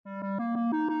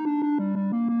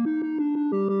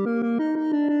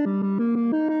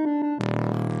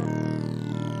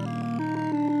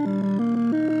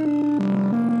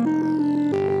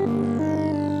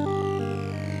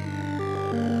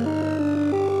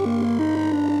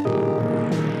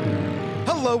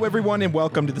Hello, everyone, and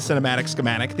welcome to the Cinematic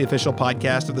Schematic, the official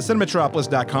podcast of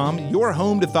thecinematropolis.com, your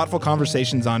home to thoughtful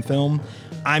conversations on film.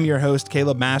 I'm your host,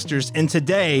 Caleb Masters, and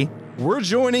today we're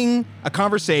joining a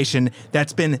conversation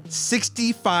that's been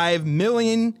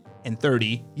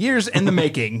 65,030 years in the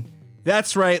making.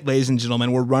 That's right, ladies and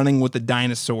gentlemen, we're running with the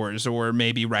dinosaurs, or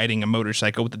maybe riding a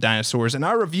motorcycle with the dinosaurs. In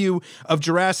our review of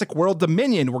Jurassic World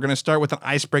Dominion, we're going to start with an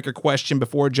icebreaker question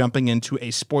before jumping into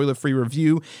a spoiler-free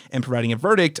review and providing a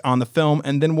verdict on the film,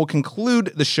 and then we'll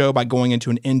conclude the show by going into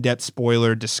an in-depth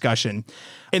spoiler discussion.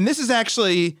 And this is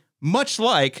actually, much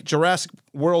like Jurassic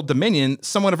World Dominion,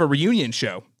 somewhat of a reunion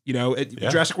show. You know,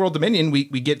 Jurassic World Dominion, we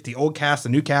get the old cast, the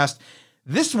new cast.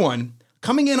 This one,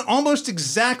 coming in almost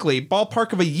exactly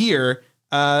ballpark of a year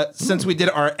since we did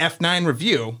our F9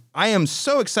 review. I am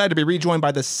so excited to be rejoined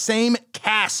by the same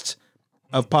cast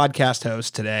of podcast hosts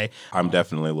today. I'm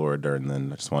definitely Laura Dern,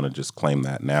 then. I just want to claim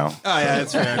that now. Oh, yeah,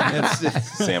 that's fair.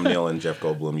 Sam Neill and Jeff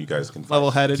Goldblum, you guys can...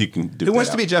 Level-headed. You can do Who wants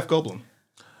that. to be Jeff Goldblum?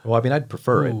 Well, I mean, I'd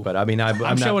prefer it, but I mean, I'm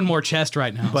not showing more chest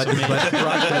right now. But Brock's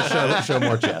going to show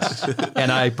more chest,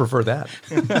 and I prefer that.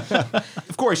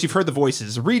 Of course, you've heard the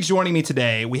voices. Rejoining me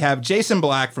today, we have Jason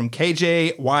Black from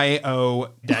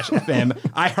KJYO-FM,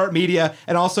 iHeartMedia,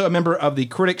 and also a member of the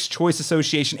Critics' Choice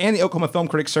Association and the Oklahoma Film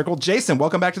Critics Circle. Jason,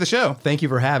 welcome back to the show. Thank you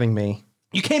for having me.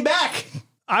 You came back.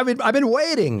 I've been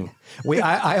waiting.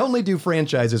 I only do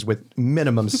franchises with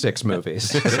minimum 6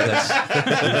 movies. So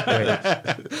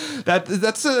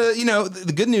That's you know,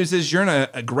 the good news is you're in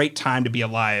a great time to be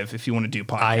alive if you want to do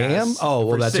podcasts. I am? Oh,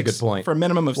 well, that's a good point. For a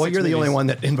minimum of 6 Well, you're the movies. only one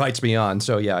that invites me on,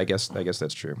 so yeah, I guess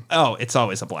that's true. Oh, it's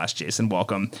always a blast, Jason.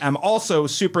 Welcome. I'm also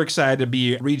super excited to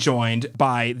be rejoined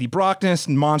by the Brockness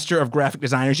monster of graphic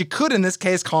designers. You could, in this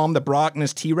case, call him the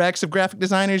Brockness T-Rex of graphic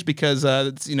designers because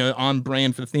it's, you know, on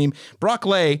brand for the theme. Brock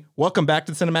Lay, welcome back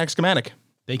to the Cinematic Schematic.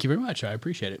 Thank you very much. I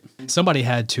appreciate it. Somebody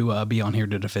had to be on here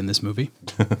to defend this movie.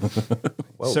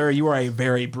 Sir, you are a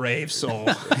very brave soul,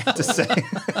 I have to say.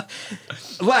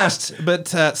 Last, but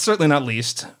certainly not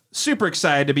least, super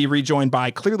excited to be rejoined by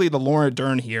clearly the Laura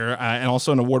Dern here, and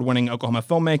also an award-winning Oklahoma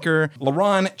filmmaker,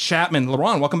 LaRon Chapman.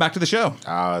 LaRon, welcome back to the show.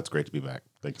 It's great to be back.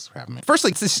 Thanks for having me. Firstly,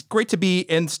 it's great to be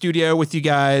in studio with you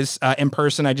guys in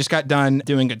person. I just got done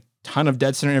doing a ton of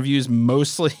Dead Center interviews,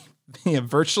 mostly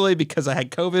virtually because I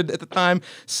had COVID at the time.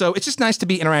 So it's just nice to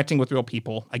be interacting with real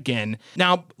people again.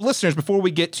 Now, listeners, before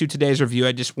we get to today's review,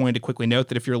 I just wanted to quickly note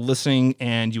that if you're listening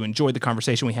and you enjoyed the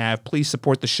conversation we have, please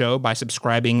support the show by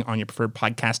subscribing on your preferred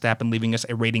podcast app and leaving us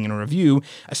a rating and a review,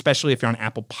 especially if you're on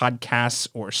Apple Podcasts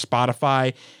or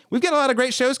Spotify. We've got a lot of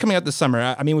great shows coming out this summer.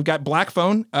 I mean, we've got Black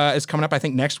Phone is coming up, I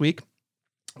think, next week.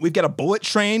 We've got a Bullet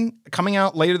Train coming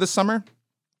out later this summer.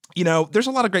 You know, there's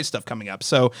a lot of great stuff coming up.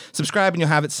 So subscribe and you'll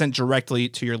have it sent directly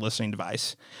to your listening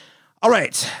device. All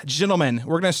right, gentlemen,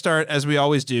 we're going to start, as we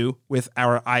always do, with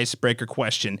our icebreaker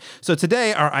question. So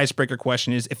today, our icebreaker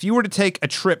question is, if you were to take a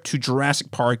trip to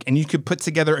Jurassic Park and you could put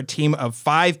together a team of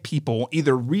 5 people,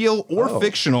 either real or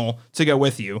fictional, to go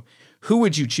with you, who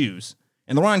would you choose?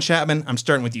 And LaRon Chapman, I'm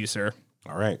starting with you, sir.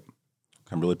 All right.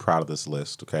 I'm really proud of this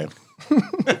list, okay?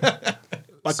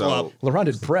 Buckle up. LaRon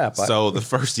did prep. So the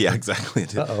first, yeah, exactly.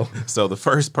 Uh-oh. So the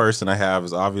first person I have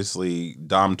is obviously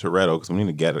Dom Toretto, because we need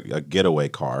to get a getaway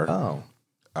car. Oh.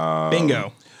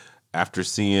 Bingo. After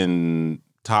seeing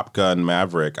Top Gun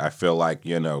Maverick, I feel like,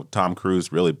 you know, Tom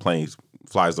Cruise really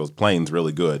flies those planes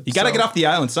really good. You got to get off the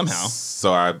island somehow.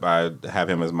 So I have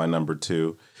him as my number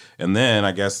 2. And then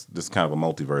I guess this is kind of a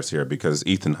multiverse here because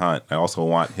Ethan Hunt, I also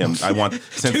want him. I want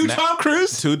Two Tom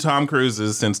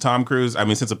Cruises, since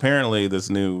apparently this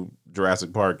new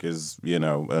Jurassic Park is, you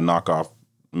know, a knockoff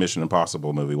Mission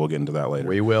Impossible movie. We'll get into that later.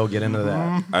 We will get into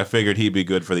that. I figured he'd be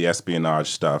good for the espionage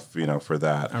stuff, you know, for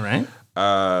that. All right.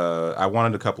 I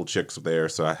wanted a couple chicks there,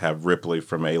 so I have Ripley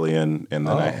from Alien, and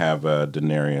then I have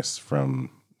Daenerys from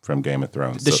Game of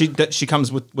Thrones. She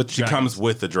comes with She comes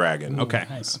with the dragon. Okay.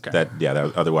 Nice. Okay.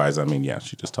 Otherwise, I mean, yeah,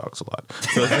 she just talks a lot.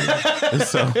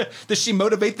 So Does she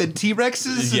motivate the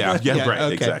T-Rexes? yeah, right,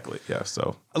 okay. exactly. Yeah,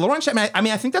 so LaRon Chapman, I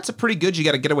mean, I think that's a pretty good. You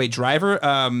got a getaway driver.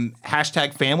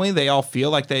 Hashtag family. They all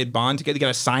feel like they bond together. You got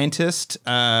a scientist.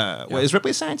 Is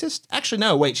Ripley a scientist? Actually,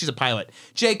 no. Wait, she's a pilot.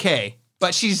 JK,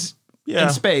 but she's in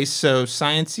space, so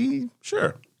sciencey.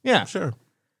 sure, Yeah, sure.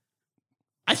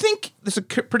 I think there's a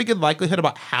pretty good likelihood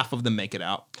about half of them make it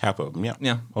out. Half of them, yeah.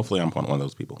 Yeah. Hopefully, I'm one of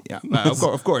those people. Yeah,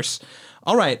 of course.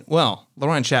 All right. Well,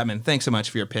 LaRon Chapman, thanks so much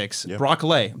for your picks. Yep. Brock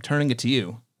Lay, I'm turning it to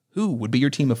you. Who would be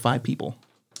your team of 5 people?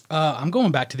 I'm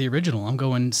going back to the original. I'm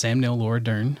going Sam Neill, Laura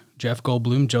Dern, Jeff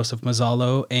Goldblum, Joseph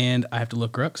Mazzallo, and I have to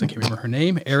look her up because I can't remember her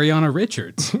name, Ariana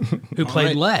Richards, who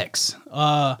played Lex.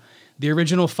 The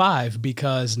original 5,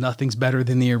 because nothing's better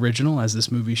than the original, as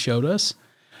this movie showed us.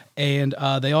 and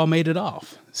they all made it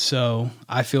off. So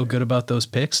I feel good about those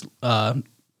picks.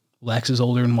 Lex is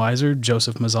older and wiser.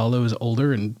 Joseph Mazzalo is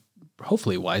older and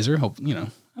hopefully wiser.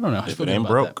 I don't know. I feel it good ain't about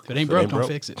broke. that. If it ain't broke, don't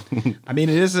fix it. I mean,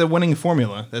 it is a winning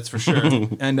formula, that's for sure.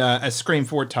 And as Scream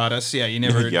 4 taught us, you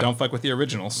never don't fuck with the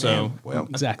original. So well,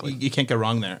 Exactly. you can't go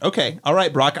wrong there. Okay, all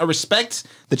right, Brock. I respect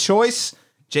the choice.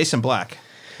 Jason Black,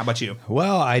 how about you?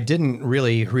 Well, I didn't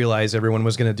really realize everyone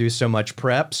was going to do so much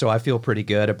prep, so I feel pretty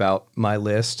good about my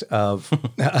list of.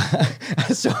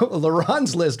 So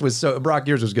Laurent's list was Brock,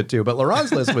 yours was good too, but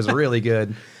Laurent's list was really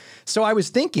good. So I was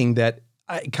thinking that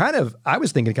I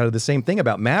was thinking kind of the same thing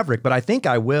about Maverick, but I think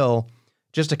I will,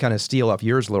 just to kind of steal off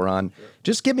yours, Laurent,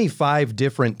 just give me 5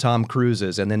 different Tom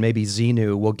Cruises, and then maybe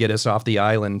Xenu will get us off the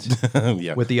island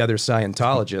with the other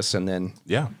Scientologists, and then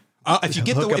If you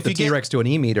get hook up the T-Rex to an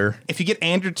e-meter. If you get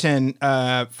Anderton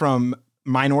from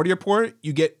Minority Report,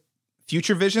 you get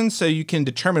future vision, so you can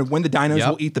determine when the dinos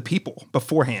will eat the people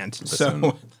beforehand. Listen,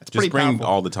 so it's just pretty bring powerful.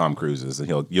 all the Tom Cruises, and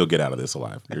you'll get out of this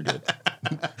alive. You're good.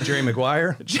 Jerry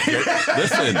Maguire.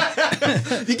 Listen,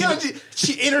 You gotta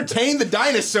she entertained the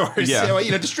dinosaurs. Yeah. So,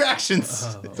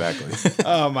 distractions. exactly.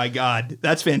 Oh my God,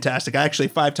 that's fantastic. I actually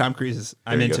 5 Tom Cruises.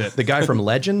 I'm There you into go. it. The guy from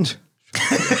Legend.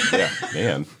 Yeah,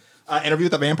 man. Interview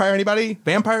with a Vampire. Anybody?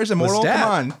 Vampires immortal?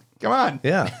 Lestat. Come on.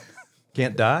 Yeah.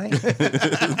 Can't die.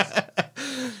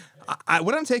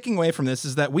 What I'm taking away from this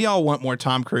is that we all want more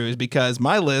Tom Cruise because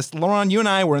my list, Laurent, you and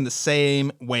I were in the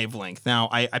same wavelength. Now,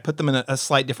 I put them in a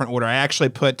slight different order. I actually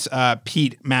put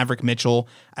Pete Maverick Mitchell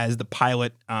as the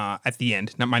pilot at the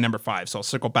end, not my number 5. So I'll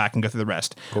circle back and go through the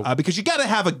rest. Cool. Because you got to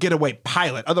have a getaway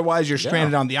pilot. Otherwise, you're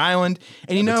stranded on the island.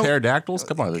 And The pterodactyls?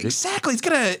 Come on. Exactly. He's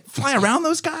going to fly around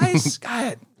those guys.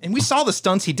 God. And we saw the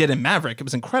stunts he did in Maverick. It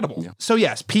was incredible. Yeah. So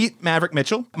yes, Pete Maverick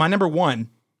Mitchell. My number 1,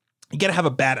 you got to have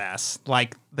a badass.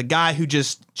 Like the guy who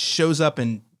just shows up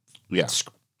and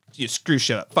screw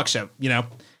shit up, fuck shit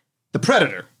up, The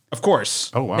Predator, of course.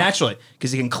 Oh, wow. Naturally.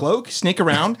 Because he can cloak, sneak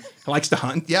around, he likes to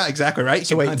hunt. Yeah, exactly, right?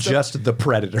 So wait, just the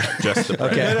Predator. Just the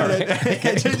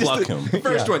Okay. Just pluck the him.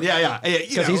 First one, yeah.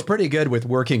 Because he's pretty good with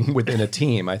working within a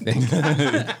team, I think.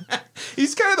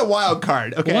 He's kind of the wild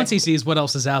card. Okay. Once he sees what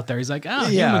else is out there, he's like,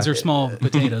 humans are small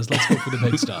potatoes. Let's go for the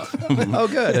big stuff. Oh,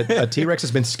 good. A T-Rex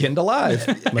has been skinned alive.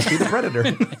 Must be the Predator.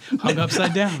 Hung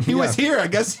upside down. He was here. I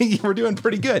guess we're doing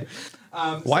pretty good.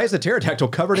 Why is the pterodactyl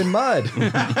covered in mud?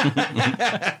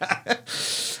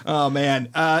 Oh,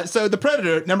 man. So The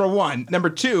Predator, number 1.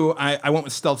 Number 2, I went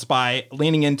with Stealth Spy,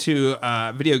 leaning into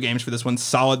video games for this one.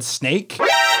 Solid Snake,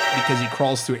 because he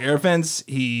crawls through air vents.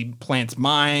 He plants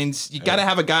mines. You got to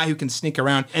have a guy who can sneak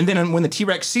around. And then when the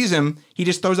T-Rex sees him, he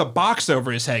just throws a box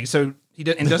over his head. So he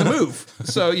doesn't move.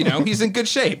 So, he's in good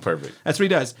shape. Perfect. That's what he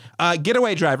does.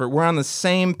 Getaway Driver, we're on the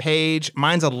same page.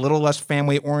 Mine's a little less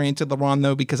family-oriented, LeBron,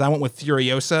 though, because I went with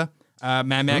Furiosa.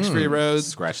 Mad Max Fury Road.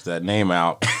 Scratch that name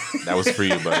out. That was for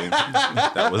you, buddy.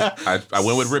 I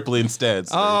went with Ripley instead.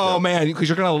 So Oh, man, because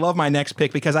you're going to love my next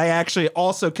pick because I actually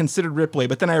also considered Ripley,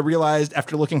 but then I realized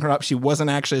after looking her up, she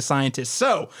wasn't actually a scientist.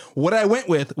 So what I went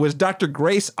with was Dr.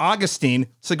 Grace Augustine,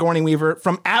 Sigourney Weaver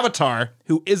from Avatar,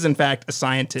 who is in fact a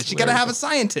scientist. You got to have a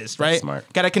scientist, right?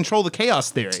 Smart. Got to control the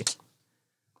chaos theory.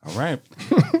 All right.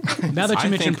 Now that you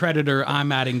mentioned Predator,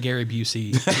 I'm adding Gary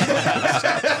Busey.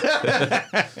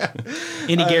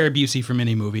 Any Gary Busey from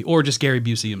any movie, or just Gary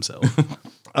Busey himself.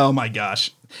 Oh my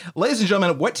gosh. Ladies and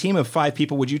gentlemen, what team of 5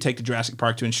 people would you take to Jurassic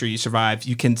Park to ensure you survive?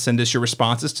 You can send us your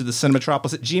responses to the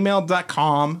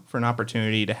cinematropolis@gmail.com for an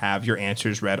opportunity to have your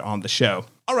answers read on the show.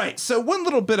 All right, so one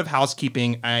little bit of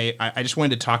housekeeping I just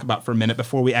wanted to talk about for a minute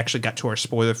before we actually got to our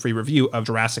spoiler-free review of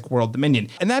Jurassic World Dominion.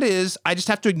 And that is, I just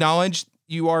have to acknowledge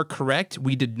you are correct.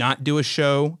 We did not do a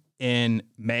show in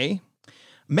May.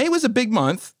 May was a big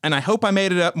month, and I hope I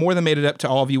more than made it up to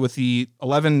all of you with the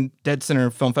 11 Dead Center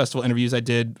Film Festival interviews I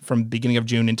did from the beginning of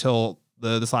June until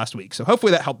this last week. So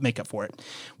hopefully that helped make up for it.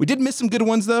 We did miss some good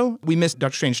ones, though. We missed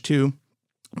Doctor Strange 2,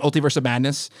 Multiverse of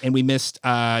Madness, and we missed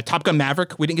Top Gun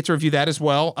Maverick. We didn't get to review that as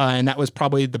well, and that was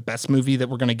probably the best movie that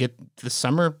we're going to get this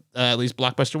summer, at least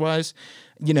blockbuster-wise.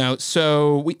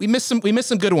 So we missed some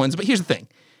good ones, but here's the thing.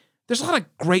 There's a lot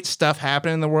of great stuff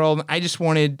happening in the world. I just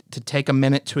wanted to take a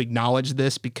minute to acknowledge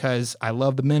this because I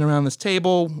love the men around this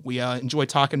table. We enjoy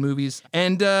talking movies.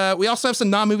 And we also have some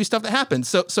non-movie stuff that happens.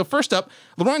 So first up,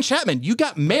 Laurent Chapman, you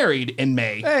got married in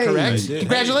May, correct? I did.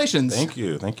 Congratulations. Thank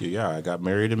you. Yeah, I got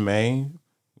married in May.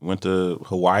 Went to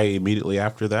Hawaii immediately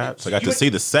after that. So I got to see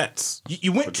the sets.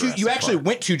 You actually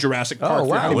went to Jurassic Park. Oh,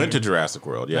 wow. I went to Jurassic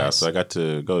World, yeah. Nice. So I got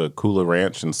to go to Kula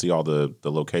Ranch and see all the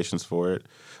locations for it.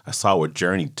 I saw where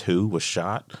Journey 2 was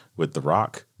shot with The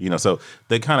Rock. So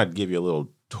they kind of give you a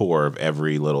little tour of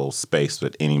every little space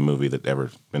that any movie that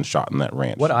ever been shot in that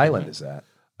ranch. What island is that?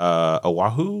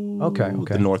 Oahu. Okay.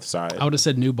 The north side. I would have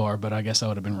said New Bar, but I guess I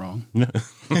would have been wrong. Not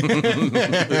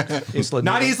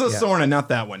Isla Sorna, not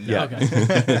that one. No. Yeah. Okay.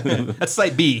 That's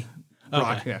site B.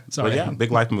 Okay. Yeah. But Sorry. yeah,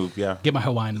 big life move. Yeah. Get my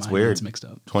Hawaiian weird. lines mixed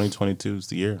up. 2022 is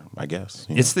the year, I guess.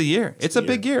 you know. It's the year. It's a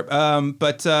big year.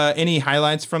 But any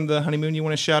highlights from the honeymoon you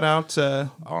want to shout out?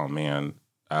 Oh man,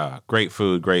 great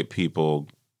food, great people.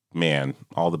 Man,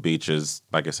 all the beaches.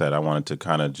 Like I said, I wanted to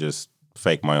kind of just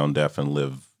fake my own death and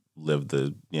live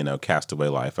the castaway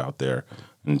life out there,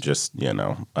 and just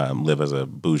live as a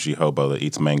bougie hobo that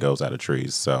eats mangoes out of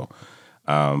trees. So,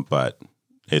 but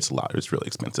it's a lot. It's really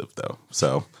expensive though.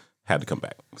 So had to come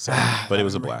back. So, but it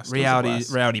was a blast.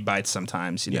 Reality bites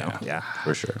sometimes, you know. Yeah,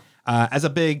 for sure. As a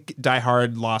big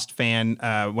diehard Lost fan,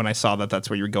 when I saw that that's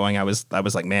where you were going, I was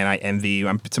like, man, I envy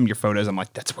you. Some of your photos, I'm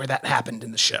like, that's where that happened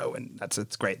in the show, and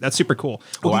it's great. That's super cool.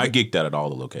 Well, I geeked out at all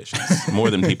the locations more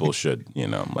than people should.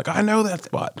 I'm like, I know that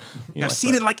spot. I've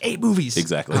seen it in like 8 movies.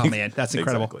 Exactly. Oh man, that's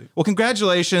incredible. Exactly. Well,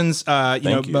 congratulations.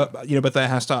 Thank you. But that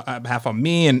has to behalf on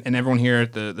me and everyone here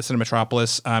at the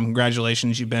Cinematropolis.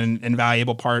 Congratulations, you've been an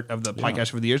invaluable part of the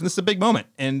podcast over the years, and this is a big moment.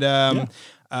 And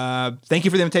thank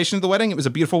you for the invitation to the wedding. It was a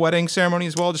beautiful wedding ceremony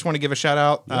as well. Just want to give a shout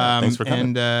out. Thanks for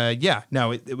coming.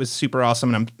 And it was super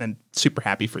awesome, and I'm super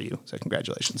happy for you. So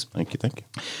congratulations. Thank you.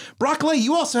 Broccoli,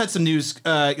 you also had some news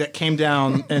that came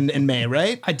down in May,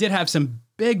 right? I did have some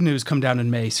big news come down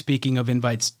in May. Speaking of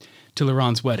invites to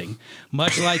Laurent's wedding,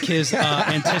 much like his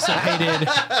anticipated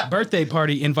birthday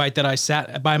party invite that I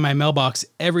sat by my mailbox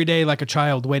every day like a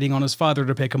child waiting on his father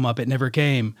to pick him up. It never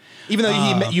came. Even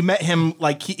though you met him,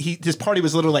 like his party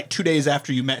was literally like 2 days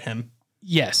after you met him.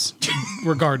 Yes.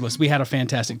 Regardless, we had a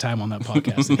fantastic time on that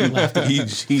podcast. And he laughed at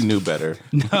he knew better.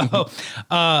 No.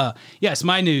 Yes,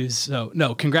 my news. So,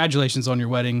 no, congratulations on your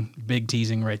wedding. Big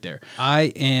teasing right there. I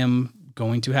am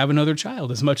going to have another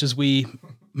child. As much as we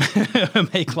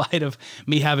make light of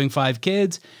me having 5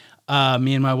 kids,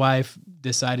 me and my wife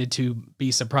decided to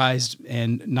be surprised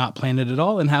and not plan it at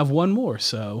all and have one more.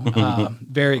 So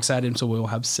very excited. So we'll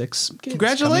have 6 kids.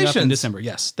 Congratulations. Coming up in December.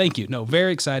 Yes. Thank you. No,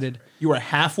 very excited. You are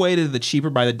halfway to the Cheaper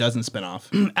by the Dozen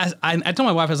spinoff. As I told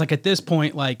my wife, I was like, at this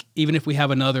point, like, even if we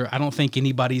have another, I don't think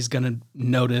anybody's going to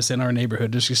notice in our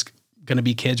neighborhood. There's just going to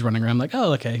be kids running around like,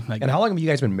 oh, okay. Like, And how long have you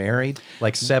guys been married?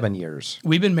 Like 7 years.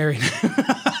 we've been married.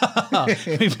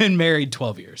 We've been married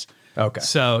 12 years. Okay.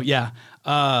 So yeah.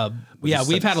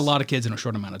 We've had a lot of kids in a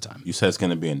short amount of time. You said it's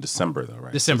going to be in December, though,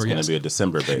 right? December, It's going yes. to be a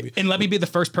December baby. And let me be the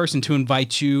first person to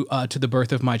invite you to the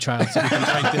birth of my child so we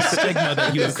can break this stigma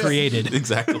that you have created.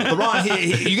 Exactly.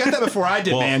 LeBron, you got that before I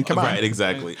did, man. Come on. Right,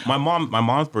 exactly. My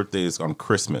mom's birthday is on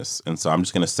Christmas, and so I'm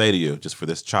just going to say to you, just for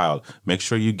this child, make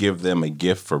sure you give them a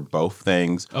gift for both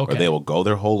things, Okay. or they will go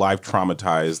their whole life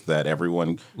traumatized that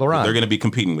everyone, Laurent. they're going to be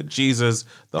competing with Jesus,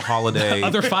 the holiday,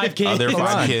 Other 5 kids. other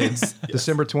 5 kids.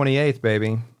 December 28th,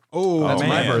 baby. Oh, That's my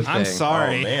man. birthday. I'm Oh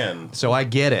sorry. man, So I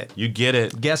get it. you get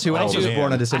it. Guess who Oh, else was man.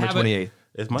 born on December I have a- 28th?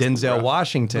 It must be Denzel rough.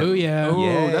 Washington. Oh yeah.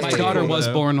 that's My pretty daughter cool, was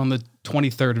though. born on the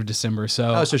 23rd of December,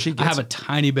 so Oh, so she I gets have a it.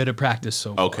 tiny bit of practice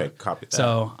so far. Okay, copy that.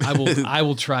 So I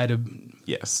will try to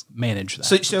yes. manage that.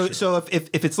 So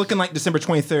if it's looking like December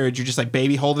 23rd, you're just like,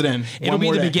 baby, hold it in. It'll One be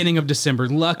more the day. beginning of December.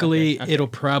 Luckily, it'll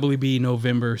probably be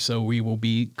November, so we will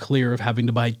be clear of having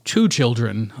to buy 2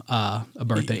 children a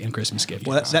birthday and Christmas gift.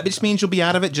 Well, that just means you'll be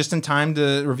out of it just in time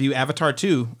to review Avatar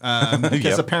 2, because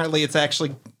Yep. apparently it's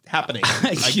actually happening.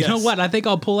 You know what? I think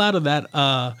I'll pull out of that.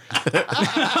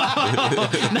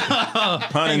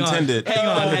 Pun intended.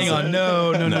 Hang on.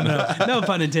 No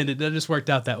pun intended. That just worked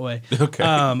out that way. Okay.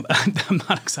 I'm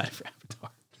not excited for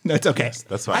Avatar. No, it's okay.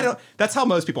 that's fine. That's how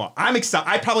most people are. I'm excited.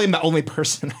 I probably am the only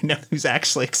person I know who's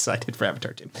actually excited for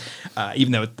Avatar 2,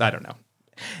 even though I don't know.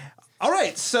 All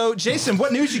right, so Jason,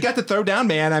 what news you got to throw down,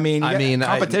 man? I mean,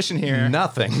 competition here.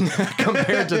 Nothing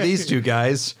compared to these two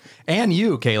guys and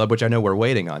you, Caleb, which I know we're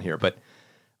waiting on here. But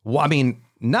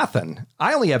nothing.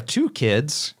 I only have 2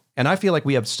 kids, and I feel like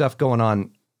we have stuff going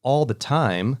on all the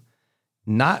time.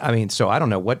 So I don't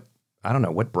know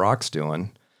what Brock's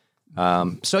doing.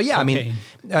 That's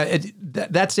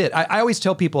it. I always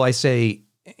tell people, I say,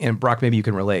 and Brock, maybe you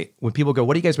can relate. When people go,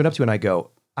 "What have you guys been up to?" and I go,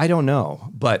 "I don't know,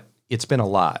 but it's been a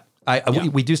lot."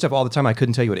 We do stuff all the time. I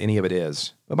couldn't tell you what any of it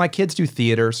is. But my kids do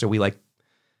theater, so we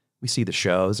see the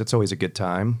shows. It's always a good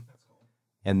time.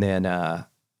 And then I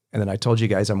told you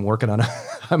guys I'm working on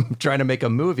I'm trying to make a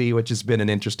movie, which has been an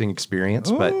interesting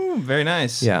experience. But Ooh, very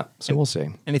nice. yeah, so we'll see.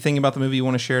 Anything about the movie you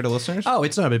want to share to listeners? Oh,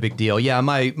 it's not a big deal. Yeah,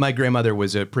 my grandmother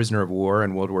was a prisoner of war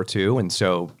in World War II, and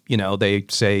so they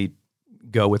say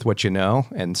go with what you know,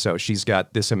 and so she's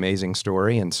got this amazing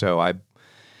story, and so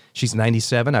she's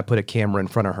 97. I put a camera in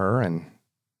front of her and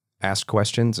ask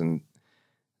questions, and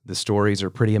the stories are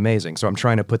pretty amazing. So I'm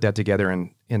trying to put that together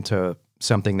into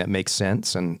something that makes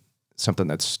sense and something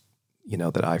that's,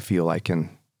 that I feel I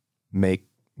can make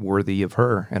worthy of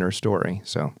her and her story.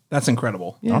 So That's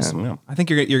incredible. yeah, Awesome. Yeah. I think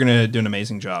you're going to do an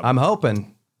amazing job. I'm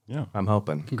hoping. Yeah. I'm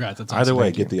hoping. Congrats. That's awesome. Either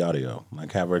way, get the audio.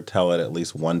 Like have her tell it at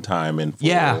least one time in full.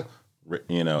 Yeah.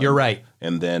 You're right.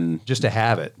 And then Just to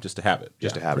have it. just to have it.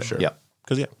 Just to have for it. Sure. Yep.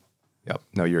 Because Yep.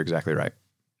 No, you're exactly right.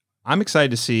 I'm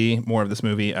excited to see more of this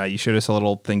movie. You showed us a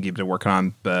little thing you've been working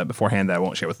on beforehand that I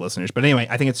won't share with listeners. But anyway,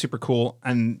 I think it's super cool.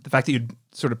 And the fact that you'd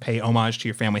sort of pay homage to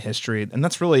your family history, and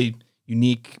that's really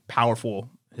unique, powerful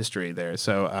history there.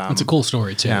 So It's a cool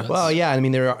story too. Yeah. Well, yeah, I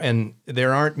mean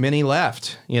there aren't many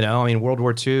left. I mean World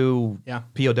War II, Yeah.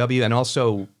 POW, and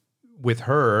also with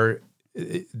her,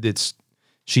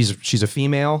 she's a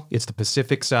female. It's the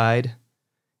Pacific side,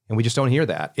 and we just don't hear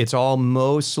that. It's all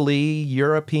mostly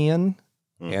European,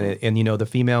 and the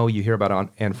female you hear about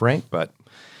on Anne Frank, but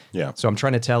yeah. so I'm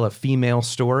trying to tell a female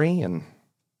story, and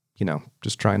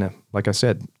just trying to, like I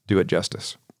said, do it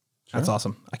justice. That's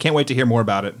awesome. I can't wait to hear more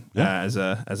about it as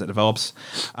it develops.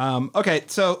 Okay,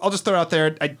 so I'll just throw it out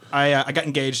there. I got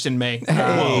engaged in May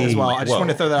as well. I just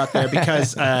wanted to throw that out there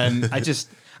because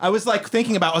I was like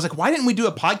thinking about. I was like, why didn't we do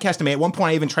a podcast in May? At one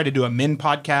point, I even tried to do a men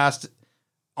podcast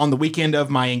on the weekend of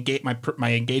my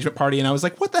engagement party, and I was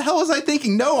like, what the hell was I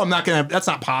thinking? No, I'm not gonna. That's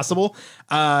not possible.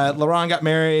 LaRon got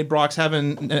married. Brock's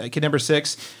having kid number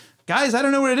 6. Guys, I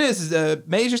don't know what it is.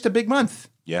 May is just a big month.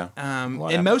 Yeah.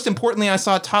 And most importantly, I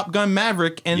saw Top Gun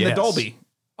Maverick in the Dolby.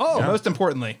 Oh, most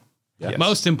importantly. Yes.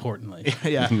 Most importantly,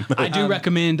 Yeah. I do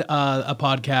recommend a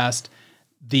podcast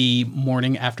the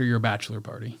morning after your bachelor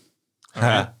party.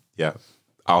 Yeah.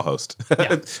 I'll host.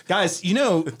 Guys,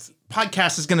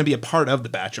 podcast is going to be a part of the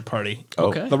bachelor party.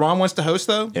 Okay. LaRon wants to host,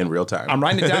 though. In real time. I'm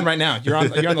writing it down right now. You're on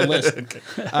the list.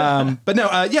 But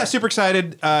no, super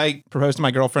excited. I proposed to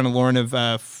my girlfriend, Lauren,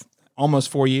 of almost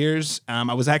 4 years.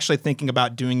 I was actually thinking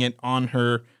about doing it on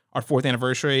our 4th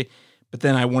anniversary, but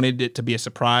then I wanted it to be a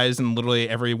surprise. And literally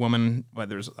every woman,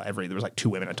 there was like 2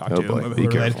 women I talked to, boy, who be were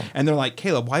related, careful. and they're like,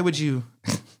 Caleb, why would you?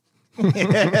 they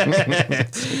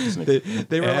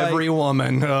were Every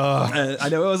woman. I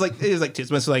know it was like 2.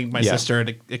 So it's like my sister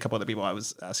and a couple other people I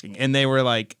was asking, and they were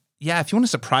like, "Yeah, if you want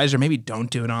to surprise her, maybe don't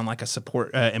do it on like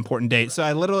a important date." So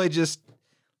I literally just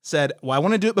said, "Well, I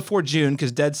want to do it before June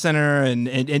because Dead Center and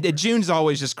June's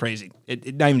always just crazy.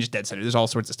 Not even just Dead Center. There's all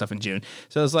sorts of stuff in June."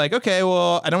 So I was like, "Okay,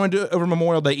 well, I don't want to do it over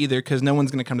Memorial Day either because no one's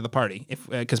going to come to the party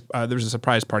because there's a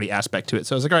surprise party aspect to it."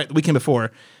 So I was like, "All right, the weekend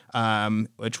before."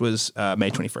 Which was May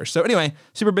 21st. So anyway,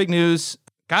 super big news.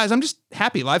 Guys, I'm just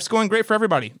happy. Life's going great for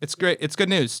everybody. It's great. It's good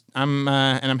news. And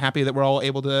I'm happy that we're all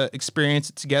able to experience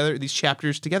it together, these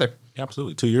chapters together.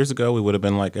 Absolutely. 2 years ago, we would have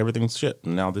been like, everything's shit.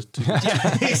 And now this.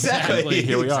 Yeah, exactly.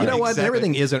 Here we are. You know what? Exactly.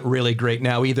 Everything isn't really great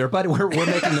now either, but we're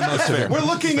making the most of it. We're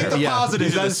looking at the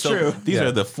positives. That's true. These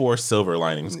are the 4 silver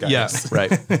linings, guys. Yes, right.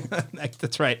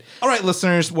 That's right. All right,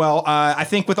 listeners. Well, I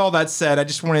think with all that said, I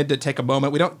just wanted to take a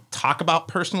moment. We don't talk about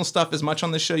personal stuff as much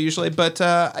on this show usually, but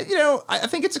I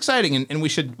think it's exciting, and we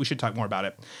should talk more about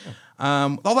it.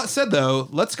 All that said, though,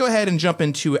 let's go ahead and jump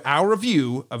into our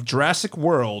review of Jurassic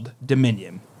World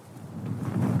Dominion.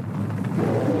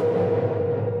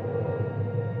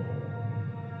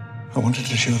 I wanted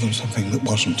to show them something that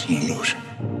wasn't an illusion.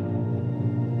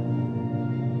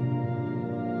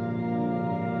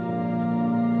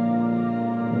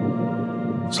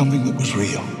 Something that was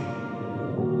real.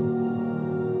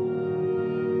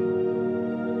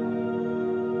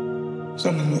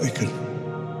 Something that they could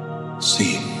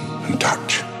see and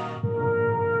touch.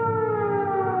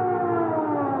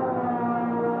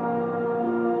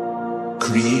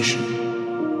 Creation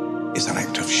is an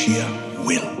act of sheer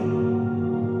will.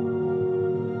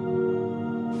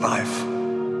 Life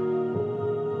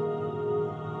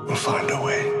will find a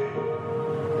way.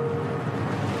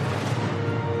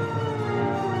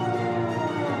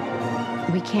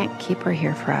 We can't keep her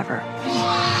here forever.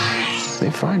 If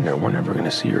they find her, we're never going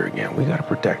to see her again. We got to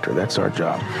protect her. That's our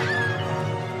job.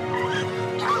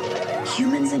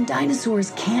 Humans and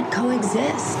dinosaurs can't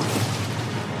coexist.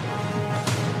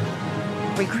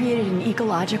 We created an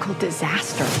ecological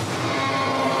disaster.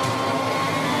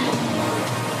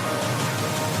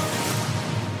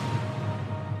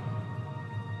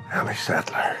 Ellie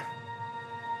Sattler.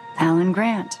 Alan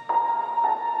Grant.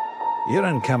 You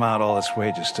didn't come out all this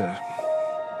way just to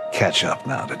catch up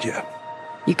now, did you?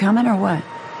 You coming or what?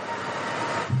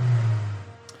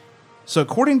 So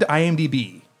according to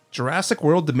IMDb, Jurassic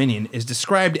World Dominion is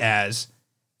described as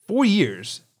 4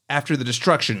 years after the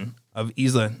destruction of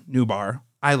Isla Nublar,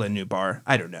 Isla Nublar.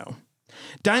 I don't know.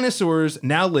 Dinosaurs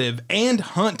now live and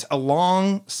hunt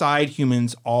alongside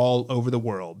humans all over the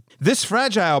world. This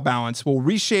fragile balance will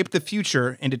reshape the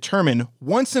future and determine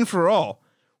once and for all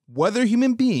whether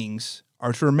human beings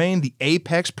are to remain the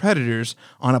apex predators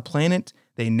on a planet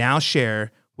they now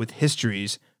share with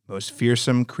history's most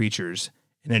fearsome creatures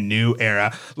in a new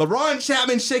era. LaRon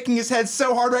Chapman's shaking his head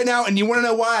so hard right now, and you want to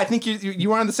know why? I think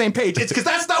you are on the same page. It's because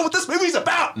that's not what this movie's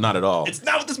about. Not at all. It's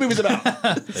not what this movie's about.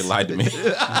 They lied to me.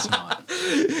 It's not.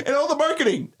 And all the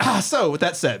marketing. So, with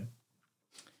that said,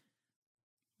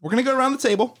 we're going to go around the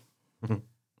table.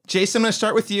 Jason, I'm going to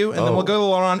start with you, and then we'll go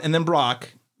to LaRon, and then Brock.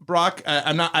 Brock,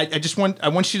 I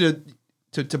want you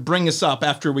to bring us up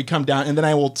after we come down, and then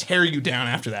I will tear you down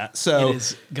after that. So It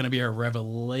is going to be a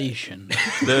revelation.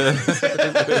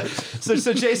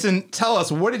 so Jason, tell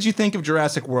us, what did you think of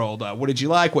Jurassic World? What did you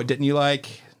like? What didn't you like?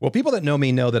 Well, people that know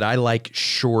me know that I like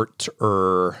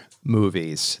shorter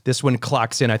movies. This one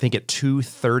clocks in, I think, at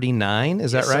 2:39.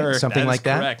 Is that right? Sir, Something like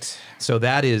that? Correct. So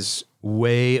that is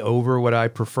way over what I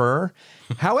prefer.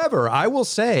 However, I will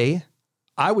say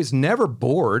I was never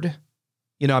bored.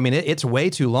 You know, I mean, it's way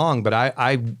too long, but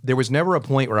I there was never a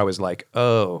point where I was like,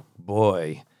 oh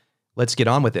boy, let's get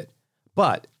on with it.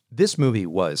 But this movie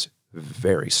was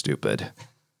very stupid.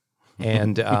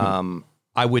 And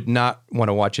I would not want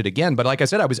to watch it again. But like I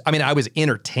said, I was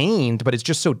entertained, but it's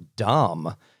just so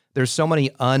dumb. There's so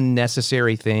many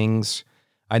unnecessary things.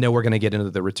 I know we're going to get into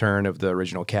the return of the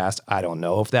original cast. I don't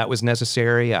know if that was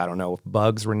necessary. I don't know if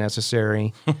bugs were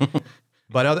necessary.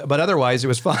 But otherwise, it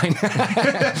was fine.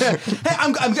 Hey,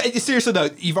 I'm seriously though.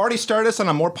 You've already started us on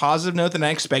a more positive note than I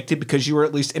expected because you were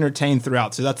at least entertained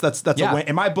throughout. So that's Yeah. a win.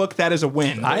 In my book, that is a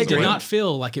win. I did not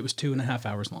feel like it was 2.5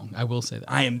 hours long. I will say that.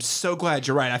 I am so glad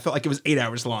you're right. I felt like it was 8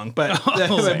 hours long, but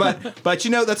Oh, but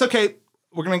you know that's okay.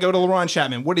 We're gonna go to LaRon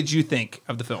Chapman. What did you think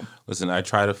of the film? Listen, I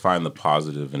try to find the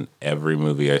positive in every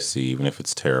movie I see, even if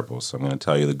it's terrible. So I'm going to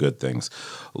tell you the good things.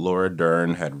 Laura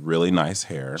Dern had really nice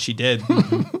hair. She did.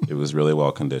 It was really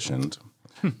well conditioned.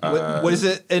 What is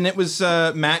it? And it was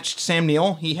matched Sam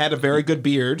Neill. He had a very good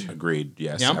beard. Agreed.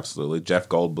 Yes, Yep. absolutely. Jeff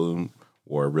Goldblum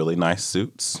wore really nice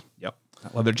suits. Yep.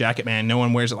 That leather jacket, man. No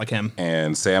one wears it like him.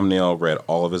 And Sam Neill read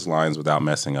all of his lines without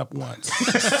messing up once.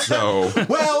 So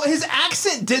Well, his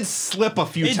accent did slip a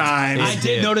few times. I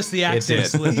did notice the accent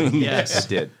slipping. Yes. It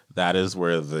did. that is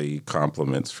where the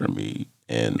compliments for me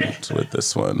end with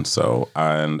this one. So,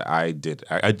 and I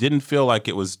didn't feel like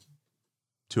it was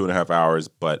 2.5 hours,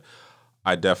 but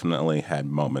I definitely had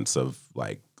moments of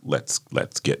like, let's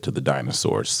get to the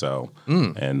dinosaurs. So,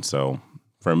 and so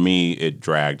for me, it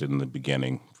dragged in the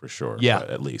beginning for sure. Yeah. But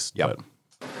at least. Yep.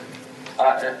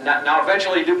 But Now,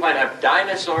 eventually, you do plan to have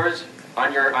dinosaurs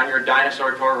on your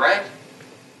dinosaur tour, right?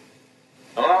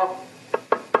 Hello?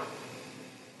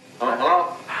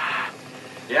 Hello?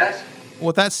 Yes?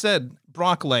 With that said,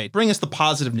 Brock Lade, bring us the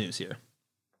positive news here.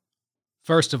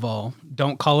 First of all,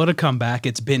 don't call it a comeback.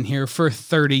 It's been here for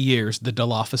 30 years. The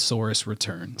Dilophosaurus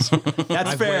returns.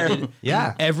 That's fair.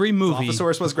 Yeah. Every movie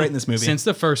Dilophosaurus was great in this movie. since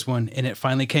the first one, and it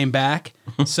finally came back.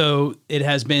 So it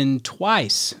has been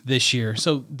twice this year.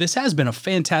 So this has been a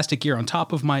fantastic year on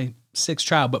top of my sixth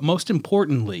child. But most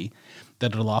importantly, the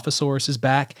Dilophosaurus is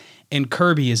back and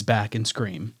Kirby is back in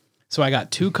Scream. So I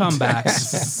got two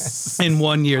comebacks in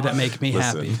 1 year that make me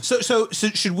happy. So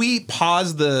should we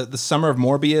pause the summer of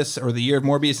Morbius or the year of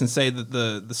Morbius and say that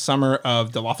the summer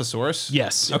of Dilophosaurus?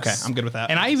 Yes. Okay, I'm good with that.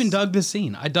 And I even dug the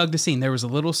scene. There was a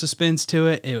little suspense to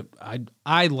it.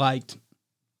 I liked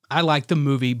the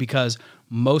movie because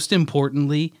most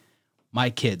importantly, my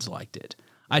kids liked it.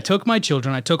 I took my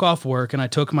children, I took off work, and I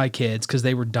took my kids because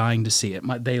they were dying to see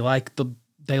it.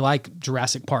 They like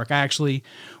Jurassic Park. I actually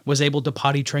was able to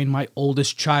potty train my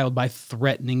oldest child by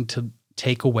threatening to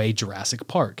take away Jurassic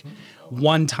Park.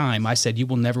 One time I said, "You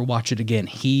will never watch it again."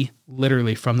 He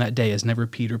literally from that day has never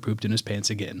peed or pooped in his pants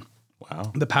again.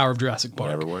 wow. The power of Jurassic Park.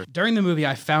 Whatever works. During the movie,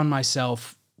 I found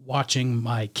myself watching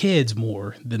my kids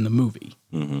more than the movie.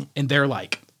 Mm-hmm. And they're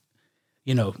like,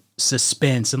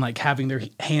 suspense and like having their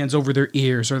hands over their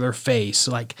ears or their face.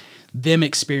 Like them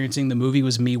experiencing the movie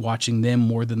was me watching them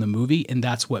more than the movie. And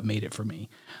that's what made it for me.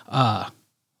 I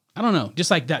don't know, just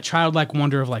like that childlike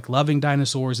wonder of like loving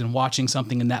dinosaurs and watching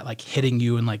something and that like hitting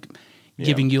you and like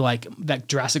giving you like that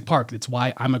Jurassic Park. That's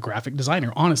why I'm a graphic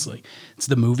designer. Honestly, it's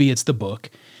the movie, it's the book.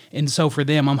 And so for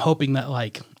them, I'm hoping that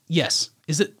like, yes,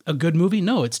 is it a good movie?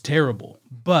 No, it's terrible.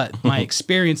 But my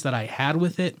experience that I had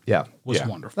with it was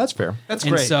wonderful. That's fair. That's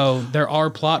and great. so there are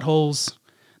plot holes.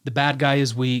 The bad guy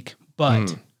is weak,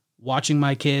 but watching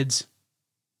my kids,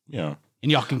 Yeah.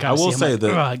 And y'all can I kind of see will say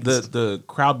like, the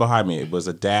crowd behind me, it was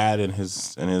a dad and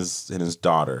his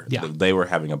daughter. Yeah. They were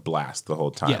having a blast the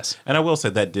whole time. Yes. And I will say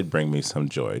that did bring me some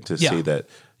joy to see that,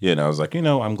 I was like,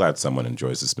 I'm glad someone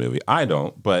enjoys this movie. I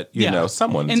don't, but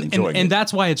someone's enjoying it. And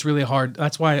that's why it's really hard.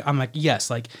 That's why I'm like,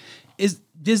 yes, like, is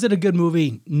it a good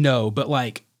movie? No, but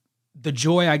like the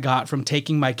joy I got from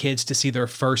taking my kids to see their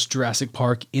first Jurassic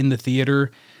Park in the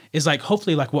theater is like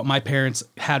hopefully like what my parents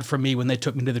had from me when they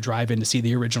took me to the drive-in to see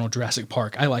the original Jurassic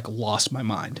Park. I like lost my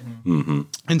mind. Mm-hmm.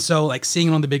 And so like seeing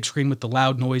it on the big screen with the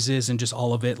loud noises and just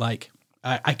all of it, like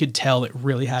I could tell it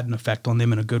really had an effect on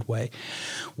them in a good way.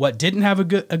 What didn't have a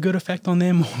good effect on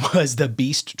them was the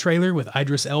Beast trailer with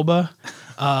Idris Elba.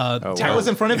 That was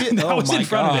in front of you? That was in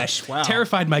front gosh, of me. wow.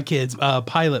 Terrified my kids.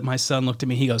 Pilot, my son, looked at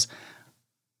me. He goes,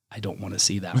 I don't want to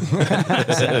see that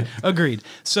one. So, agreed.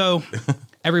 So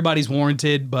everybody's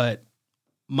warranted, but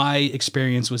my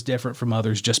experience was different from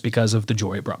others just because of the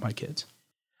joy it brought my kids.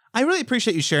 I really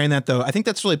appreciate you sharing that, though. I think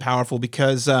that's really powerful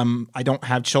because I don't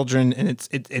have children, and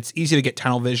it's easy to get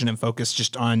tunnel vision and focus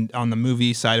just on the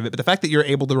movie side of it. But the fact that you're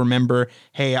able to remember,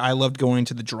 hey, I loved going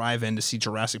to the drive-in to see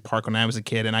Jurassic Park when I was a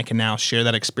kid, and I can now share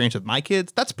that experience with my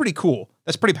kids, that's pretty cool.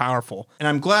 That's pretty powerful. And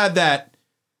I'm glad that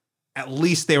at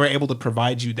least they were able to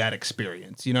provide you that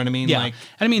experience. You know what I mean? Yeah. Like,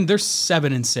 and I mean, they're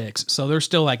 7 and 6, so they're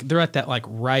still like, they're at that like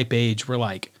ripe age where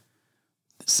like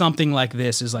something like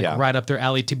this is like right up their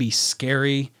alley to be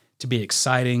scary, to be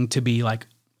exciting, to be like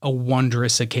a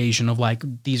wondrous occasion of like,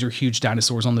 these are huge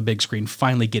dinosaurs on the big screen,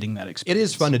 finally getting that experience. It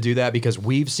is fun to do that because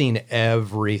we've seen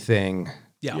everything.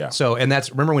 Yeah. So, and that's,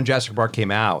 remember when Jurassic Park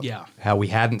came out? Yeah. How we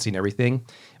hadn't seen everything?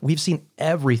 We've seen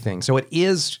everything. So it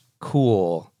is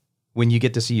cool when you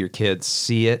get to see your kids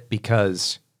see it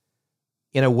because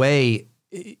in a way,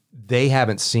 they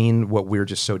haven't seen what we're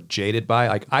just so jaded by.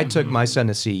 Like I took my son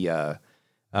to see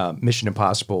Mission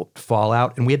Impossible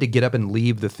Fallout, and we had to get up and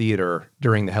leave the theater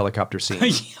during the helicopter scene.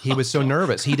 He was so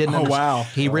nervous. He didn't understand. Wow.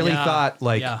 He really thought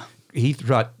like he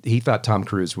thought Tom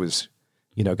Cruise was,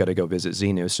 got to go visit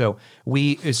Xenu. So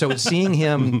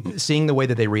seeing the way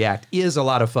that they react is a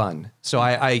lot of fun. So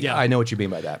I know what you mean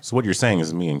by that. So what you're saying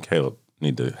is me and Caleb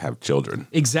need to have children.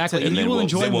 Exactly. And you will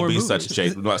enjoy more movies.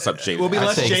 We'll be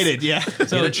less jaded, yeah.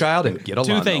 So get a child and get a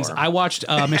lawnmower. Two things. I watched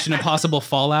Mission Impossible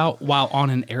Fallout while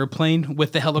on an airplane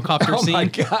with the helicopter scene. My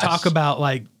gosh. Talk about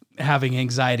like having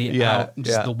anxiety out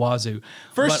just the wazoo.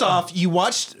 First off, you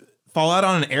watched Fallout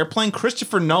on an airplane.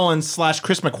 Christopher Nolan /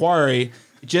 Chris McQuarrie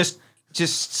just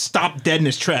stopped dead in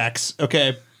his tracks.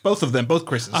 Okay. Both of them, both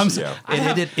Chris's.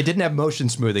 It didn't have motion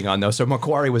smoothing on though, so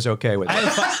Macquarie was okay with it.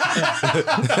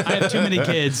 I have too many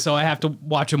kids, so I have to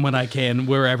watch them when I can,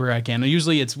 wherever I can. And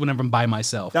usually it's whenever I'm by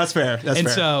myself. That's fair.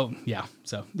 So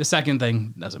the second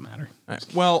thing doesn't matter. Right.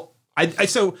 Well, I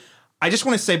just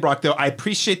want to say, Brock, though, I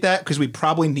appreciate that because we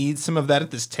probably need some of that at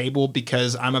this table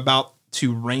because I'm about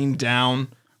to rain down.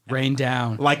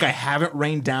 Like I haven't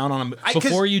rained down on him.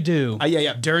 Before you do,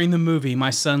 during the movie, my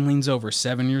son leans over,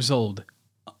 7 years old.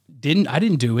 I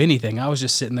didn't do anything. I was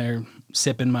just sitting there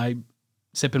sipping my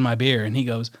beer, and he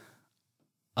goes,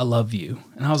 "I love you,"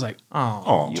 and I was like,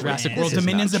 "Oh, Jurassic World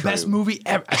Dominion's the best movie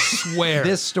ever." I swear,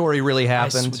 this story really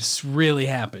happened. This really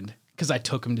happened because I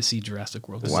took him to see Jurassic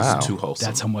World. Wow, too wholesome.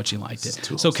 That's how much he liked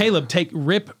it. So Caleb,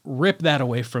 rip that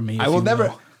away from me. I will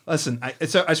never. Listen, I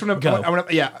just want to.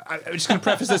 I'm just going to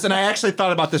preface this, and I actually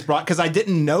thought about this, Brock, because I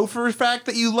didn't know for a fact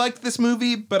that you liked this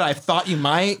movie, but I thought you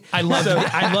might. I love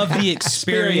the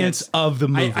experience of the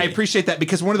movie. I appreciate that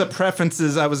because one of the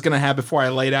preferences I was going to have before I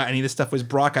laid out any of this stuff was,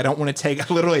 Brock, I don't want to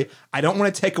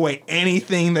take away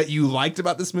anything that you liked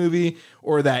about this movie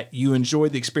or that you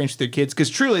enjoyed the experience with your kids, because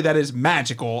truly that is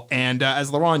magical. And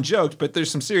as Laurent joked, but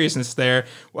there's some seriousness there.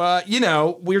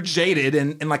 We're jaded,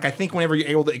 and like I think whenever you're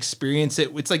able to experience it,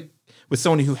 it's like with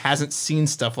someone who hasn't seen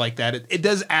stuff like that, it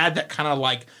does add that kind of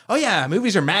like, oh yeah,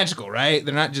 movies are magical, right?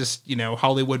 They're not just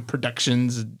Hollywood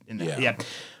productions.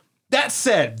 That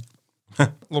said,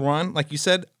 Laurent, like you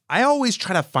said, I always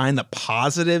try to find the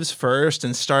positives first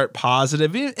and start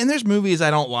positive. And there's movies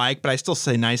I don't like, but I still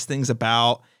say nice things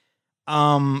about.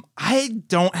 I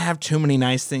don't have too many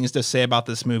nice things to say about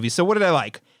this movie. So what did I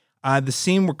like? The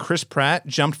scene where Chris Pratt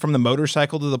jumped from the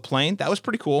motorcycle to the plane, that was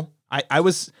pretty cool. I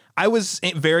was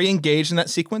very engaged in that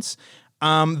sequence.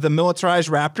 The militarized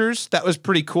raptors, that was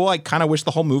pretty cool. I kind of wish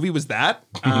the whole movie was that,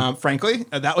 frankly.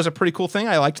 That was a pretty cool thing.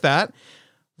 I liked that.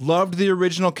 Loved the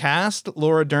original cast.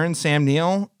 Laura Dern, Sam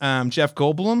Neill, Jeff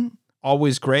Goldblum,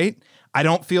 always great. I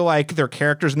don't feel like their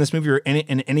characters in this movie are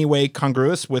in any way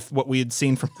congruous with what we had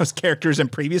seen from those characters in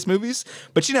previous movies.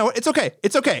 But it's okay.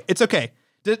 It's okay.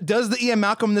 Does the Ian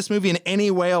Malcolm in this movie in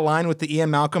any way align with the Ian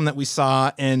Malcolm that we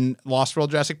saw in Lost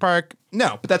World Jurassic Park?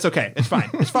 No, but that's okay. It's fine.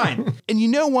 It's fine. And you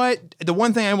know what? The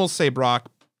one thing I will say, Brock,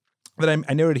 that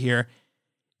I noted here,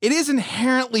 it is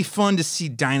inherently fun to see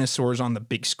dinosaurs on the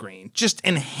big screen. Just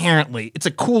inherently. It's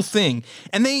a cool thing.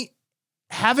 And they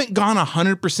haven't gone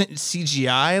 100%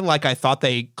 CGI like I thought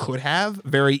they could have.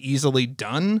 Very easily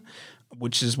done,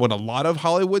 which is what a lot of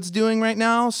Hollywood's doing right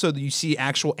now. So that you see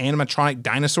actual animatronic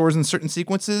dinosaurs in certain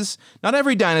sequences. Not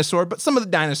every dinosaur, but some of the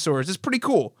dinosaurs. It's pretty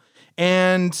cool.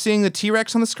 And seeing the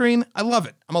T-Rex on the screen, I love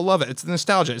it. I'm gonna love it. It's the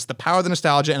nostalgia. It's the power of the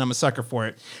nostalgia, and I'm a sucker for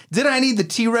it. Did I need the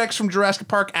T-Rex from Jurassic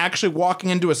Park actually walking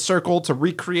into a circle to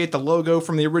recreate the logo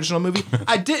from the original movie?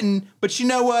 I didn't, but you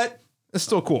know what? It's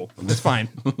still cool. It's fine.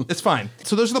 It's fine.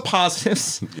 So those are the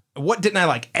positives. What didn't I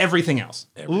like? Everything else.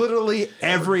 Literally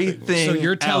everything. So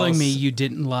you're telling me you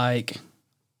didn't like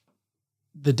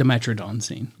the Dimetrodon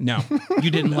scene? No.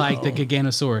 You didn't like the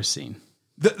Giganosaurus scene?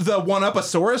 The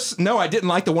One-Uposaurus? No, I didn't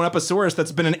like the One-Uposaurus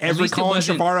that's been in every Colin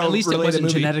Trevorrow At least it related wasn't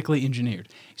movie. genetically engineered.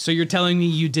 So you're telling me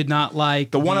you did not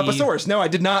like The One-Uposaurus. No, I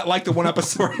did not like the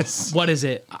One-Uposaurus. What is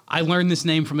it? I learned this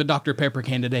name from a Dr. Pepper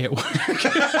can today at work.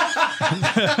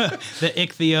 The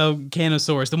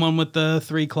Ichthyocanosaurus, the one with the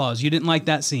 3 claws. You didn't like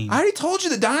that scene. I already told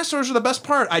you the dinosaurs are the best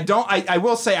part. I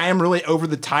will say I am really over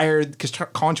the tired because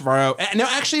Colin Trevorrow. No,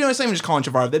 actually, no, it's not even just Colin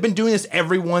Trevorrow. They've been doing this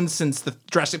every one since the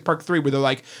Jurassic Park 3, where they're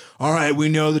like, all right,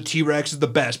 we know the T-Rex is the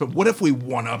best, but what if we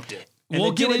one-upped it? And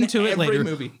we'll they do get into it every later.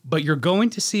 Movie. But you're going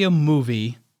to see a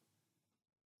movie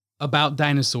about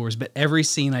dinosaurs, but every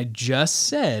scene I just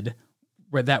said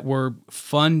that were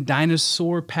fun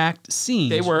dinosaur-packed scenes,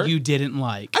 They were. you didn't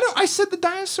like. I said the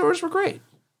dinosaurs were great.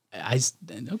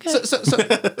 Okay.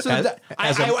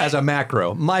 As a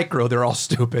macro, micro, they're all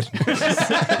stupid.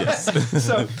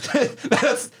 So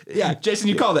that's Jason,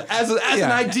 you called it as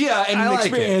an idea and an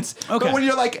experience. Okay. But when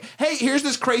you're like, hey, here's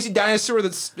this crazy dinosaur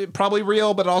that's probably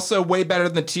real, but also way better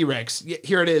than the T-Rex.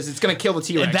 Here it is. It's gonna kill the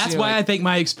T-Rex. That's why I think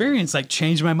my experience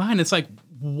changed my mind. It's like,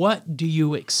 what do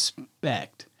you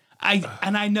expect?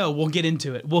 I know we'll get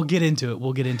into it.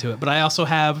 But I also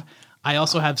have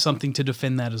something to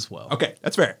defend that as well. Okay,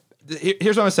 that's fair.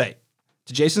 Here's what I'm gonna say.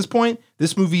 To Jason's point,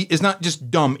 this movie is not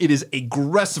just dumb, it is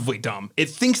aggressively dumb. It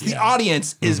thinks the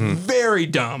audience is very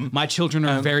dumb. My children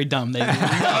are very dumb. They loved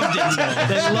it.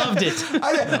 They loved it.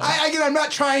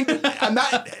 I'm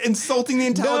not insulting the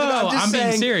intelligence. No, I'm just being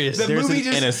saying serious. The There's movie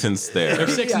an innocence there. They're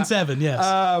 6 and 7, yes.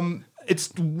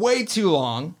 It's way too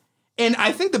long. And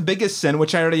I think the biggest sin,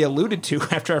 which I already alluded to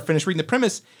after I finished reading the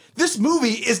premise, this movie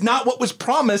is not what was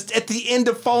promised at the end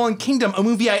of Fallen Kingdom, a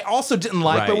movie I also didn't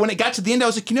like. Right. But when it got to the end, I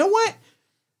was like, you know what?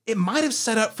 It might have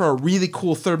set up for a really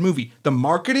cool third movie. The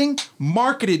marketing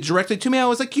marketed directly to me. I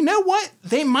was like, you know what?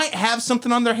 They might have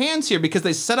something on their hands here because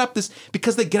they set up this,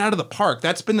 because they get out of the park.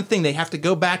 That's been the thing. They have to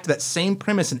go back to that same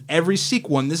premise in every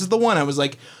sequel. And this is the one I was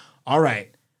like, all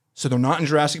right, so they're not in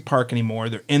Jurassic Park anymore.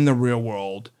 They're in the real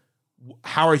world.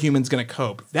 How are humans going to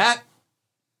cope?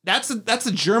 That's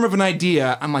a germ of an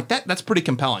idea. I'm like, that's pretty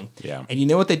compelling. Yeah. And you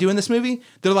know what they do in this movie?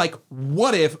 They're like,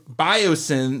 what if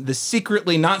Biosyn, the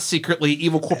secretly, not secretly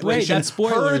evil corporation,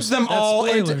 herds them all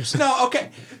into... No,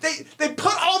 okay. They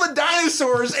put all the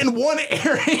dinosaurs in one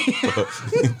area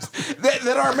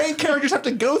that our main characters have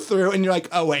to go through, and you're like,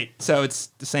 oh, wait, so it's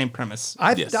the same premise.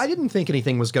 I didn't think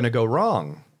anything was going to go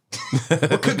wrong.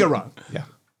 What could go wrong? Yeah.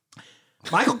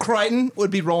 Michael Crichton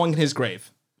would be rolling in his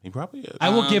grave. He probably is. I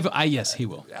will give. Yes, he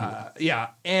will. Yeah.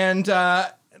 And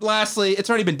lastly, it's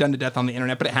already been done to death on the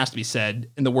internet, but it has to be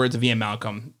said in the words of Ian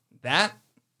Malcolm, that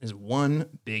is one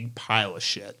big pile of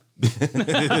shit.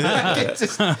 I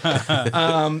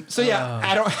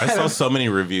saw so many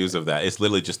reviews of that. It's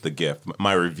literally just the GIF.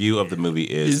 My review of the movie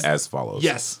is as follows.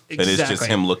 Yes, exactly. And it's just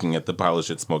him looking at the pile of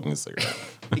shit, smoking a cigarette.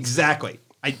 Exactly.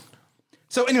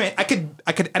 So anyway,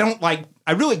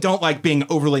 I really don't like being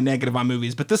overly negative on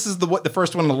movies, but this is the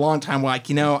first one in a long time where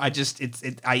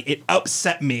it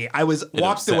upset me. I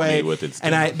walked away with its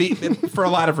for a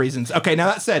lot of reasons. Okay, now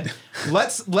that said,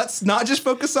 let's not just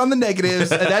focus on the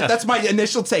negatives. That's my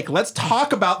initial take. Let's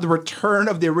talk about the return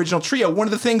of the original trio. One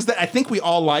of the things that I think we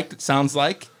all liked, it sounds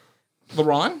like,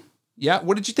 LaRon? Yeah,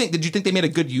 what did you think? Did you think they made a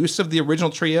good use of the original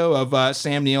trio of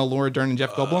Sam Neill, Laura Dern, and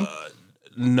Jeff Goldblum?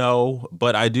 No,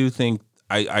 but I do think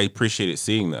I appreciated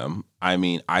seeing them. I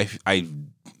mean, I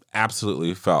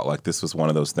absolutely felt like this was one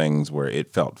of those things where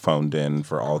it felt phoned in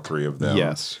for all three of them.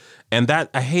 Yes, and that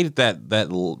I hated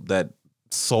that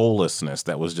soullessness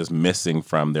that was just missing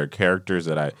from their characters.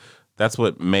 That's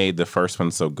what made the first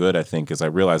one so good. I think, as I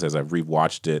realized as I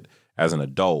rewatched it as an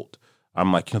adult,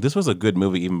 I'm like, this was a good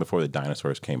movie even before the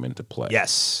dinosaurs came into play.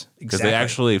 Yes, because exactly. they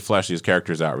actually flesh these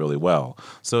characters out really well.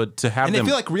 So to have and them, they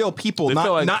feel like real people, they not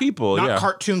feel like not, people, not yeah.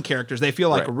 cartoon characters. They feel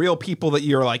like Right. real people that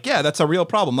you're like, yeah, that's a real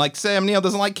problem. Like Sam Neill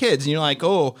doesn't like kids, and you're like,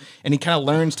 oh, and he kind of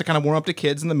learns to kind of warm up to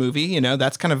kids in the movie. You know,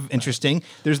 that's kind of interesting.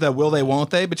 There's the will they, won't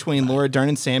they between Laura Dern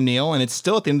and Sam Neill, and it's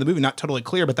still at the end of the movie not totally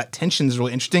clear, but that tension is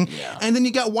really interesting. Yeah. And then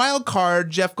you got wild card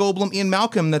Jeff Goldblum, Ian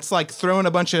Malcolm, that's like throwing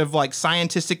a bunch of like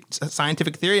scientific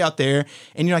theory out there,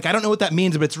 and you're like, I don't know what that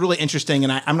means, but it's really interesting,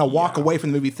 and I'm gonna walk away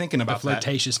from the movie thinking about that.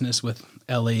 Flirtatiousness with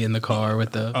Ellie in the car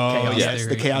with the chaos theory.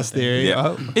 The chaos theory.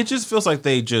 Yeah. It just feels like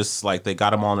they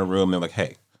got them all in a room. They're like,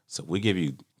 hey, so we give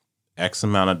you X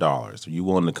amount of dollars. Are you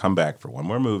willing to come back for one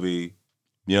more movie?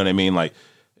 You know what I mean? Like,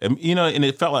 you know, and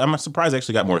it felt like, I'm surprised they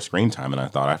actually got more screen time than I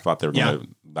thought. I thought they were going to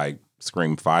like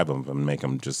scream 5 of them and make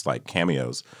them just like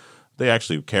cameos. They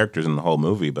actually characters in the whole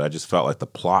movie, but I just felt like the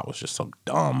plot was just so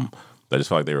dumb. I just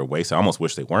felt like they were wasted. I almost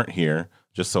wish they weren't here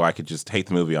just so I could just hate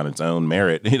the movie on its own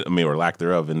merit, I mean, or lack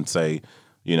thereof, and say,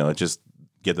 you know, just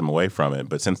get them away from it.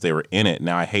 But since they were in it,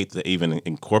 now I hate to even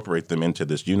incorporate them into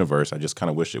this universe. I just kind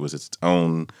of wish it was its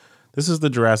own. This is the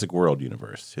Jurassic World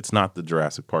universe. It's not the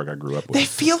Jurassic Park I grew up with. They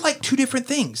feel like two different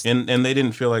things. And they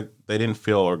didn't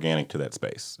feel organic to that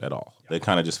space at all. They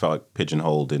kind of just felt like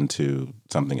pigeonholed into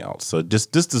something else. So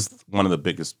just this is one of the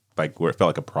biggest, like, where it felt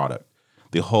like a product.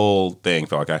 The whole thing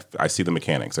felt like I see the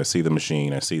mechanics, I see the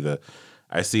machine, I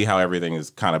see how everything is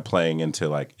kind of playing into,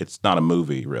 like, it's not a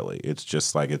movie really. It's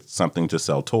just like it's something to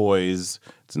sell toys.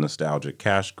 It's a nostalgic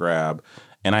cash grab,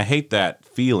 and I hate that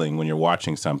feeling when you're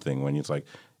watching something when it's like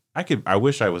I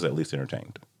wish I was at least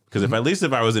entertained. Because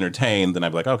if I was entertained, then I'd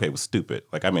be like, okay, it was stupid.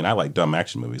 Like, I mean, I like dumb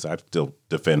action movies. I still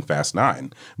defend Fast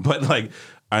 9, but like,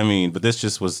 I mean, but this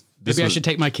just was. Maybe I should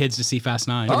take my kids to see Fast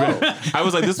 9. Oh. I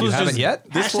was like, this was haven't just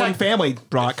yet. This one, family,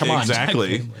 bro. Come on.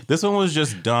 Exactly. This one was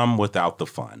just dumb without the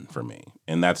fun for me,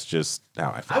 and that's just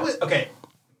how I felt. Okay.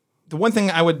 The one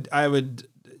thing I would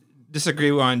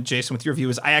disagree on, Jason, with your view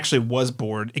is I actually was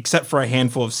bored, except for a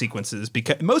handful of sequences,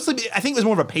 because mostly I think it was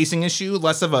more of a pacing issue,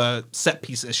 less of a set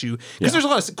piece issue. Because there's a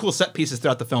lot of cool set pieces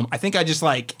throughout the film. I think I just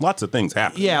like lots of things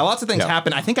happen. Yeah, lots of things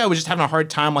happen. I think I was just having a hard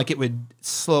time. Like, it would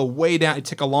slow way down. It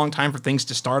took a long time for things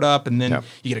to start up, and then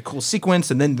you get a cool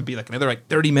sequence, and then there'd be like another like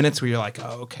 30 minutes where you're like,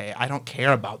 oh, okay, I don't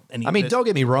care about any. I mean, don't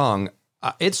get me wrong.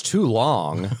 It's too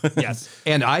long. Yes.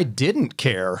 And I didn't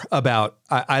care about,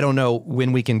 I don't know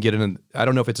when we can get in, I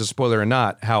don't know if it's a spoiler or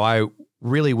not, how I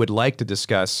really would like to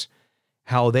discuss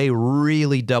how they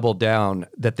really double down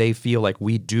that they feel like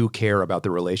we do care about the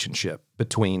relationship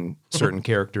between certain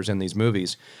characters in these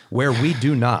movies, where we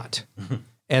do not.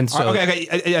 And so, okay.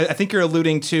 I think you're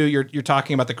alluding to, you're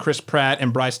talking about the Chris Pratt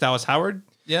and Bryce Dallas Howard.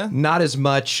 Yeah. Not as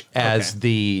much as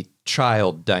the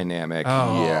child dynamic.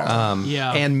 Oh.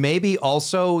 Yeah. And maybe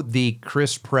also the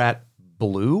Chris Pratt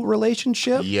Blue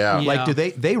relationship. Yeah. Like, do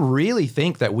they really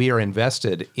think that we are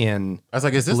invested in I was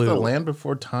like, is this Blue? the Land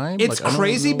Before Time? It's like,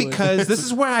 crazy because this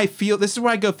is where I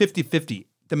go 50-50.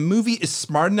 The movie is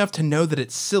smart enough to know that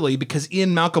it's silly because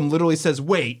Ian Malcolm literally says,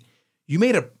 wait, you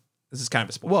made a... This is kind of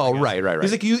a spoiler. Well, right.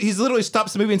 He's like, he's literally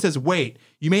stops the movie and says, wait,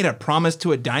 you made a promise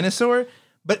to a dinosaur?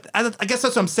 But I guess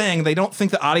that's what I'm saying. They don't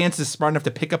think the audience is smart enough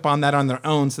to pick up on that on their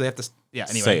own, so they have to,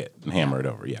 anyway. Say it and hammer it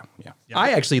over. Yeah.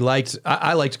 I actually liked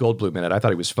Goldblum in it. I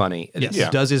thought he was funny. Yes.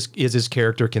 Yeah. Is his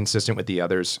character consistent with the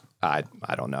others? I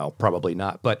don't know. Probably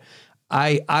not. But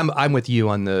I'm with you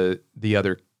on the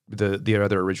other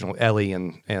original, Ellie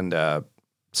and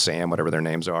Sam, whatever their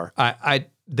names are.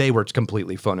 They were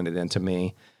completely phoning it in to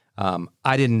me.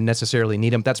 I didn't necessarily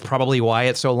need them. That's probably why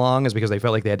it's so long, is because they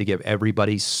felt like they had to give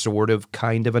everybody sort of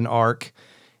kind of an arc,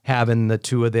 having the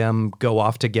two of them go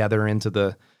off together into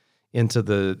the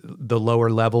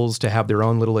lower levels to have their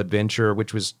own little adventure,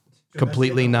 which was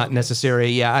completely not necessary.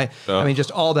 Yeah, I mean,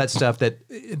 just all that stuff that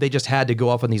they just had to go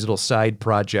off on these little side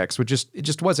projects, which it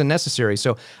just wasn't necessary.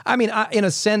 So, I mean, in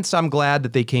a sense, I'm glad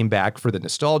that they came back for the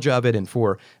nostalgia of it and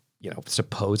for,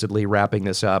 supposedly wrapping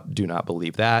this up. Do not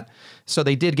believe that. So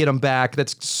they did get them back.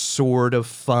 That's sort of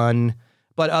fun.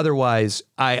 But otherwise,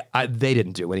 they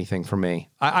didn't do anything for me.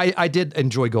 I did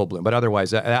enjoy Goldblum, but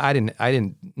otherwise, I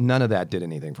didn't. None of that did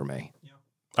anything for me.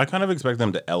 I kind of expect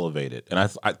them to elevate it,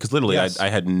 and because literally, I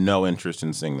had no interest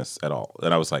in seeing this at all,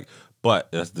 and I was like, but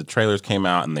as the trailers came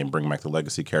out and they bring back the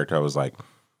legacy character, I was like,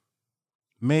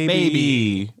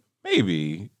 maybe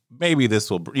this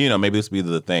will, maybe this will be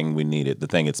the thing we needed, the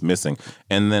thing it's missing,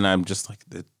 and then I'm just like,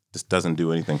 this doesn't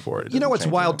do anything for it. What's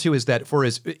wild too is that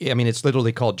it's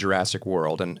literally called Jurassic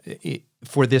World, and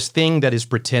for this thing that is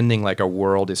pretending like a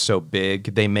world is so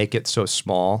big, they make it so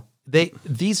small.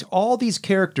 all these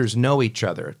characters know each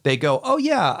other. They go, oh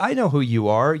yeah, I know who you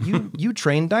are. You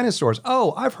train dinosaurs.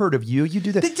 Oh, I've heard of you. You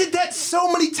do that. They did that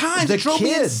so many times. It drove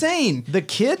me insane. The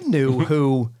kid knew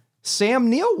who Sam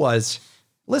Neill was.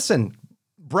 Listen,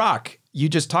 Brock, you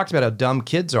just talked about how dumb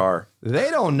kids are.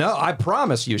 They don't know. I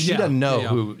promise you, she doesn't know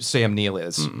who Sam Neill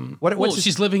is.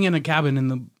 She's living in a cabin in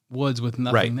the woods with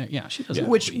nothing there. Yeah, she doesn't.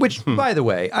 Which, by the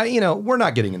way, we're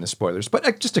not getting into spoilers,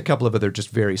 but just a couple of other just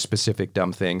very specific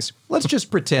dumb things. Let's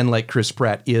just pretend like Chris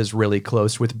Pratt is really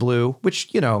close with Blue,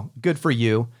 which, good for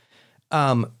you.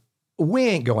 We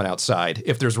ain't going outside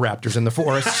if there's raptors in the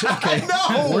forest. Okay,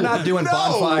 No, we're not doing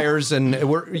bonfires, and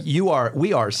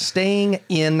we are staying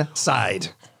inside.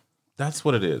 That's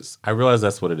what it is. I realize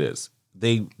that's what it is.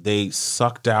 They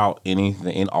sucked out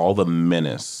anything, all the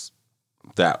menace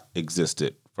that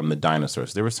existed from the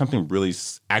dinosaurs. There was something really,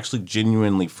 actually,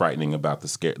 genuinely frightening about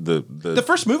the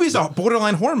first movie is a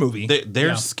borderline horror movie.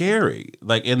 They're scary.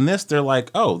 Like in this, they're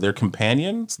like, oh, they're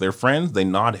companions, they're friends. They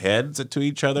nod heads to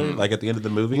each other. Like at the end of the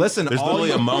movie, Listen, there's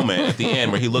literally a moment at the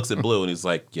end where he looks at Blue and he's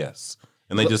like, yes.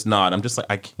 And they just nod. I'm just like,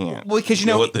 I can't. Well, because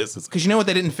what this is. Because you know what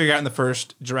they didn't figure out in the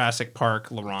first Jurassic Park,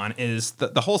 LaRon, is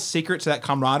the whole secret to that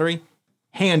camaraderie.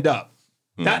 Hand up.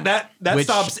 That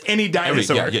stops any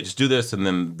dinosaur. Yeah, just do this, and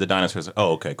then the dinosaurs.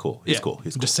 Oh, okay, cool. He's cool.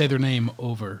 He's cool. Just say their name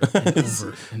over and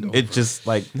over and over. It's just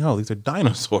like, no, these are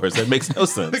dinosaurs. That makes no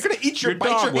sense. They're gonna eat your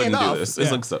dog. Wouldn't hand do off. this.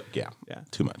 It's like so. Yeah.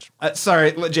 Too much.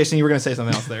 Sorry, Jason, you were gonna say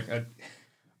something else there.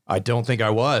 I don't think I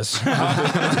was.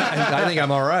 I think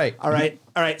I'm all right. All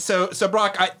right. So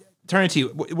Brock, I turn it to you.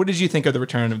 What did you think of the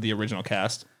return of the original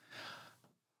cast?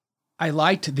 I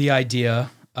liked the idea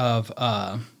of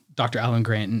Dr. Alan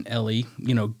Grant and Ellie,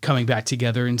 coming back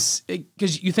together, and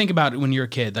because you think about it when you're a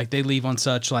kid, like they leave on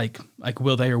such like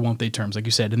will they or won't they terms, like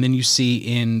you said, and then you see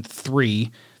in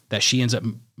 3 that she ends up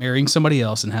marrying somebody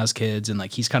else and has kids, and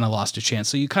like he's kind of lost a chance.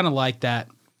 So you kind of like that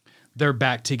they're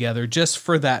back together just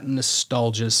for that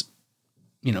nostalgia,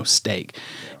 stake.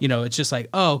 It's just like,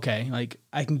 oh, okay, like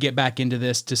I can get back into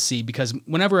this to see, because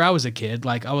whenever I was a kid,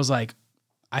 like I was like,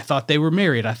 I thought they were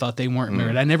married. I thought they weren't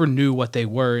married. I never knew what they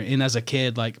were. And as a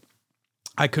kid, like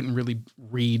I couldn't really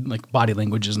read like body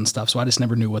languages and stuff. So I just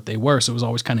never knew what they were. So it was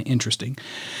always kind of interesting.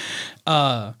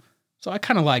 So I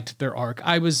kind of liked their arc.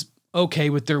 I was okay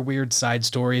with their weird side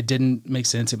story. It didn't make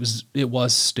sense. It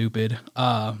was stupid.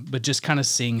 But just kind of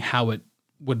seeing how it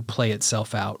would play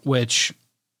itself out, which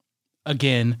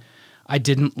again, I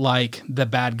didn't like the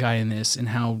bad guy in this and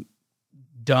how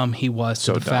dumb he was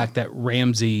to the fact that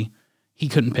Ramsey, he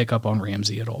couldn't pick up on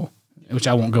Ramsey at all, which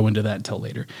I won't go into that until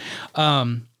later.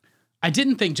 I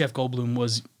didn't think Jeff Goldblum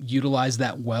was utilized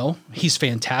that well. He's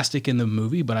fantastic in the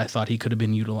movie, but I thought he could have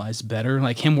been utilized better.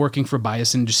 Like him working for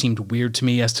Bison just seemed weird to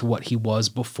me as to what he was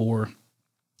before.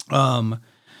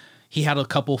 He had a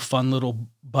couple fun little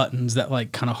buttons that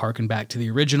like kind of harken back to the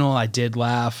original. I did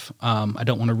laugh. I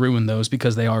don't want to ruin those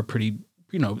because they are pretty,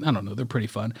 I don't know, they're pretty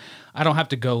fun. I don't have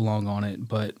to go long on it,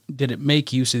 but did it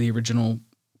make use of the original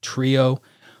trio?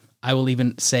 I will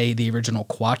even say the original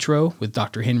Quattro with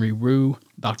Dr. Henry Wu.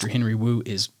 Dr. Henry Wu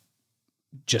is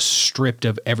just stripped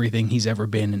of everything he's ever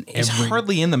been in. He's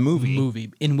hardly in the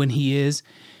movie. And when he is,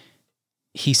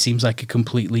 he seems like a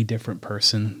completely different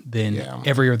person than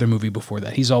every other movie before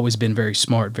that. He's always been very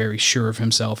smart, very sure of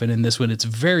himself. And in this one, it's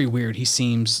very weird. He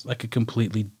seems like a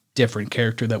completely different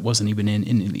character that wasn't even in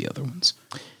any of the other ones.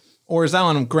 Or as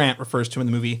Alan Grant refers to in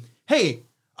the movie, hey,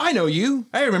 I know you.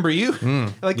 I remember you.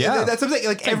 That's something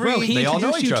like every. He they all know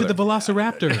introduced each you other. to the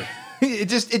Velociraptor.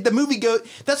 The movie goes.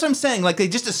 That's what I'm saying. Like they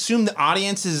just assume the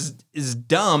audience is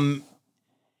dumb,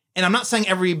 and I'm not saying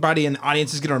everybody in the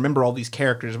audience is going to remember all these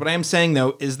characters. What I am saying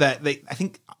though is that I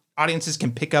think audiences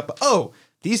can pick up. Oh,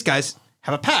 these guys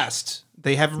have a past.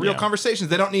 They have real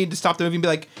conversations. They don't need to stop the movie and be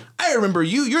like, I remember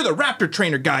you. You're the raptor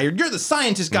trainer guy. Or you're the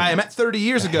scientist guy I met 30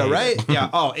 years ago, right?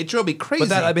 Yeah. Oh, it drove me crazy.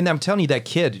 But I'm telling you, that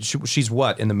kid, she's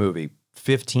what in the movie?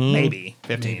 15? Maybe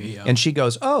 15. Maybe, yeah. And she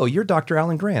goes, oh, you're Dr.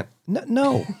 Alan Grant.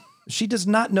 No. She does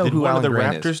not know who Alan Grant is. Did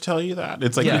one of the raptors tell you that?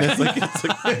 It's like, I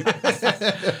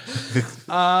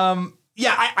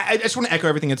just want to echo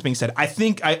everything that's being said. I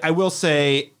think I will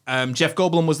say Jeff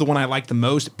Goldblum was the one I liked the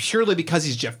most, purely because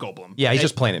he's Jeff Goldblum. Yeah, he's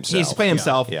just playing himself. He's playing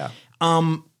himself. Yeah.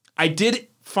 I did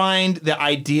find the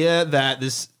idea that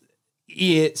this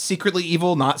secretly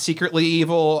evil, not secretly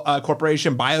evil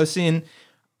corporation, Biosyn,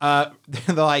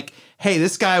 they're like, hey,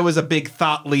 this guy was a big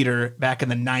thought leader back in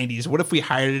the 90s. What if we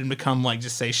hired him to come like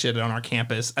just say shit on our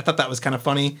campus? I thought that was kind of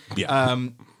funny. Yeah.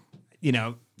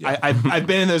 I've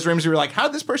been in those rooms where you're like, how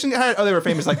did this person get hired? Oh, they were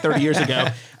famous like 30 years ago.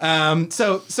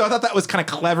 So I thought that was kind of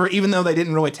clever, even though they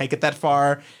didn't really take it that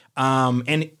far.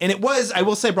 And it was, I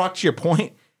will say, Brock, to your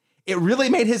point, it really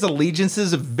made his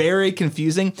allegiances very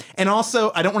confusing. And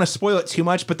also, I don't want to spoil it too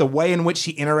much, but the way in which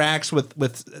he interacts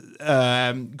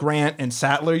with Grant and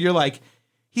Sattler, you're like,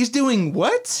 he's doing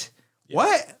what? Yeah.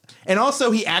 What? And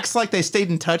also, he acts like they stayed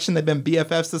in touch and they've been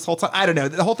BFFs this whole time. I don't know.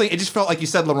 The whole thing, it just felt like you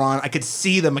said, Laurent, I could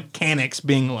see the mechanics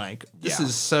being like, this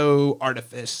is so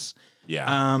artifice.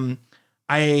 Yeah.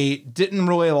 I didn't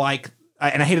really like,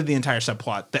 and I hated the entire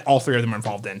subplot that all three of them are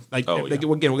involved in. Like,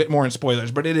 we'll get more in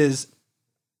spoilers, but it is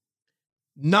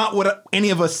not what any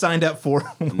of us signed up for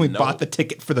when we bought the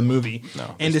ticket for the movie.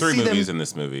 No, and there's 3 movies in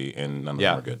this movie, and none of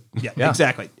them are good. Yeah,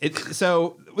 exactly.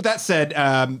 So with that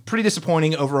said, pretty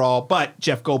disappointing overall. But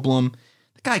Jeff Goldblum,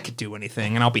 the guy could do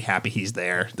anything, and I'll be happy he's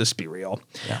there. Let's be real.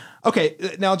 Yeah. Okay,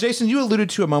 now Jason, you alluded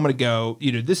to a moment ago.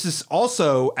 This is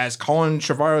also, as Colin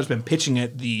Trevorrow has been pitching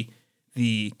it,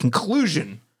 the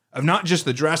conclusion of not just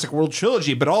the Jurassic World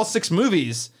trilogy, but all 6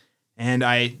 movies. And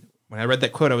when I read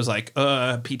that quote, I was like,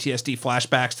 PTSD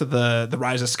flashbacks to the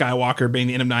Rise of Skywalker being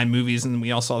the end of 9 movies, and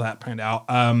we all saw that panned out.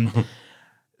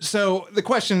 So the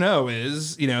question,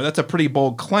 is, that's a pretty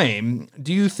bold claim.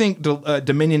 Do you think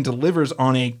Dominion delivers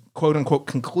on a quote-unquote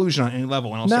conclusion on any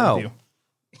level? And I'll start with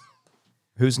you.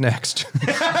 Who's next?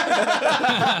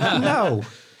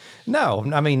 No.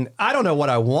 I mean, I don't know what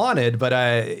I wanted, but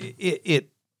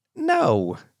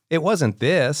no, it wasn't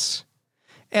this.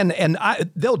 And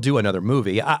they'll do another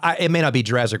movie. It may not be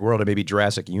Jurassic World, it may be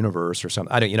Jurassic Universe or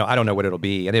something. I don't know what it'll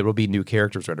be, and it will be new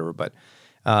characters or whatever. But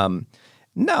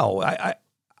no,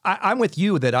 I'm with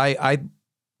you that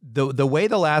the way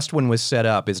the last one was set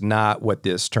up is not what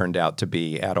this turned out to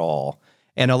be at all.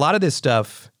 And a lot of this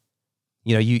stuff,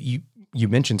 you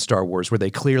mentioned Star Wars, where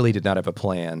they clearly did not have a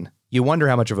plan. You wonder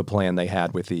how much of a plan they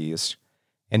had with these,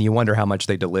 and you wonder how much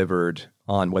they delivered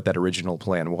on what that original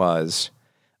plan was.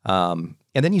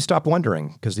 And then you stop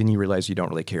wondering, because then you realize you don't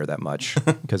really care that much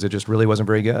because it just really wasn't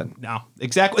very good. No,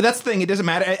 exactly. That's the thing. It doesn't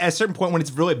matter. At a certain point when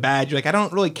it's really bad, you're like, I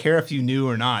don't really care if you knew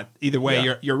or not. Either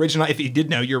way, your original, if you did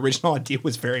know, your original idea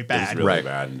was very bad. It was really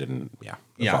bad and didn't,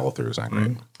 follow through. It was not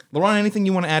great. Laurent, anything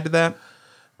you want to add to that?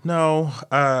 No,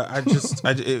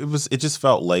 it just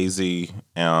felt lazy.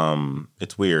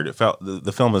 It's weird. It felt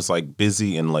the film is like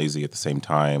busy and lazy at the same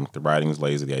time. The writing's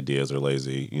lazy, the ideas are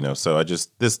lazy, so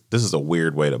this is a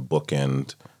weird way to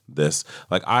bookend this.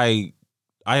 Like I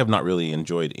have not really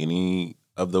enjoyed any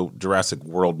of the Jurassic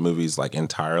World movies like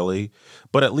entirely,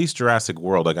 but at least Jurassic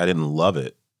World, like I didn't love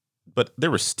it, but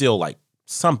there was still like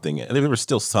something. There was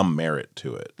still some merit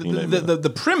to it.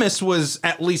 The premise was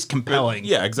at least compelling.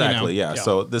 Yeah, exactly. Yeah.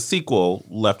 So the sequel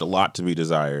left a lot to be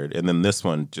desired, and then this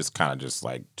one just kind of just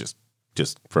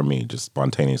for me just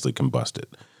spontaneously combusted.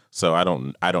 So I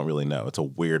don't really know. It's a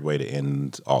weird way to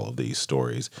end all of these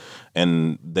stories,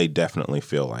 and they definitely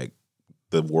feel like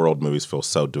the world movies feel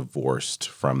so divorced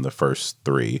from the first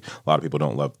 3. A lot of people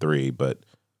don't love 3, but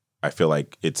I feel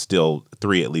like it's still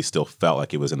 3. At least still felt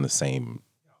like it was in the same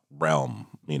realm.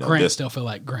 Grant still feel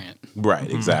like Grant. Right,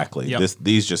 exactly. Yep.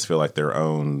 These just feel like their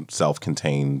own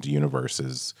self-contained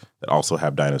universes that also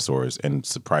have dinosaurs and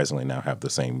surprisingly now have the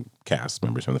same cast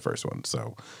members from the first one.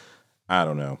 So I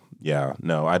don't know. Yeah,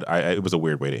 no, it was a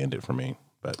weird way to end it for me.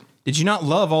 But did you not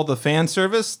love all the fan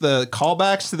service, the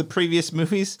callbacks to the previous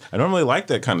movies? I normally like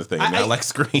that kind of thing. I like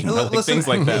Scream. I like things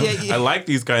like that. Yeah. I like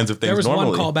these kinds of things. There was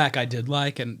normally. one callback I did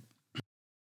like, and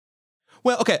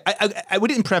well, okay, we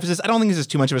didn't preface this. I don't think this is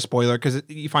too much of a spoiler because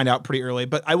you find out pretty early.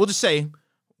 But I will just say,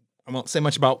 I won't say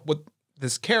much about what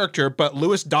this character, but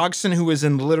Lewis Dodgson, who was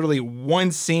in literally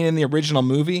one scene in the original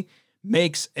movie,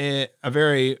 makes a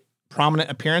very prominent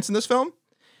appearance in this film.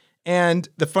 And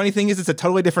the funny thing is, it's a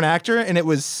totally different actor, and it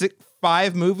was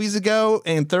 5 movies ago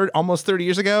and almost 30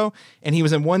 years ago, and he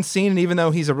was in one scene. And even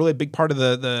though he's a really big part of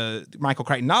the Michael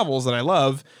Crichton novels that I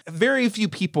love, very few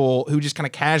people who just kind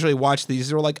of casually watch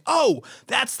these are like, "Oh,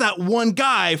 that's that one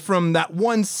guy from that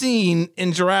one scene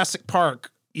in Jurassic Park."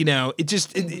 I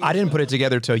didn't put it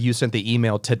together till you sent the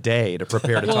email today to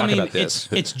prepare to talk about this.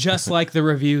 It's just like the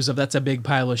reviews of "That's a Big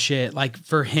Pile of Shit." Like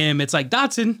for him, it's like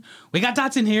Dodson. We got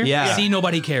Dodson here. Yeah. See,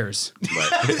 nobody cares.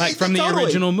 Right. Like from the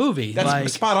original movie. That's like,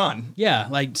 spot on. Yeah.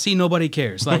 Like, see, nobody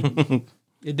cares. Like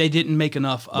they didn't make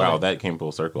enough of Wow, it. That came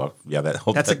full circle. Yeah,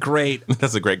 that's a great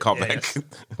callback.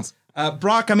 Yes.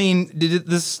 Brock, I mean, did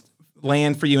this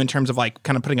land for you in terms of like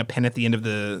kind of putting a pin at the end of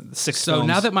the 6 So films?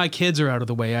 now that my kids are out of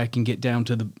the way, I can get down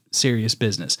to the serious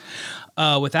business.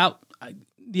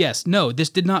 This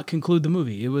did not conclude the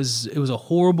movie. It was a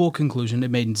horrible conclusion.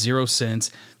 It made 0 sense.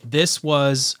 This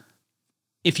was,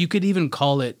 if you could even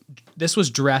call it, this was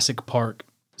Jurassic Park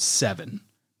 7,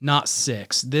 not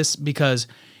 6. Because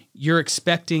you're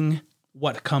expecting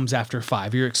what comes after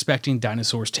 5. You're expecting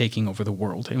dinosaurs taking over the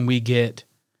world, and we get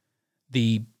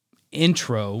the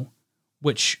intro,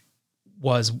 which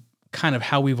was kind of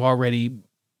how we've already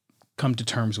come to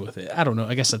terms with it. I don't know.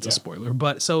 I guess that's a spoiler.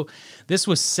 But so this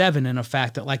was 7 in a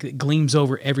fact that like it gleams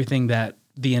over everything that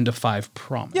the end of 5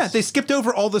 promised. Yeah, they skipped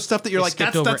over all the stuff that you're like,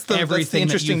 that's the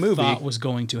interesting movie. Thought was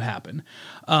going to happen.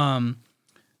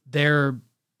 Their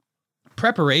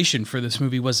preparation for this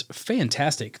movie was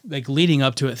fantastic. Like leading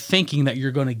up to it, thinking that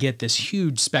you're going to get this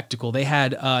huge spectacle. They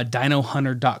had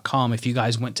dinohunter.com, if you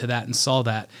guys went to that and saw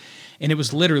that. And it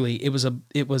was literally, it was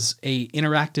a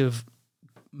interactive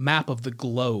map of the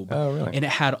globe. Oh, really? And it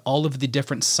had all of the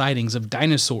different sightings of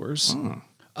dinosaurs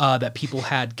that people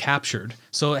had captured.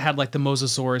 So it had like the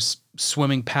Mosasaurus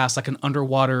swimming past like an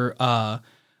underwater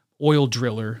oil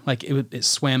driller. Like it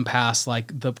swam past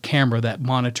like the camera that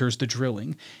monitors the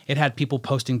drilling. It had people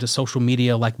posting to social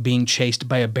media like being chased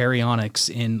by a baryonyx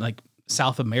in like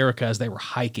South America as they were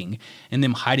hiking, and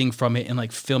them hiding from it and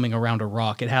like filming around a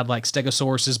rock. It had like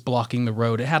stegosauruses blocking the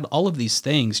road. It had all of these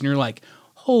things, and you're like,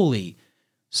 holy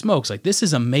smokes, like this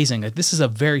is amazing. Like this is a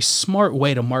very smart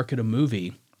way to market a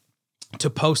movie, to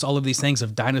post all of these things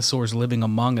of dinosaurs living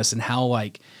among us and how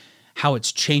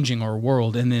it's changing our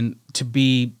world, and then to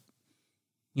be,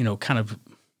 you know, kind of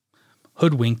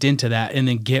hoodwinked into that and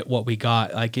then get what we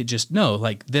got. Like it just, no,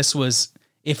 like this was,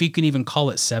 if you can even call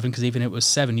it 7, because even if it was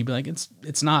 7, you'd be like,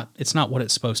 it's not what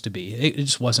it's supposed to be. It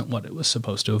just wasn't what it was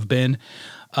supposed to have been.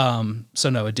 So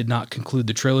no, it did not conclude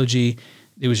the trilogy.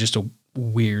 It was just a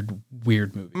weird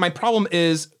movie. My problem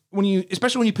is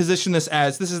especially when you position this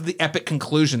as this is the epic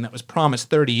conclusion that was promised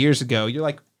 30 years ago, you're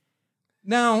like,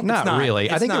 no, not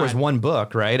really. I think there was one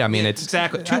book, right? I mean, it's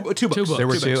exactly two books. There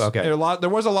were two. Okay. There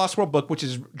was a Lost World book, which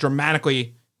is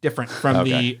dramatically different from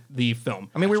the film.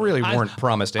 I mean, we really weren't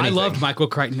promised anything. I loved Michael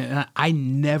Crichton, and I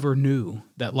never knew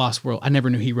that Lost World. I never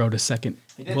knew he wrote a second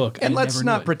book. And let's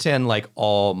not pretend like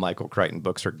all Michael Crichton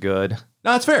books are good.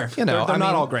 No, it's fair. You know, they're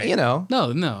not all great. You know,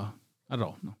 no, not at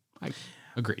all. No, I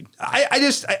agreed. I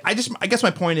guess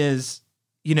my point is,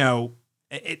 you know,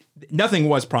 nothing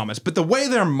was promised, but the way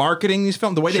they're marketing these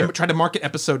films, the way they tried to market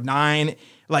Episode 9,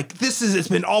 like it's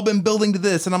been building to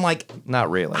this, and I'm like,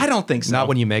 not really. I don't think so. Not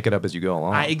when you make it up as you go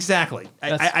along. Exactly.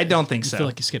 I don't think so. I feel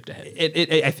like you skipped ahead.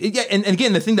 And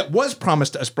again, the thing that was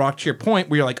promised to us, Brock, to your point,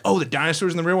 where you're like, oh, the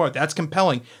dinosaurs in the real world, that's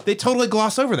compelling. They totally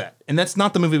gloss over that, and that's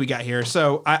not the movie we got here.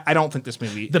 So I don't think this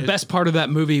movie. The best part of that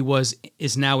movie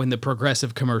is now in the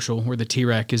Progressive commercial where the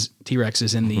T-Rex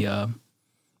is in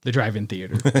the drive-in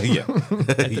theater.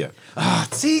 Yeah.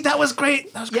 See, that was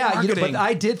great. That was great marketing. But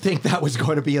I did think that was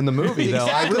going to be in the movie, though.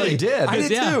 Exactly. I really did. I did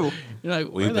too. You're like,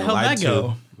 where We've the been hell did lied that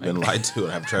go? Been lied to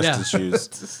and have trust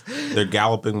issues. They're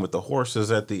galloping with the horses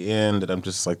at the end, and I'm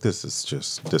just like, this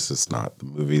is not the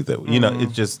movie that you know.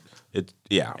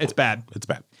 It's bad. It's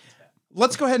bad.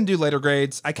 Let's go ahead and do later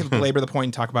grades. I can belabor the point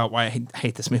and talk about why I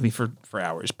hate this movie for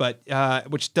hours, but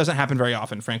which doesn't happen very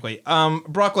often, frankly.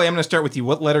 Broccoli, I'm going to start with you.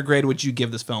 What letter grade would you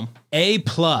give this film? A+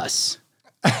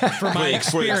 for my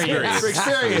experience. For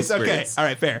experience. Okay. All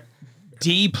right. Fair.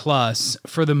 D+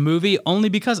 for the movie, only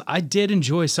because I did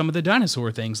enjoy some of the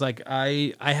dinosaur things. Like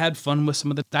I had fun with some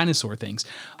of the dinosaur things.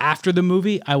 After the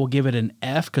movie, I will give it an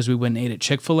F because we went and ate at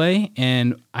Chick-fil-A,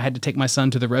 and I had to take my son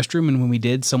to the restroom, and when we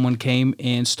did, someone came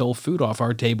and stole food off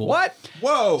our table. What?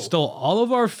 Whoa. Stole all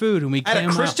of our food, and we came at a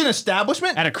Christian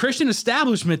establishment? At a Christian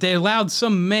establishment, they allowed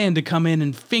some man to come in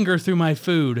and finger through my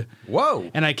food. Whoa.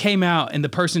 And I came out, and the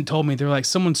person told me, they're like,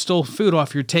 someone stole food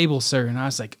off your table, sir. And I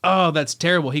was like, oh, that's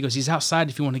terrible. He goes, he's outside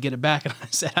if you want to get it back. And I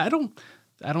said, I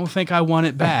don't think I want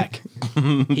it back.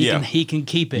 He can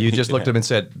keep it. You just looked at him and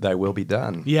said, thy will be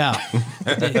done. Yeah.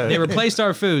 They replaced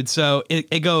our food. So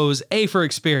it goes A for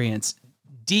experience,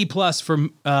 D+ for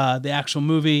the actual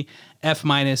movie, F-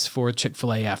 for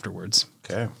Chick-fil-A afterwards.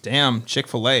 Okay. Damn,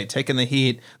 Chick-fil-A taking the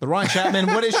heat. LeRon Chapman,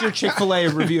 what is your Chick-fil-A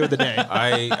review of the day?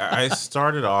 I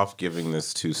started off giving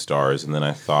this 2 stars, and then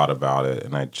I thought about it,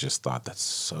 and I just thought that's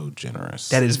so generous.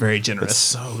 That is very generous. It's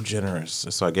so generous.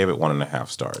 So I gave it 1.5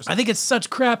 stars. I think it's such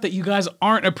crap that you guys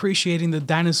aren't appreciating the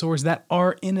dinosaurs that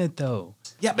are in it, though.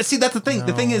 Yeah, but see, that's the thing. No.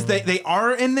 The thing is, they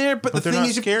are in there, but the thing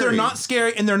is, they're not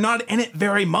scary, and they're not in it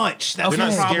very much. That's they're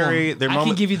not scary. I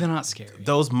can give you the not scary.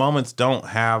 Those moments don't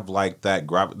have like that.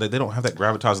 They don't have that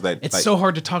gravitas. That it's so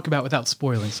hard to talk about without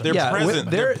spoiling something. They're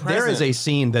present. There is a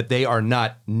scene that they are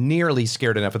not nearly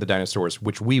scared enough of the dinosaurs,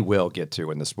 which we will get to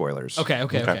in the spoilers.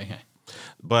 Okay.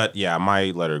 But yeah,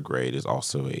 my letter grade is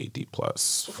also a D+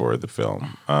 for the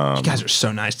film. You guys are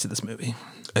so nice to this movie.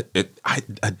 A D+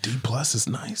 is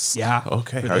nice. Yeah.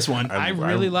 Okay. For this one, I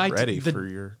really liked ready for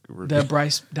your the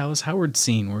Bryce Dallas Howard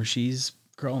scene where she's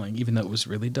crawling, even though it was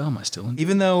really dumb. I still enjoyed it.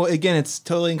 Even though, again, it's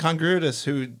totally incongruous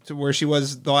to where she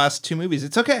was the last two movies.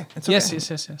 It's okay. It's okay.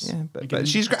 Yes. Yeah, but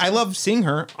she's great. I love seeing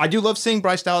her. I do love seeing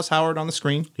Bryce Dallas Howard on the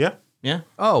screen. Yeah. Yeah.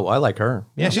 Oh, I like her.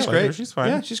 Yeah, she's I like great. her. She's fine.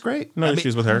 Yeah, she's great. No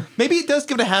issues with her. Maybe it does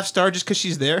give it a half star just because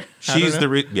she's there. She's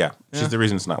the she's the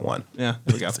reason it's not 1. Yeah,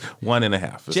 there we go.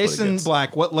 1.5. Jason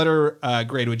Black, what letter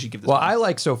grade would you give this? Well, one? I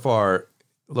like so far.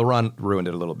 Laurent ruined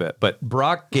it a little bit, but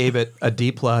Brock gave it a D+,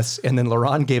 and then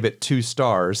Laurent gave it 2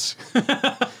 stars.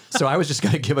 So I was just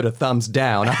going to give it a thumbs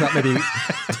down. I thought maybe we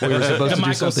were supposed to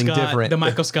do something different. The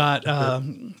Michael Scott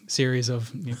series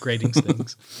of grading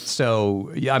things.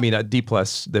 So, yeah, I mean, a D+,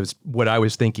 that's what I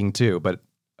was thinking too, but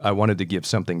I wanted to give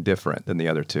something different than the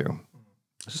other two.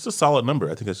 It's just a solid number.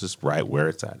 I think it's just right where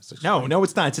it's at. It's No,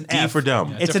 it's not. It's an D F. for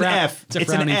dumb. Yeah, It's an F. It's a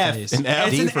It's an frowny F. face. An F.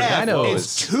 It's D an for F. dinos.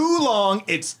 It's too long.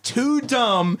 It's too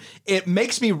dumb. It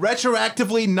makes me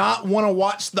retroactively not want to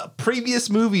watch the previous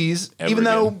movies, Ever even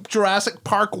though again. Jurassic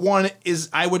Park 1 is,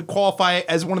 I would qualify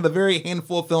as one of the very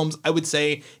handful of films I would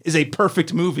say is a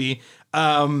perfect movie.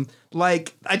 It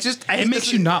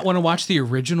makes you not want to watch the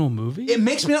original movie? It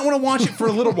makes me not want to watch it for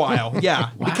a little while.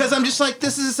 Yeah. Because I'm just like,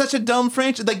 this is such a dumb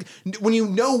franchise. Like, when you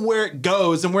know where it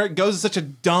goes and where it goes is such a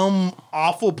dumb,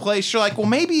 awful place, you're like, well,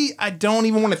 maybe I don't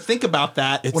even want to think about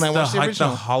that It's when I watch the like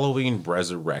original. the Halloween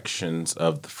resurrections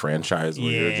of the franchise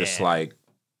where you're just like,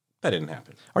 that didn't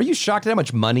happen. Are you shocked at how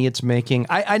much money it's making?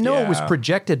 I know it was Yeah.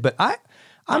 projected, but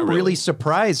I'm really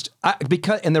surprised.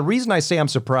 And the reason I say I'm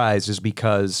surprised is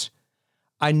because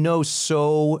I know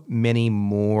so many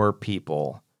more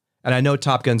people, and I know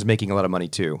Top Gun's making a lot of money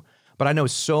too, but I know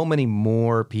so many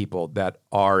more people that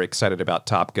are excited about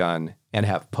Top Gun and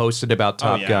have posted about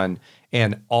Top Gun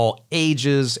and all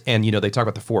ages. And, they talk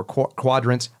about the 4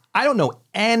 quadrants. I don't know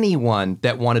anyone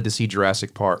that wanted to see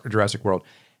Jurassic World.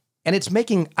 And it's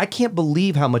making, I can't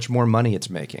believe how much more money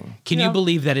it's making. Can you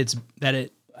believe that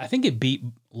I think it beat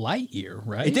Lightyear,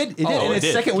 right? It did. It did. Oh, In it its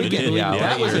did. second It weekend. did. Yeah,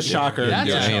 that was a Lightyear shocker. That's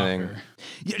do a anything. shocker.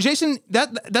 Yeah, Jason,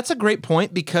 that's a great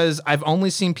point because I've only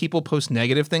seen people post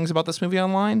negative things about this movie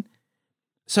online.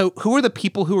 So who are the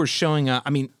people who are showing up? I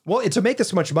mean, Well, to make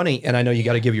this much money, and I know you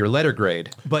got to give your letter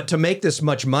grade, but to make this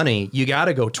much money, you got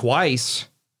to go twice.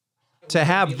 To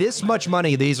have this much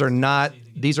money, these are not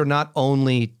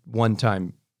only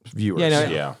one-time viewers.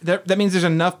 Yeah. That means there's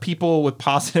enough people with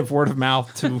positive word of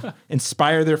mouth to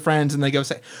inspire their friends, and they go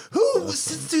say, "Who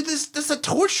sits through this? This is a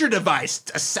torture device.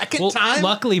 A second time."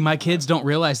 Luckily, my kids don't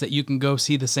realize that you can go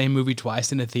see the same movie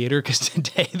twice in a theater, because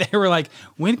today they were like,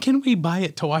 when can we buy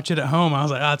it to watch it at home? I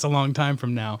was like, it's a long time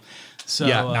from now. So,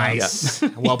 Nice.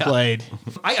 Well played.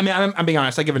 I mean, I'm being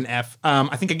honest. I give it an F.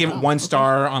 I think I gave it 1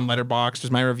 star on Letterboxd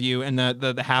was my review, and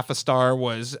the half a star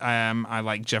was I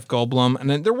like Jeff Goldblum, and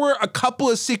then there were a couple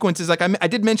of sequences. Like I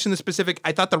did mention the specific.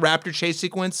 I thought the raptor chase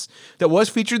sequence that was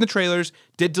featured in the trailers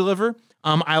did deliver.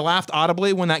 I laughed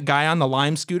audibly when that guy on the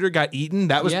lime scooter got eaten.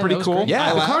 That was pretty cool. Great. Yeah,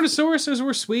 the I laughed. Carnosauruses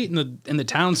were sweet in the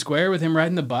town square with him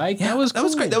riding the bike. Yeah, that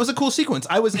was great. That was a cool sequence.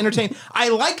 I was entertained. I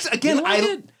liked again. You liked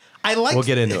it? I liked. We'll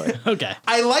get into it. Okay.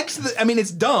 I liked I mean, it's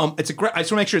dumb. I just want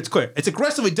to make sure it's clear. It's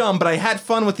aggressively dumb, but I had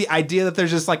fun with the idea that there's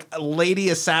just like a lady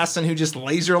assassin who just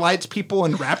laser lights people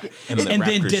and And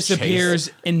then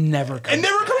disappears and never comes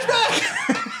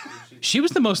back. She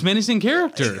was the most menacing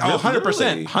character. Oh, 100%.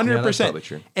 Yeah, that's probably 100%.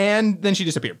 true. And then she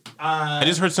disappeared. I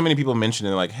just heard so many people mention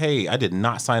it, like, "Hey, I did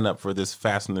not sign up for this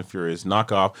Fast and the Furious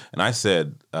knockoff," and I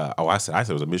said, I said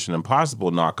it was a Mission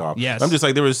Impossible knockoff. Yes. I'm just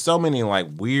like, there was so many like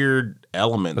weird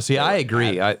elements. See, I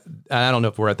agree. I don't know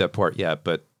if we're at that part yet,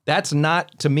 but that's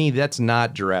not, to me, that's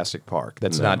not Jurassic Park.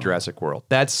 That's not Jurassic World.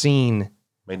 That scene...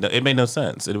 It made no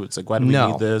sense. It was like, why do we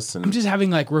need this? And I'm just having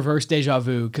like reverse deja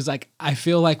vu, because like I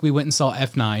feel like we went and saw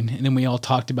F9 and then we all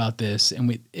talked about this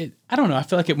and I don't know. I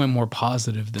feel like it went more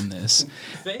positive than this.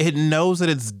 it knows that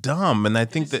it's dumb, and I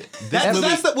think that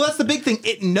That's the big thing.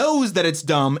 It knows that it's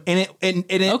dumb, and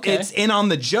it's in on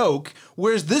the joke.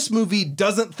 Whereas this movie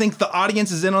doesn't think the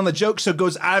audience is in on the joke, so it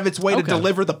goes out of its way to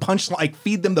deliver the punchline, like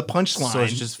feed them the punchline. so it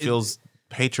just feels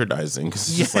patronizing, because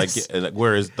it's just like,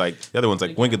 whereas like the other one's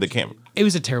like wink at the camera. It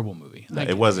was a terrible movie. Like,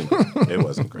 It wasn't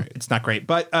great. It's not great.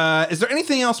 But is there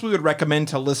anything else we would recommend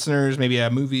to listeners? Maybe a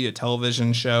movie, a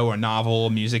television show, a novel,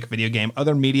 music, video game,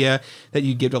 other media that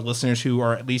you give to listeners who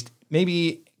are at least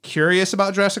maybe curious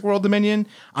about Jurassic World Dominion?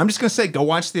 I'm just gonna say, go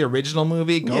watch the original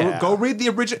movie. Go read the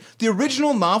original. The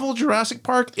original novel, Jurassic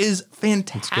Park, is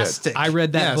fantastic. I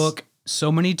read that book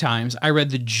so many times. I read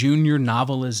the junior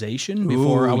novelization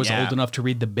before I was old enough to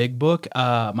read the big book.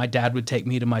 My dad would take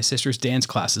me to my sister's dance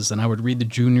classes, and I would read the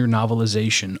junior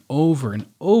novelization over and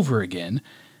over again.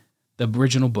 The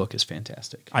original book is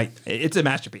fantastic. It's a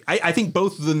masterpiece. I think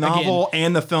both the novel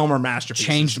and the film are masterpieces.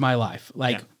 Changed my life.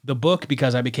 The book,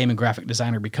 because I became a graphic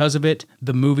designer because of it.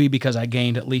 The movie, because I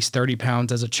gained at least 30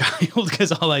 pounds as a child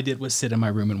because all I did was sit in my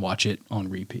room and watch it on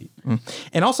repeat.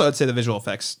 And also, I'd say the visual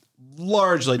effects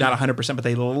largely, not 100%, but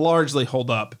they largely hold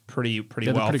up pretty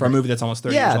well for a movie that's almost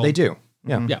 30 years old. Yeah, they do.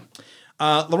 Yeah. Yeah.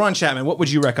 LaRon Chapman, what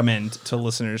would you recommend to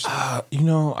listeners? I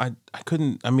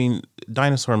couldn't. I mean,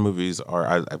 dinosaur movies are.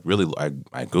 I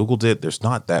googled it. There's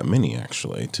not that many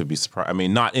actually. To be surprised. I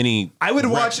mean, not any. I would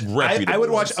watch. I would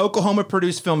watch Oklahoma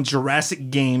produced film Jurassic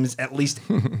Games at least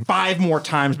 5 more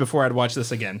times before I'd watch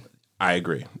this again. I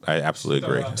agree. I absolutely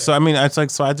agree. So I mean, it's like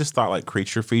I just thought like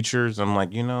creature features. I'm like,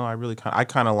 I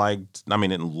kind of liked. I mean,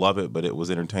 didn't love it, but it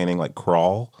was entertaining. Like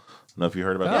Crawl. I don't know if you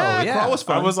heard about that. Yeah, Crawl was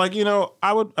fun. I was like,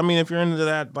 I would. I mean, if you're into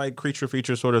that like creature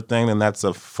feature sort of thing, then that's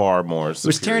a far more. It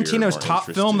was Tarantino's top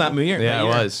film that year. Yeah, it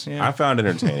was. Yeah. I found it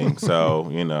entertaining. So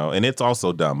and it's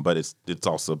also dumb, but it's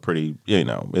also pretty.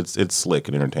 It's slick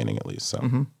and entertaining at least. So.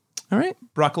 Mm-hmm. All right,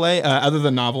 Broccoli. Other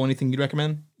than novel, anything you'd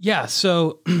recommend? Yeah.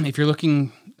 So if you're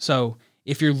looking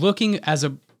as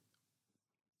a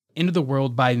into the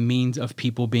world by means of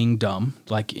people being dumb,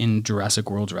 like in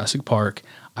Jurassic World, Jurassic Park,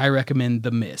 I recommend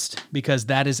The Mist because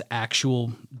that is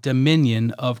actual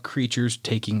dominion of creatures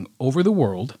taking over the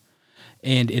world.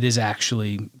 And it is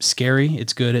actually scary.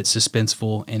 It's good. It's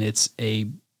suspenseful. And it's a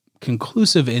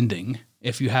conclusive ending.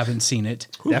 If you haven't seen it,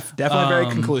 definitely very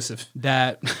conclusive.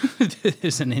 That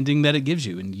is an ending that it gives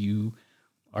you. And you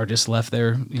are just left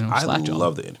there, I slack-jawed.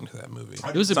 love the ending to that movie.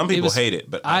 Some people hate it,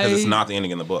 but because it's not the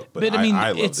ending in the book. But I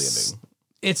love the ending.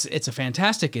 It's a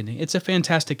fantastic ending. It's a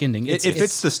fantastic ending. It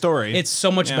fits the story. It's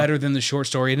so much better than the short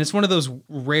story, and it's one of those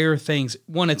rare things.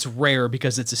 One, it's rare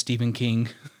because it's a Stephen King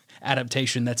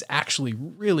adaptation that's actually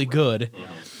really good,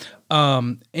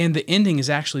 and the ending is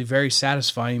actually very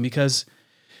satisfying because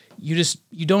you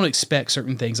don't expect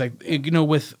certain things. Like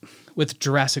with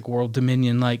Jurassic World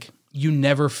Dominion, like. You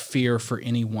never fear for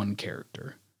any one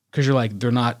character because you're like, they're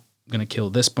not going to kill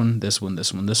this one, this one,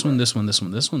 this one, this one, this one, this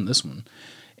one, this one, this one.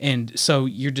 And so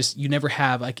you never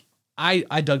have like, I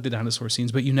dug the dinosaur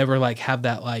scenes, but you never like have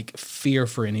that like fear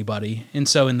for anybody. And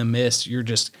so in The Mist, you're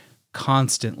just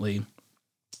constantly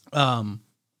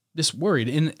just worried.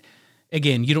 And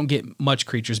again, you don't get much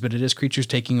creatures, but it is creatures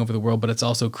taking over the world, but it's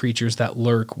also creatures that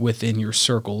lurk within your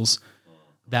circles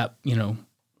that,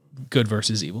 good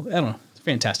versus evil. I don't know.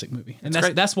 Fantastic movie, and that's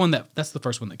the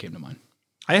first one that came to mind.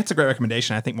 I think it's a great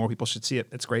recommendation. I think more people should see it.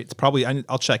 It's great. It's probably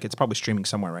I'll check. It's probably streaming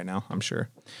somewhere right now. I'm sure.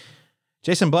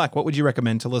 Jason Black, what would you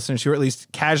recommend to listeners who are at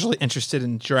least casually interested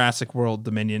in Jurassic World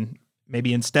Dominion?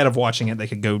 Maybe instead of watching it, they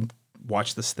could go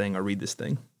watch this thing or read this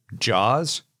thing.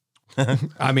 Jaws.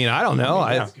 I mean, I don't know.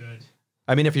 That's good.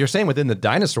 I mean, if you're saying within the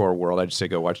dinosaur world, I'd just say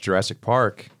go watch Jurassic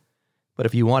Park. But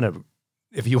if you want a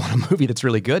movie that's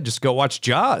really good, just go watch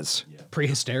Jaws. Yeah.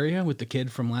 Prehysteria with the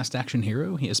kid from Last Action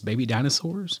Hero. He has baby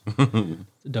dinosaurs.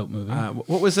 It's a dope movie.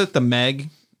 What was it? The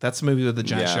Meg? That's the movie with the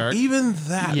giant shark. Even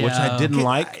that, which I didn't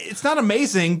like. It's not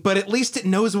amazing, but at least it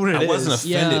knows what it is. I wasn't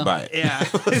offended by it. Yeah.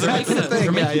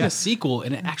 They're making a sequel,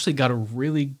 and it actually got a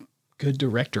really good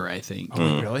director, I think.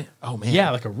 Oh, really? Oh, man.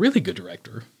 Yeah, like a really good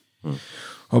director.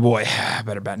 Oh boy, I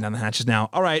better batten down the hatches now.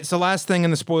 All right, so last thing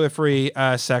in the spoiler-free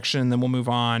section, then we'll move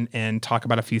on and talk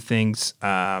about a few things.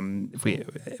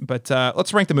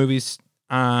 Let's rank the movies.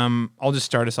 I'll just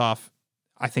start us off.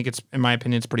 I think in my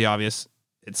opinion, it's pretty obvious.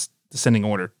 It's descending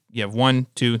order. You have 1,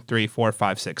 2, 3, 4,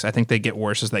 5, 6. I think they get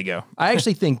worse as they go. I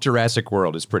actually think Jurassic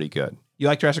World is pretty good. You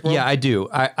like Jurassic World? Yeah, I do.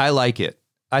 I like it.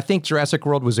 I think Jurassic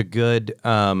World was a good.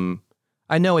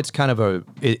 I know it's kind of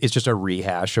it's just a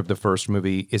rehash of the first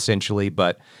movie, essentially,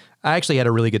 but I actually had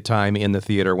a really good time in the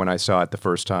theater when I saw it the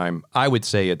first time. I'd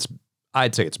say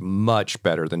it's much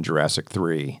better than Jurassic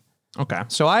 3. Okay.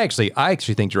 So I actually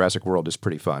think Jurassic World is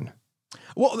pretty fun.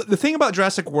 Well, the thing about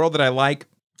Jurassic World that I like,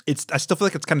 I still feel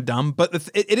like it's kind of dumb, but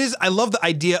it is. I love the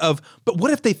idea of, but what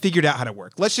if they figured out how to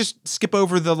work? Let's just skip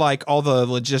over all the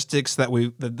logistics that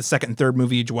the second and third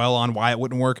movie dwell on why it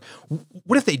wouldn't work.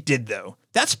 What if they did though?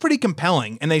 That's pretty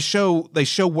compelling, and they show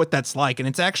what that's like, and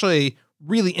it's actually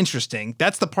really interesting.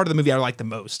 That's the part of the movie I like the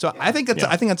most. So I think that's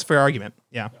a fair argument.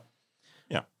 Yeah.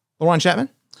 LaRon Chapman.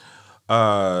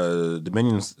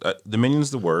 Dominion's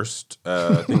the worst.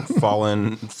 I think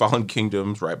Fallen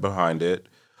Kingdom's right behind it.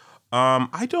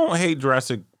 I don't hate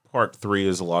Jurassic Park 3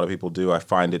 as a lot of people do. I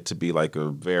find it to be like a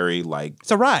very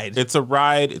it's a ride. It's a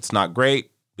ride. It's not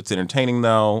great. It's entertaining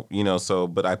though,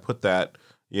 but I put that,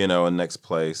 in next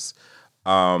place.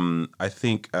 I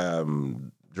think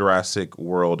Jurassic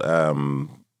World,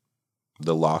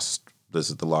 the Lost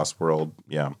World.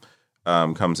 Yeah.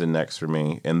 comes in next for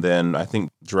me, and then I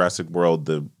think Jurassic World,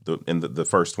 the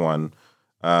first one,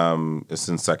 is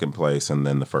in second place, and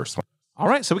then the first one. All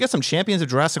right, so we got some champions of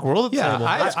Jurassic World at the table.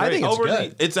 I think it's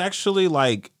good. It's actually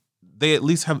like they at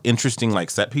least have interesting like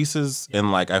set pieces,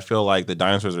 and like I feel like the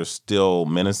dinosaurs are still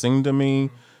menacing to me.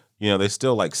 You know, they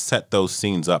still like set those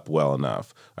scenes up well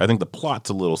enough. I think the plot's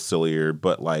a little sillier,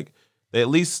 but like they at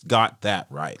least got that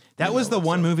right. That was the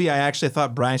one movie I actually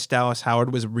thought Bryce Dallas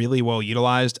Howard was really well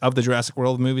utilized of the Jurassic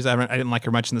World movies. I didn't like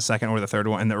her much in the second or the third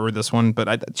one, or this one,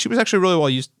 but she was actually really well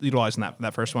utilized in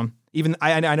that first one. Even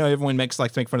I know everyone likes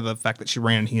to make fun of the fact that she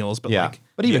ran in heels, but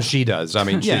but even she does. I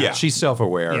mean, she's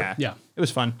self-aware. Yeah, it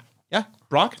was fun. Yeah,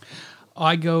 Brock.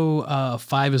 I go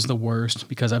 5 is the worst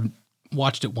because I've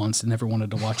watched it once and never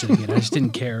wanted to watch it again. I just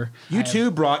didn't care. You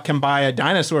too, Brock, can buy a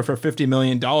dinosaur for $50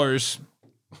 million.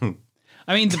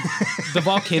 I mean, the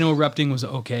volcano erupting was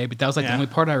okay, but that was like the only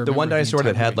part I remember. The one dinosaur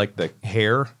that had like the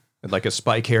hair, like a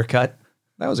spike haircut.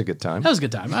 That was a good time. That was a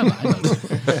good time. I liked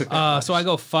it. So I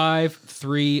go 5,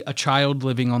 3. A child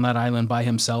living on that island by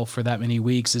himself for that many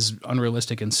weeks is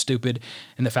unrealistic and stupid.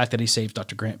 And the fact that he saved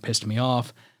Dr. Grant pissed me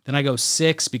off. Then I go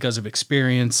 6 because of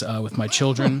experience with my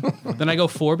children. Then I go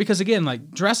 4 because, again,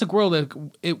 like Jurassic World,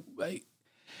 it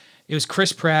was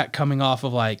Chris Pratt coming off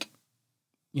of like,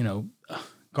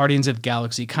 Guardians of the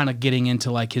Galaxy, kind of getting into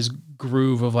like his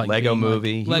groove of like Lego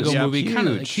movie. Kind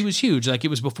of like he was huge. Like it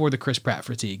was before the Chris Pratt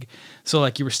fatigue. So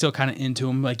like you were still kind of into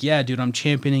him. Like, yeah, dude, I'm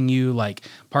championing you. Like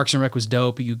Parks and Rec was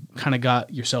dope. You kind of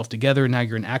got yourself together. Now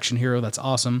you're an action hero. That's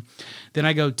awesome. Then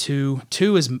I go 2.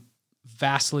 2 is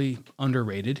vastly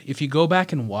underrated. If you go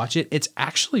back and watch it, it's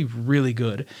actually really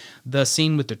good. The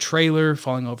scene with the trailer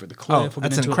falling over the cliff.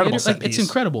 That's an incredible set piece. It's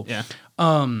incredible. Yeah.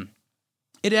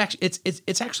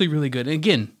 It's actually really good. And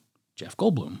again, Jeff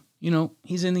Goldblum,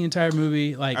 he's in the entire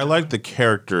movie. Like I like the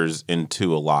characters in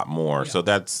 2 a lot more, so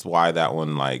that's why that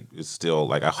one like is still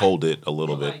like I hold it a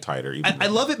little bit tighter. I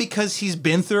love it because he's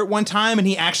been through it one time and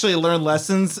he actually learned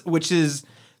lessons, which is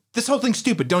this whole thing's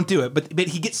stupid. Don't do it. But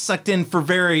he gets sucked in for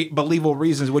very believable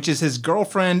reasons, which is his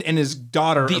girlfriend and his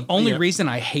daughter. The only reason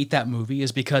I hate that movie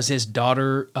is because his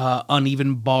daughter,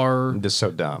 Uneven Bar, just so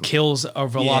dumb, kills a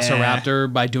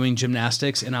velociraptor by doing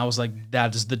gymnastics, and I was like,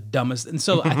 that is the dumbest. And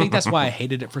so I think that's why I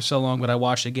hated it for so long. But I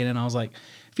watched it again, and I was like,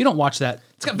 if you don't watch that,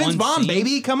 it's got Vince Vaughn,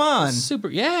 baby. Come on, super,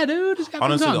 yeah, dude. It's got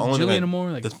honestly Vince the Vaughn. only Julianne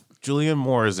Moore, like. Julianne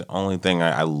Moore is the only thing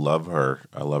I love her.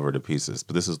 I love her to pieces.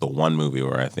 But this is the one movie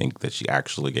where I think that she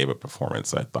actually gave a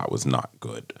performance I thought was not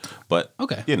good. But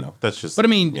okay, that's just. But I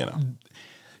mean,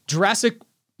 Jurassic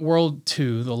World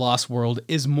 2, The Lost World,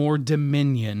 is more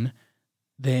Dominion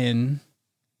than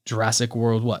Jurassic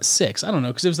World 6. I don't know,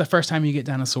 because it was the first time you get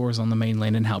dinosaurs on the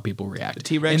mainland and how people react. The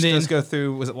T-Rex does go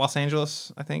through. Was it Los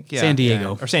Angeles? I think. Yeah, San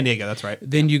Diego or San Diego. That's right.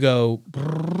 Then you go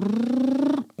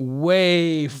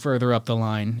way further up the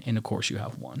line, and of course you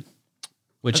have 1,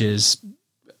 which is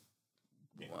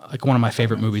like one of my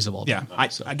favorite movies of all time.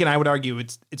 Yeah, I would argue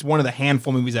it's one of the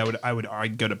handful movies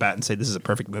I'd go to bat and say this is a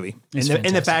perfect movie,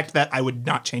 and the fact that I would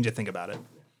not change a thing about it.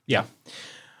 Yeah.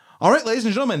 All right, ladies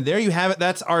and gentlemen, there you have it.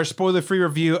 That's our spoiler-free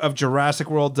review of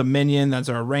Jurassic World Dominion. That's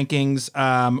our rankings.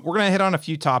 We're going to hit on a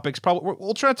few topics. Probably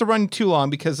we'll try not to run too long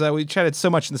because we chatted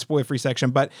so much in the spoiler-free section.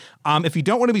 But if you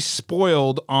don't want to be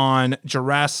spoiled on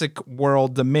Jurassic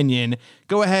World Dominion,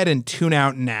 go ahead and tune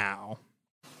out now.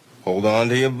 Hold on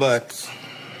to your butts.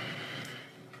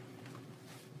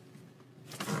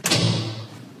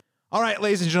 All right,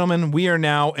 ladies and gentlemen, we are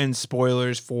now in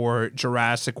spoilers for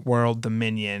Jurassic World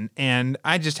Dominion, and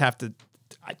I just have to,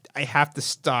 I have to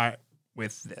start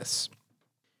with this.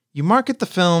 You market the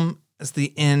film as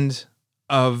the end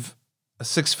of a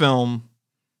 6-film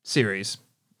series,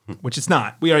 which it's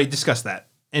not. We already discussed that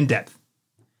in depth.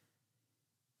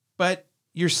 But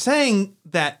you're saying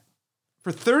that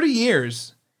for 30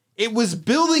 years, it was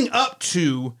building up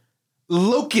to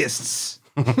locusts.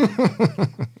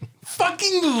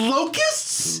 Fucking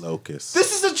locusts? Locusts.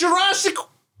 This is a Jurassic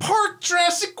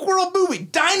World movie.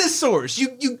 Dinosaurs.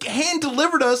 You hand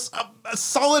delivered us a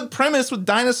solid premise with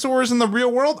dinosaurs in the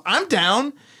real world. I'm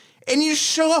down. And you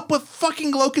show up with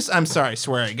fucking locusts. I'm sorry,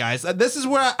 swearing, guys. This is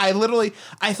where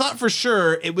I thought for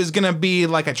sure it was going to be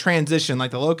like a transition,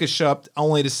 like the locusts show up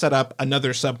only to set up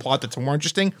another subplot that's more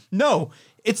interesting. No,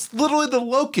 it's literally the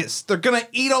locusts. They're going to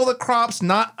eat all the crops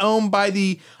not owned by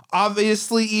the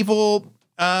obviously evil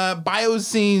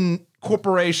Bioscene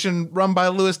Corporation run by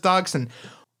Lewis Dodgson.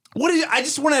 I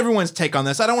just want everyone's take on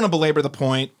this. I don't want to belabor the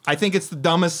point. I think it's the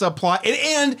dumbest subplot,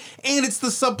 and it's the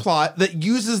subplot that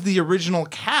uses the original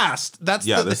cast.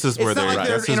 This is where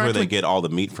they get all the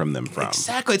meat from them from.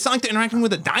 Exactly. It's not like they're interacting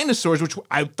with the dinosaurs, which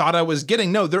I thought I was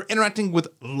getting. No, they're interacting with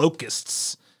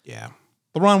locusts. Yeah.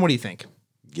 LaRon, what do you think?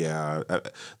 Yeah,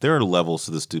 there are levels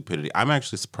to the stupidity. I'm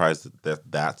actually surprised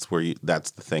that's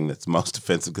the thing that's most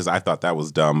offensive, because I thought that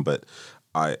was dumb. But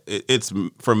it's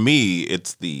for me,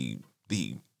 it's the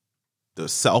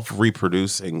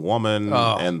self-reproducing woman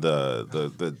and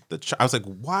the I was like,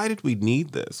 why did we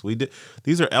need this?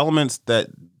 These are elements that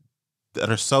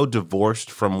are so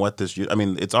divorced from what this. I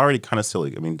mean, it's already kind of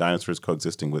silly. I mean, dinosaurs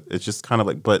coexisting with, it's just kind of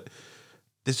like, but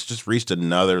this just reached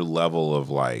another level of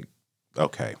like,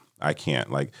 okay. I can't.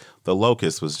 Like, the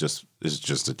locust is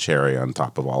just a cherry on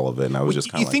top of all of it, and I was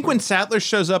just kind of. You think when Sattler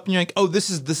shows up and you're like, oh, this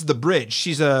is the bridge.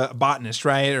 She's a botanist,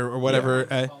 right, or whatever.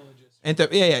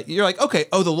 Yeah. You're like, okay,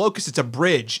 oh, the locust. It's a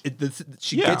bridge.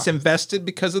 She gets invested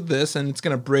because of this, and it's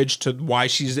going to bridge to why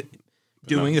she's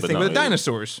doing the thing with the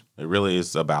dinosaurs. It really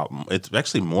is about. It's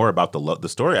actually more about the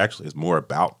story. Actually, is more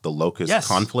about the locust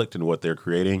conflict and what they're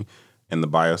creating. And the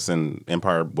Biosyn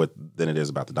Empire than it is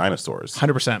about the dinosaurs.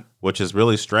 100%. Which is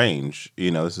really strange.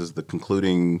 This is the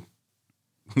concluding.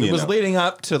 It was leading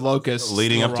up to Locust.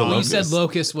 Leading up to Locust. You said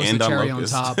Locust was the cherry on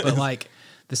top, but like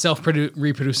the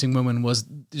self-reproducing woman was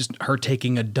just her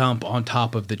taking a dump on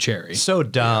top of the cherry. So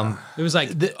dumb. It was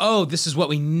like, this is what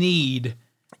we need.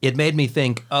 It made me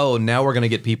think, now we're going to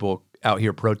get people out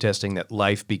here protesting that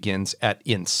life begins at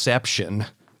inception.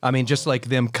 I mean, just like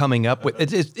them coming up with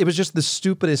it was just the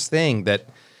stupidest thing that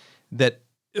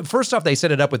first off, they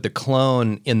set it up with the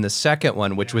clone in the second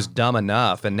one, which was dumb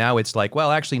enough. And now it's like, well,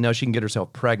 actually, no, she can get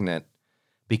herself pregnant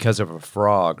because of a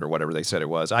frog or whatever they said it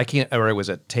was. I can't, or it was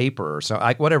a tapir or so,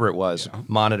 whatever it was,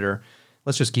 monitor.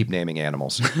 Let's just keep naming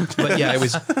animals. But yeah, it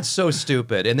was so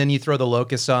stupid. And then you throw the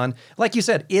locusts on. Like you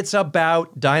said, it's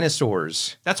about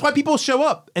dinosaurs. That's why people show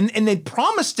up. And they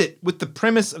promised it with the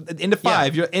premise at the end of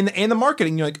 5 and the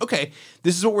marketing. You're like, okay,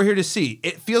 this is what we're here to see.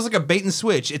 It feels like a bait and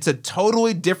switch. It's a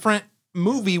totally different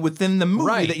movie within the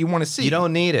movie that you want to see. You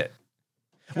don't need it.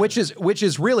 Which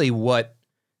is really what,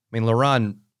 I mean,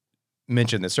 LaRon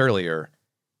mentioned this earlier.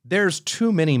 There's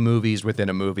too many movies within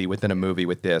a movie with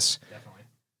this. Definitely.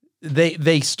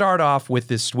 They start off with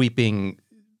this sweeping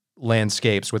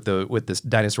landscapes with this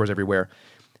dinosaurs everywhere,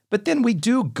 but then we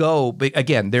do go. But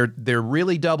again, they're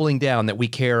really doubling down that we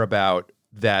care about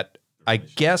that. I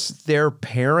guess they're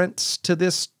parents to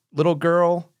this little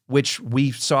girl, which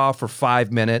we saw for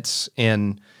 5 minutes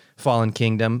in Fallen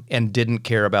Kingdom and didn't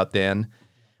care about then.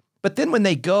 But then when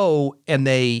they go and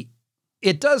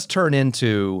it does turn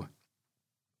into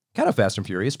kind of Fast and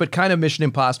Furious, but kind of Mission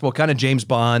Impossible, kind of James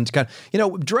Bond,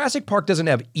 Jurassic Park doesn't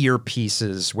have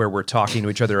earpieces where we're talking to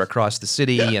each other across the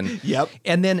city.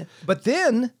 But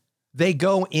then they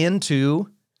go into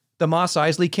the Mos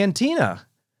Eisley Cantina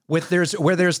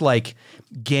where there's like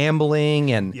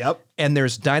gambling and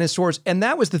there's dinosaurs. And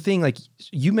that was the thing, like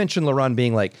you mentioned, LaRon,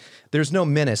 being like, there's no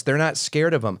menace. They're not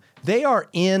scared of them. They are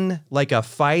in like a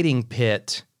fighting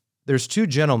pit. There's 2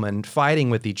 gentlemen fighting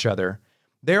with each other.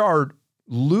 There are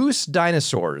loose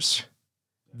dinosaurs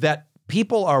that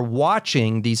people are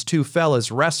watching these 2 fellas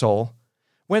wrestle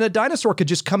when a dinosaur could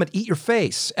just come and eat your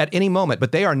face at any moment,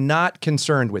 but they are not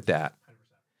concerned with that. 100%.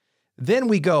 Then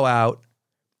we go out,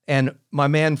 and my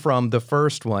man from the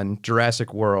first one,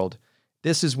 Jurassic World,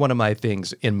 this is one of my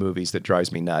things in movies that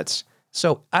drives me nuts.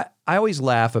 So I always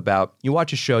laugh about, you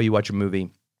watch a show, you watch a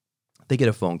movie, they get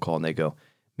a phone call and they go,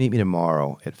 meet me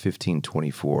tomorrow at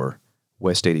 1524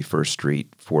 West 81st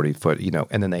Street, 40 foot,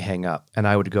 and then they hang up. And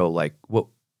I would go like, what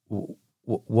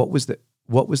was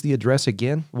the address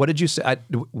again? What did you say?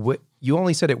 You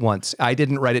only said it once. I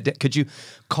didn't write it down. Could you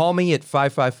call me at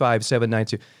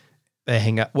 555-792? They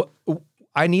hang up.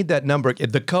 I need that number.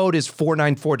 The code is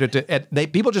 494.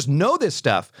 People just know this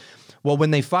stuff. Well, when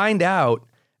they find out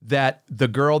that the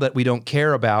girl that we don't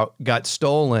care about got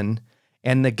stolen,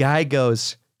 and the guy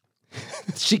goes,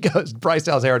 Bryce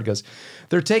Dallas Howard goes,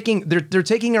 they're taking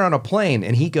her on a plane,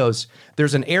 and he goes,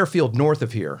 there's an airfield north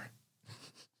of here.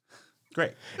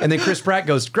 Great. And then Chris Pratt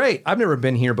goes, great, I've never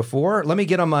been here before. Let me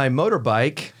get on my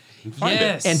motorbike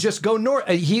and just go north.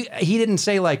 He didn't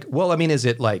say like, well, I mean, is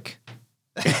it like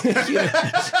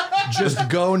just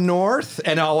go north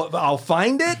and I'll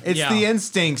find it? It's the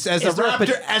instincts. As a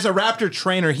raptor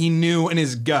trainer, he knew in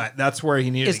his gut that's where he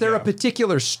needed to go. Is there a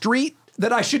particular street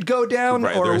that I should go down?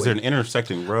 Right, or is there an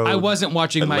intersecting road? I wasn't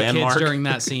watching my landmark? Kids during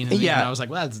that scene. And I was like,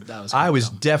 well, that was. I was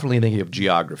definitely thinking of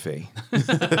geography.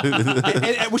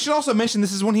 and we should also mention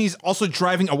this is when he's also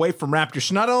driving away from raptors.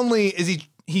 So not only is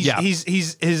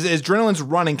his adrenaline's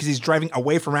running because he's driving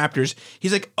away from raptors.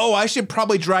 He's like, oh, I should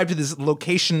probably drive to this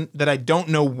location that I don't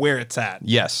know where it's at.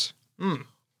 Yes.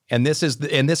 And this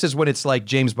is when it's like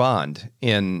James Bond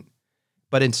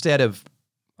but instead of,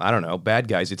 I don't know, bad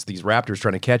guys, it's these raptors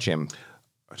trying to catch him.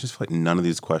 I just feel like none of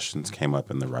these questions came up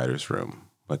in the writer's room.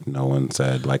 Like no one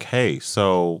said like, hey,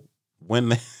 so when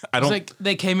they, I don't like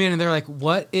they came in and they're like,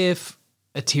 what if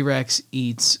a T-Rex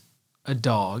eats a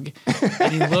dog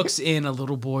and he looks in a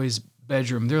little boy's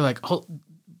bedroom? They're like, oh,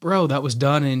 bro, that was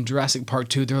done in Jurassic Park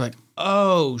 2. They're like,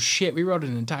 oh shit, we wrote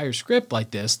an entire script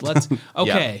like this. Let's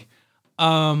okay.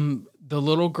 The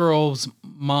little girl's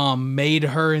mom made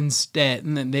her instead,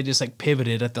 and then they just like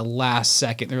pivoted at the last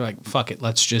second. They're like, fuck it,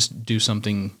 let's just do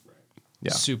something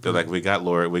super. They're like, we got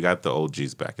Laura, we got the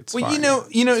OGs back. It's well, fine.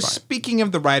 you know. Speaking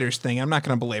of the writers thing, I'm not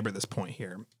going to belabor this point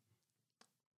here.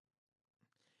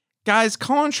 Guys,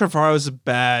 Colin Trevorrow is a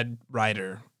bad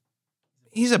writer.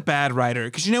 He's a bad writer.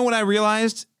 Because you know what I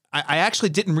realized? I actually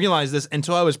didn't realize this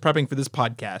until I was prepping for this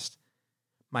podcast.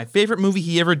 My favorite movie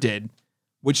he ever did,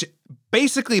 which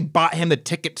basically bought him the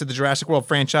ticket to the Jurassic World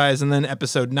franchise, and then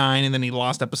episode 9, and then he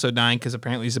lost episode 9 because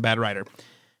apparently he's a bad writer.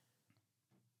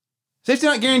 Safety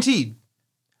Not Guaranteed.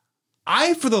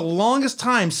 I, for the longest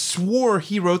time, swore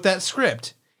he wrote that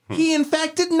script. He, in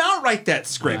fact, did not write that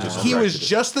script. He was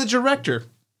just the director.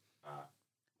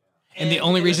 And the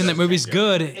only reason that movie's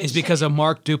good is because of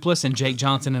Mark Duplass and Jake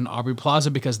Johnson and Aubrey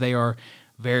Plaza, because they are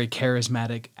very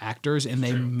charismatic actors, and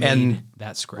they made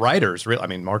that script. Writers, really. I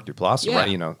mean, Mark Duplass, right?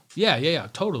 You know. Yeah,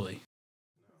 totally.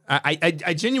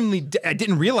 I genuinely I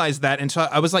didn't realize that until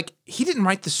I was like, he didn't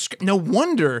write the script. No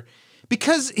wonder,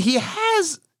 because he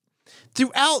has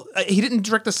throughout. He didn't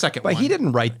direct the second one. But he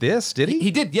didn't write this, did he? He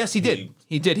did. Yes, he did.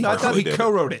 He did. He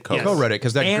co-wrote it. Co-wrote it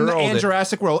because that girl and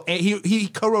Jurassic World. And he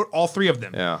co-wrote all 3 of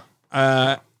them. Yeah.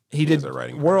 He did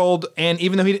World, and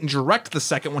even though he didn't direct the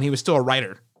second one, he was still a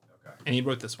writer. And he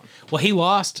wrote this one. Well, he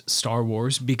lost Star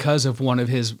Wars because of one of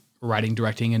his writing,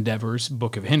 directing endeavors,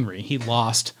 Book of Henry. He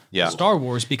lost Star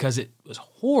Wars because it was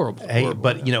horrible. Hey,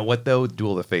 but you know what, though?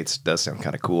 Duel of the Fates does sound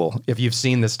kind of cool. If you've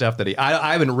seen the stuff that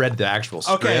I haven't read the actual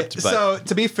script. Okay, so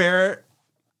to be fair,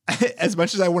 as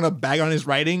much as I want to bag on his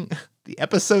writing, the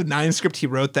episode 9 script he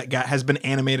wrote that has been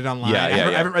animated online. I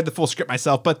haven't read the full script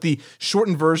myself, but the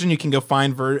shortened version you can go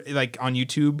find like on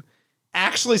YouTube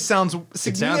actually sounds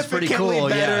significantly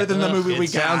better than the movie we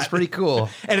got. It sounds pretty cool.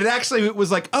 And it actually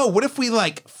was like, oh, what if we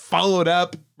like followed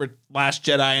up Last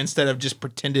Jedi instead of just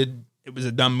pretended it was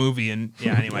a dumb movie? And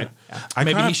yeah, anyway.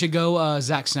 Maybe he should go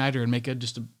Zack Snyder and make a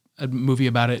movie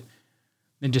about it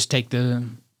and just take the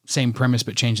same premise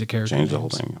but change the character. Change the whole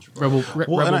thing. Rebel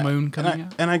Moon coming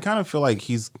out. And I kind of feel like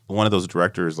he's one of those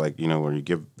directors, like, you know, where you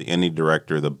give the indie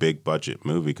director the big budget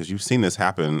movie, because you've seen this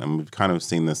happen, and we've kind of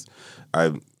seen this.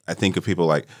 I think of people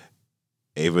like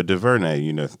Ava DuVernay,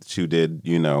 you know, who did,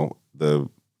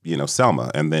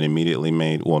 Selma, and then immediately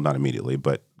made, well, not immediately,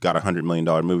 but got $100 million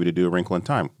movie to do A Wrinkle in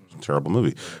Time. Terrible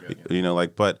movie. You know,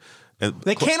 like, but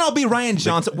they can't all be Ryan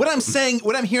Johnson. What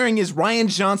I'm hearing is Ryan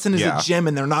Johnson is a gem,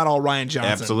 and they're not all Ryan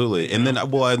Johnson. Absolutely. And then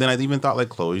I even thought like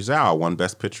Chloe Zhao won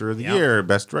Best Picture of the Year,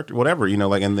 Best Director, whatever, you know,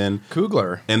 like, and then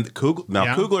Coogler.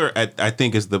 Coogler, I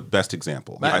think, is the best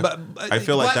example. I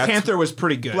feel like Black Panther was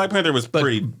pretty good. Black Panther was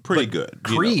pretty good.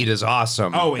 Creed is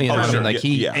awesome. Oh, sure. Like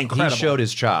he showed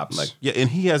his chops. Like, and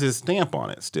he has his stamp on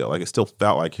it still. Like, it still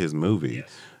felt like his movie. Yes.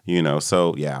 You know,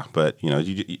 so but you know,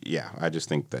 I just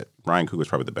think that Ryan Coogler is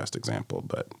probably the best example.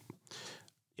 But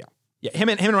him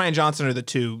and Ryan Johnson are the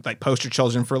two like poster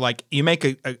children for like, you make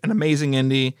an amazing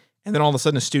indie, and then all of a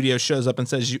sudden a studio shows up and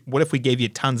says, "What if we gave you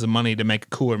tons of money to make a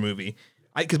cooler movie?"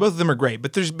 Because both of them are great.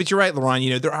 But you're right, Laurent. You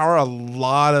know, there are a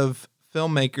lot of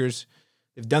filmmakers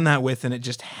they've done that with, and it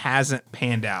just hasn't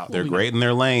panned out. They're great in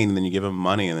their lane, and then you give them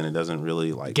money, and then it doesn't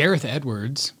really like Gareth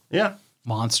Edwards,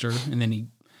 Monster, and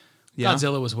then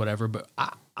Godzilla was whatever, but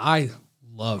I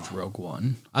loved Rogue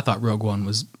One. I thought Rogue One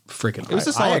was freaking. It was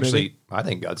a solid movie. I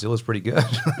think Godzilla's pretty good.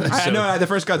 I know the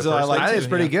first Godzilla I liked. I think it's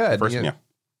pretty good.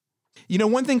 You know,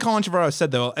 one thing Colin Trevorrow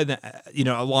said though, you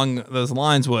know, along those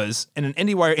lines was in an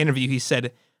IndieWire interview. He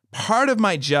said, "Part of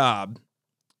my job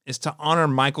is to honor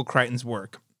Michael Crichton's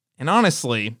work, and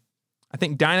honestly, I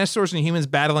think dinosaurs and humans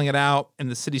battling it out in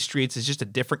the city streets is just a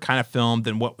different kind of film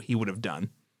than what he would have done."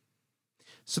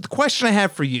 So the question I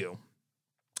have for you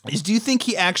is, do you think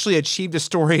he actually achieved a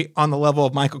story on the level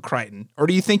of Michael Crichton? Or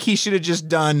do you think he should have just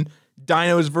done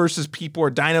dinos versus people,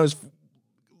 or dinos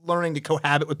learning to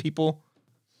cohabit with people?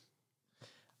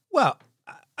 Well,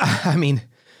 I mean,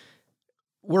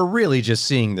 we're really just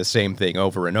seeing the same thing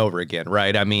over and over again,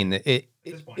 right? I mean,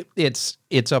 it's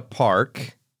a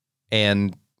park,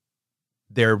 and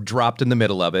they're dropped in the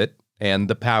middle of it, and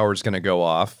the power's going to go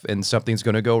off, and something's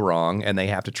going to go wrong, and they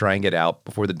have to try and get out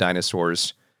before the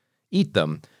dinosaurs eat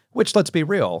them. Which, let's be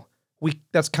real,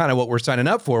 that's kind of what we're signing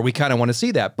up for. We kind of want to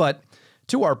see that. But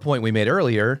to our point we made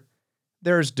earlier,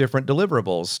 there's different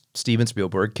deliverables. Steven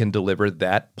Spielberg can deliver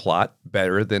that plot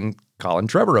better than Colin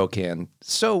Trevorrow can.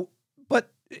 So,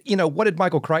 but, what did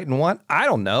Michael Crichton want? I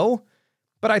don't know.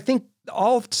 But I think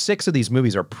all 6 of these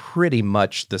movies are pretty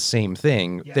much the same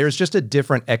thing. Yes. There's just a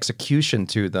different execution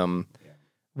to them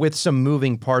with some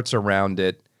moving parts around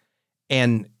it.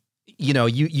 And,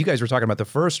 you guys were talking about the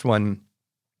first one.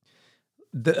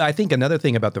 I think another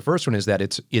thing about the first one is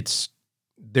that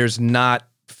there's not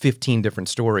 15 different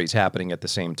stories happening at the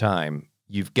same time.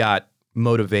 You've got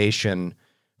motivation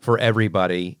for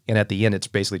everybody, and at the end, it's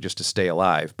basically just to stay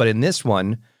alive. But in this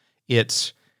one,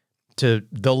 it's to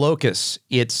the locust.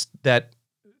 It's that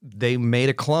they made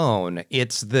a clone.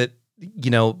 It's that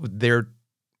they're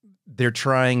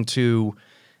trying to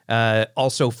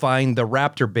also find the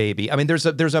raptor baby. I mean, there's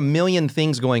a million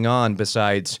things going on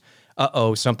besides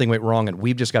something went wrong and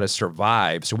we've just got to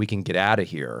survive so we can get out of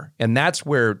here. And that's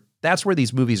where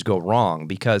these movies go wrong,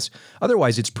 because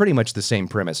otherwise it's pretty much the same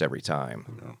premise every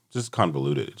time. Just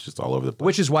convoluted. It's just all over the place.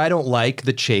 Which is why I don't like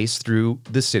the chase through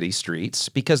the city streets,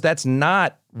 because that's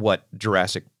not what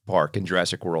Jurassic Park and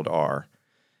Jurassic World are.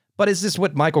 But is this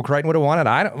what Michael Crichton would have wanted?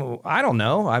 I don't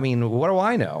know. I mean, what do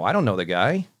I know? I don't know the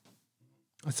guy.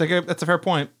 That's a fair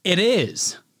point. It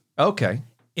is. Okay.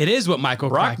 It is what Michael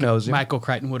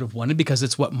Crichton would have wanted, because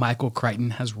it's what Michael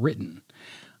Crichton has written.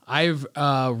 I've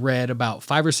read about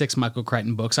 5 or 6 Michael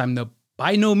Crichton books. I'm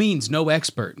by no means no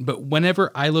expert, but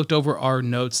whenever I looked over our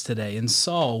notes today and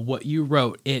saw what you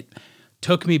wrote, it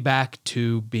took me back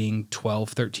to being 12,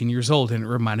 13 years old, and it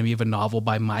reminded me of a novel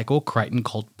by Michael Crichton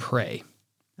called Prey.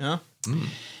 Yeah.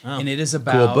 And it is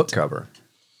about... Cool book cover.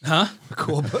 Huh?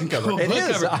 Cool book cover. It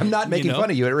is. I'm not making fun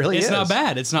of you. It really is. It's not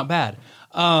bad. It's not bad.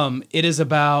 It is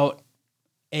about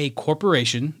a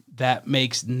corporation that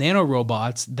makes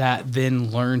nanorobots that then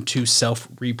learn to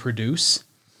self-reproduce.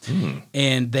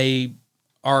 And they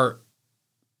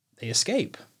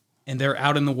escape, and they're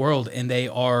out in the world, and they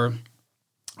are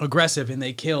aggressive, and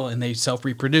they kill, and they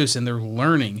self-reproduce, and they're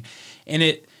learning.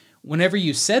 And whenever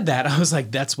you said that, I was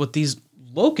like, that's what these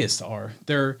locusts are.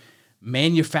 They're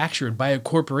manufactured by a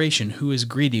corporation who is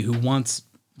greedy, who wants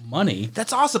money.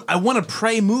 That's awesome. I want a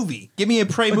Prey movie. Give me a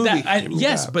Prey movie.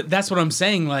 Yes, but that's what I'm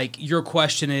saying. Like, your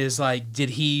question is like,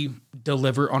 did he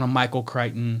deliver on a Michael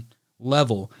Crichton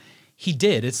level? He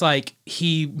did. It's like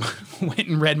he went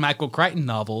and read Michael Crichton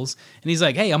novels, and he's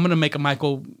like, hey, I'm going to make a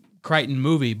Michael Crichton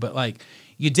movie, but like,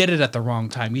 you did it at the wrong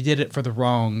time. You did it for the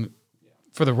wrong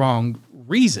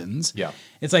reasons. Yeah.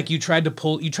 It's like you tried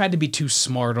to be too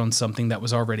smart on something that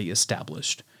was already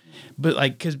established. But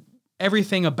like, because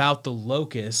everything about the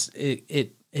locust,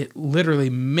 it literally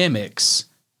mimics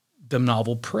the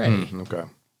novel Prey. Okay.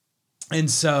 And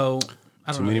so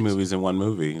I don't know. Too many movies in one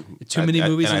movie. Too many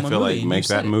movies in one movie. And I feel like make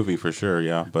that movie for sure,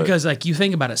 yeah. But because like you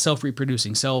think about it,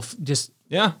 self-reproducing,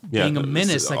 being a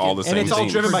menace, like all the same and it's all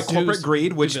things. driven by corporate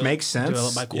greed, which makes sense.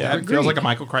 Developed by corporate It greed. feels like a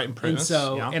Michael Crichton premise.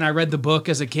 And I read the book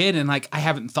as a kid, and like I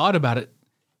haven't thought about it,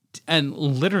 and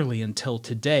literally until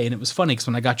today. And it was funny because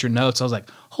when I got your notes, I was like,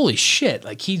 "Holy shit!"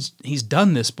 Like he's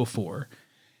done this before.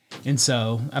 And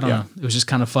so I don't know. It was just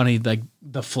kind of funny, like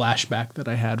the flashback that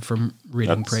I had from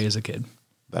reading Prey as a kid.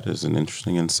 That is an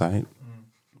interesting insight.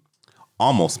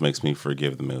 Almost makes me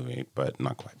forgive the movie, but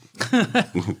not quite.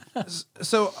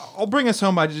 So I'll bring us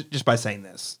home by saying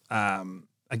this.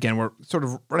 Again, we're sort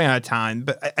of running out of time,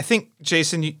 but I think,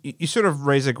 Jason, you sort of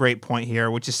raise a great point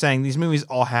here, which is saying these movies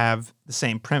all have the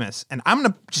same premise. And I'm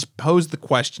going to just pose the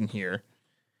question here.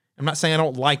 I'm not saying I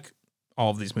don't like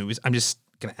all of these movies. I'm just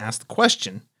going to ask the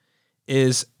question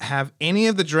is, have any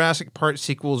of the Jurassic Park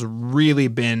sequels really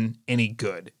been any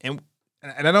good? And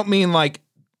I don't mean like,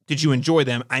 did you enjoy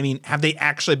them? I mean, have they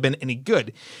actually been any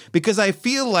good? Because I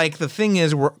feel like the thing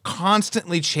is we're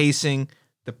constantly chasing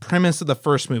the premise of the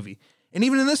first movie. And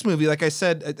even in this movie, like I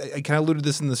said, I kind of alluded to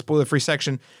this in the spoiler-free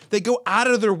section, they go out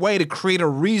of their way to create a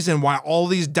reason why all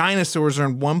these dinosaurs are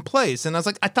in one place. And I was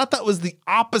like, I thought that was the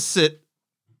opposite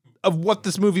of what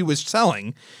this movie was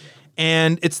selling.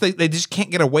 And it's they just can't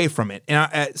get away from it.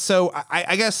 And so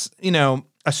I guess, you know,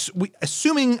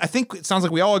 assuming, I think it sounds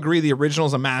like we all agree the original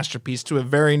is a masterpiece to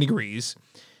varying degrees.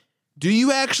 Do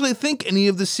you actually think any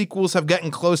of the sequels have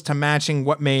gotten close to matching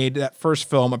what made that first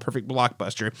film a perfect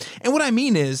blockbuster? And what I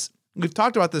mean is, we've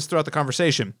talked about this throughout the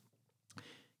conversation,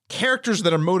 characters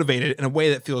that are motivated in a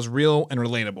way that feels real and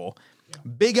relatable. Yeah.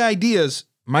 Big ideas,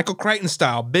 Michael Crichton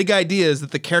style, big ideas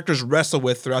that the characters wrestle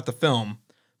with throughout the film.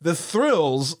 The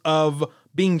thrills of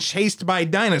being chased by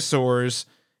dinosaurs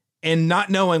and not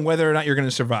knowing whether or not you're going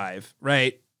to survive,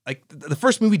 right? Like the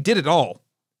first movie did it all.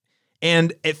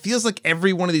 And it feels like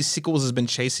every one of these sequels has been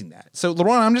chasing that. So,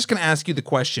 Laurent, I'm just going to ask you the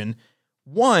question.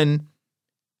 One,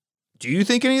 do you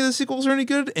think any of the sequels are any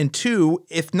good? And two,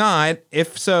 if not,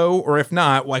 if so, or if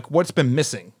not, like what's been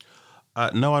missing?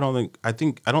 No, I don't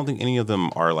think any of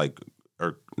them are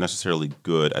necessarily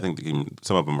good. I think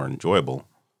some of them are enjoyable.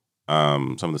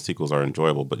 Some of the sequels are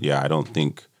enjoyable, but yeah, I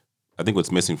think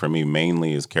what's missing for me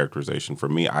mainly is characterization. For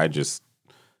me, I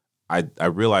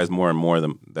realized more and more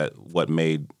that what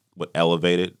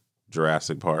elevated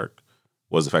Jurassic Park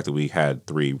was the fact that we had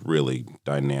 3 really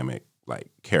dynamic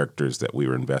characters that we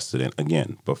were invested in,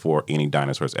 again, before any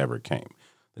dinosaurs ever came.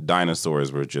 The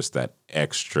dinosaurs were just that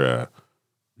extra,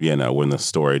 when the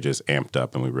story just amped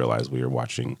up and we realized we were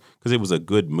watching, because it was a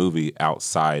good movie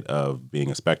outside of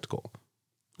being a spectacle,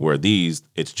 where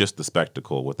it's just the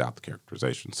spectacle without the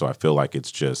characterization. So I feel like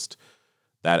it's just,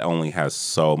 that only has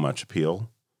so much appeal.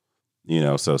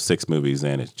 So 6 movies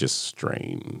in, it's just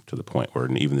strained to the point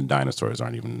where even the dinosaurs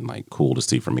aren't even cool to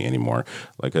see for me anymore.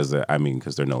 Because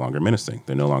they're no longer menacing,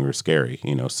 they're no longer scary.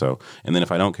 So, and then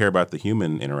if I don't care about the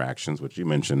human interactions, which you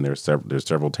mentioned, there's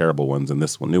several terrible ones in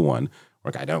this new one.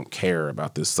 I don't care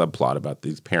about this subplot about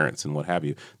these parents and what have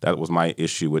you. That was my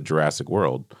issue with Jurassic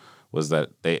World. Was that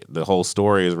the whole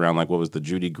story is around what was the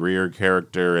Judy Greer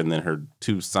character and then her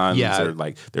 2 sons there's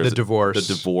the divorce.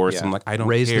 The divorce. Yeah. I'm I don't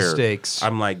raise care. The stakes.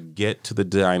 I'm get to the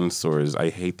dinosaurs. I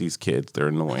hate these kids. They're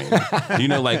annoying.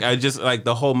 I just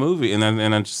the whole movie and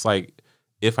I'm just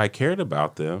if I cared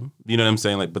about them, you know what I'm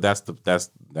saying? But that's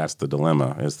the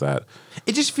dilemma, is that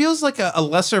it just feels like a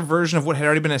lesser version of what had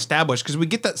already been established, because we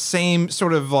get that same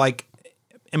sort of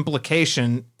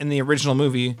implication in the original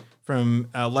movie from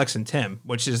Lex and Tim,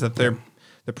 which is that the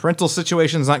parental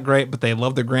situation is not great, but they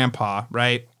love their grandpa,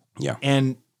 right? Yeah.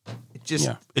 And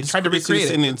it's tried to recreate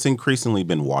it. And it's increasingly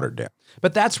been watered down.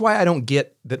 But that's why I don't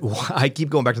get that. I keep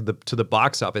going back to the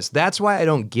box office. That's why I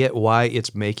don't get why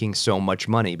it's making so much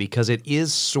money, because it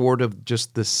is sort of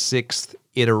just the 6th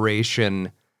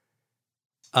iteration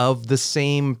of the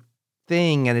same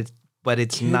thing, and it's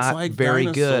kids not very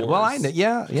good. Well, I know,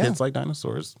 yeah. Kids like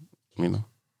dinosaurs, I'm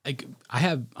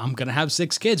gonna have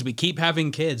 6 kids. We keep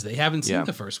having kids. They haven't seen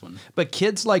the first one. But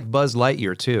kids like Buzz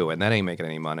Lightyear too, and that ain't making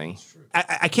any money.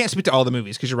 I can't speak to all the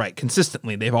movies, because you're right.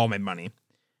 Consistently, they've all made money.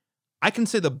 I can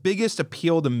say the biggest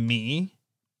appeal to me,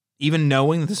 even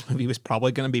knowing this movie was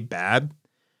probably going to be bad,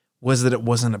 was that it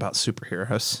wasn't about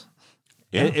superheroes.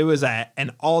 Yeah. It was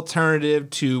an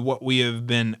alternative to what we have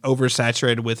been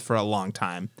oversaturated with for a long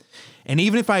time. And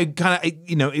even if I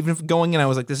even if going in, I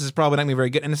was this is probably not going to be very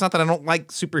good. And it's not that I don't like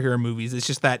superhero movies. It's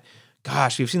just that,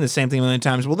 gosh, we've seen the same thing a million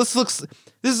times. Well, this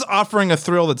is offering a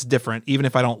thrill that's different, even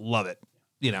if I don't love it,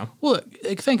 Well,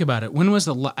 think about it. When was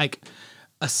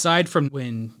aside from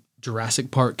when Jurassic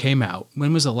Park came out,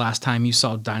 when was the last time you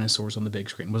saw dinosaurs on the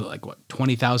big screen? Was it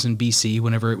 20,000 BC,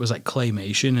 whenever it was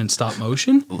claymation and stop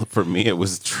motion? For me, it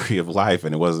was Tree of Life,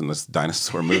 and it wasn't a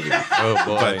dinosaur movie. Oh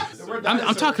boy.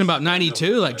 I'm talking about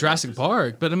 92, Jurassic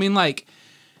Park. But I mean,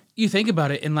 you think about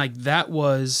it, and it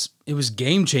was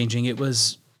game changing. It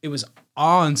was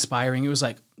awe inspiring. It was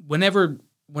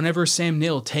whenever Sam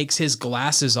Neill takes his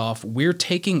glasses off, we're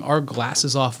taking our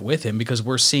glasses off with him, because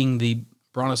we're seeing the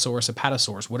Brontosaurus,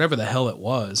 Apatosaurus, whatever the hell it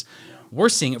was. We're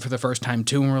seeing it for the first time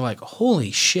too, and we're holy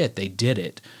shit, they did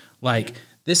it.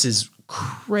 This is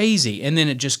crazy. And then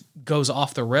it just goes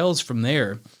off the rails from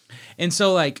there. And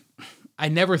so I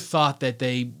never thought that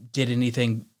they did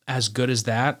anything as good as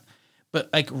that. But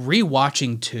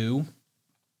rewatching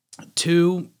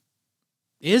 2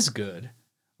 is good.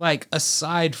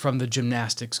 Aside from the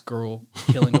gymnastics girl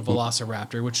killing a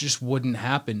velociraptor, which just wouldn't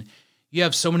happen. You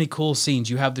have so many cool scenes.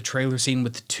 You have the trailer scene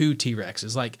with 2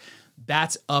 T-Rexes.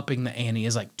 That's upping the ante,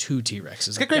 is 2 T-Rexes.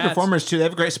 It's got great performers too. They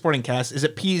have a great supporting cast. Is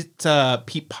it Pete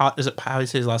Pot? Is it how do you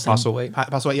say his last name?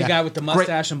 Postlethwaite, yeah. The guy with the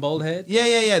mustache and bald head?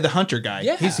 Yeah. The hunter guy.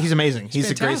 Yeah. He's amazing.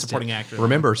 He's a great supporting actor.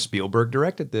 Remember, Spielberg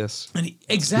directed this.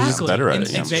 Exactly. He's better at it.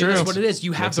 That's what it is.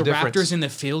 You have the raptors in the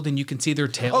field, and you can see their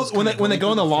tails. Oh, when they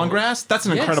go in the long grass, that's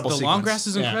an incredible sequence. The long grass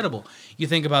is incredible. You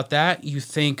think about that. You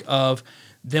think of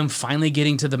them finally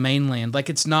getting to the mainland.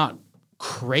 It's not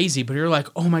crazy, but you're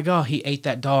oh my God, he ate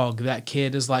that dog. That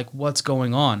kid is what's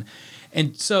going on?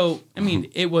 And so, I mean,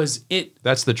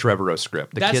 That's the Trevorrow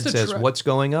script. The kid says, what's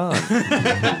going on?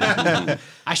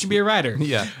 I should be a writer.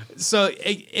 Yeah. So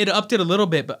it upped it a little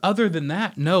bit, but other than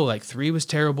that, no, 3 was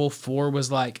terrible. 4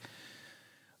 was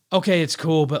okay, it's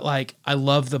cool, but I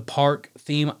love the park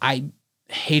theme. I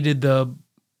hated the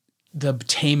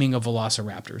taming of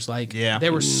velociraptors. They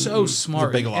were so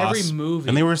smart in every movie.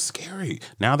 And they were scary.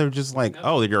 Now they're just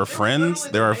oh, you're friends?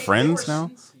 There are friends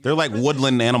now? They're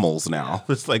woodland animals now.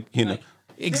 It's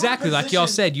Exactly. Like y'all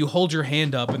said, you hold your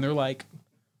hand up and they're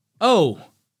oh,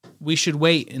 we should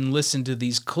wait and listen to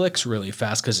these clicks really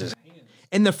fast because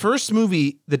In the first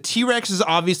movie, the T-Rex is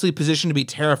obviously positioned to be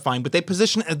terrifying, but they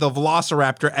position the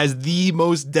Velociraptor as the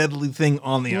most deadly thing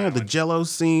on the island. The Jello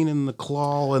scene and the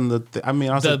claw and I mean,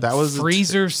 I was The like, that was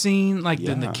freezer scene, like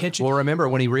in the kitchen. Well, remember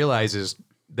when he realizes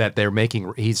that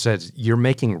he says, you're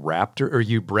making raptor, or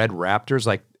you bred raptors?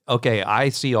 Like, okay, I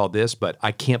see all this, but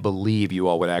I can't believe you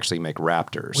all would actually make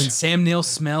raptors. When Sam Neill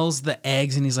smells the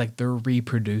eggs and he's like, they're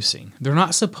reproducing. They're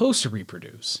not supposed to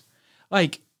reproduce.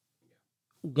 Like,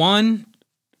 one,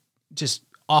 just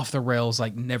off the rails,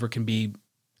 like never can be.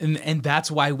 And that's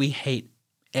why we hate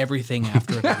everything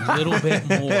after it a little bit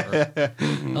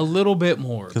more. A little bit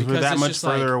more. Because we're that much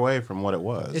further away from what it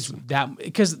was. It's that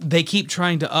because they keep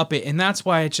trying to up it. And that's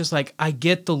why it's just like, I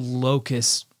get the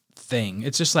locust thing.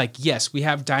 It's just like, yes, we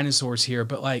have dinosaurs here,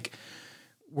 but like,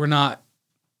 we're not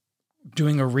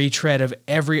doing a retread of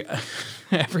every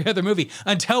other movie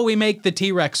until we make the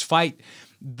T-Rex fight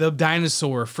the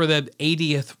dinosaur for the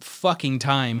 80th fucking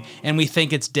time, and we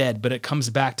think it's dead, but it comes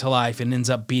back to life and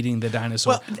ends up beating the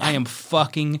dinosaur. Well,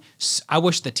 I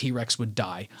wish the T-Rex would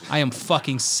die. I am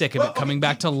fucking sick of it coming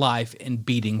back to life and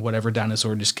beating whatever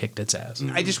dinosaur just kicked its ass.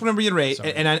 I just want to reiterate,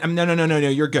 and I'm no,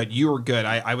 you're good. You were good.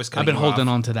 I was I've been holding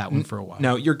on to that one for a while.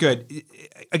 No, you're good.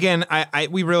 Again,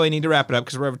 we really need to wrap it up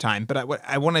because we're over time, but what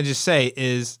I want to just say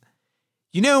is,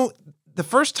 the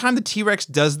first time the T-Rex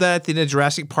does that at the end of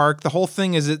Jurassic Park, the whole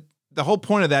point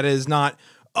of that is not,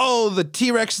 the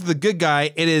T-Rex is the good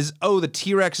guy. It is, the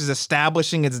T-Rex is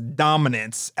establishing its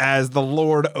dominance as the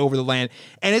lord over the land.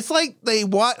 And it's like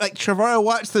Trevorrow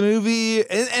watched the movie,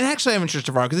 and actually I haven't sure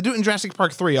Trevorrow, because they do it in Jurassic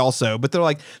Park 3 also, but they're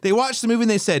like, they watched the movie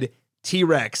and they said,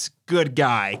 T-Rex, good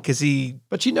guy, because he...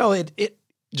 But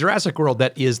Jurassic World,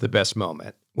 that is the best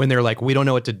moment, when they're like, we don't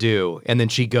know what to do, and then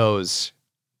she goes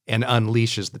and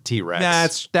unleashes the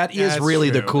T-Rex. That is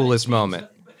really the coolest moment.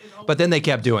 But then they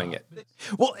kept doing it.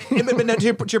 Well, but no,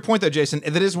 to your point though, Jason,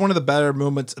 that is one of the better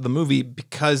moments of the movie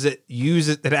because it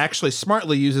actually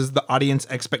smartly uses the audience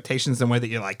expectations in a way that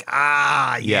you're like,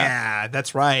 yeah,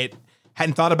 that's right.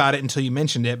 Hadn't thought about it until you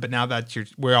mentioned it, but now that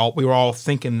we were all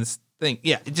thinking this thing.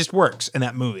 Yeah, it just works in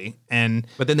that movie.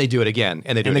 But then they do it again,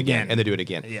 and they do it again, and they do it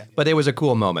again. Yeah. But it was a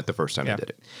cool moment the first time they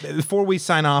did it. Before we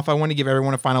sign off, I want to give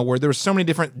everyone a final word. There were so many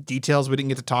different details we didn't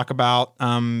get to talk about.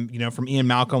 From Ian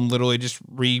Malcolm literally just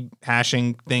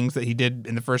rehashing things that he did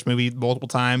in the first movie multiple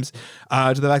times,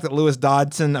 to the fact that Lewis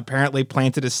Dodson apparently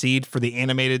planted a seed for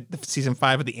the season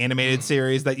 5 of the animated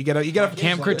series. That you gotta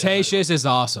Camp Cretaceous is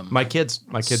awesome. My kids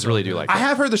really do like it. I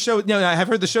have heard the show. No, I have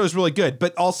heard the show is really good.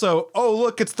 But also,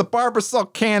 look, it's the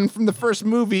Barbasol can from the first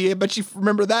movie. But you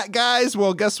remember that, guys?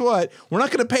 Well, guess what? We're not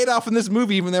going to pay it off in this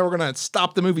movie, even though we're going to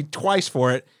stop the movie twice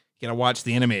for it. You got to watch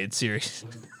the animated series.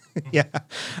 Yeah.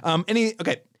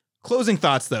 Closing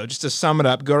thoughts, though, just to sum it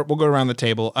up. We'll go around the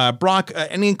table. Brock,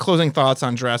 any closing thoughts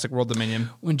on Jurassic World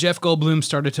Dominion? When Jeff Goldblum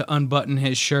started to unbutton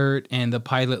his shirt and the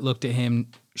pilot looked at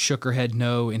him, shook her head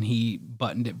no, and he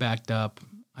buttoned it back up,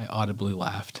 I audibly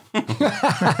laughed.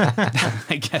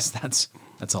 I guess that's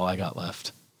all I got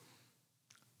left.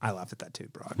 I laughed at that too,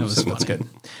 Brock. That was That's good.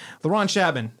 LaRon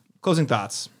Chabin, closing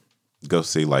thoughts. Go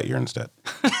see Lightyear instead.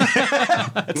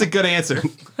 That's a good answer.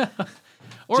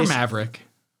 Or Jason, Maverick.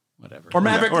 Whatever. Or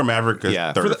Maverick. Or Maverick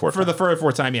for the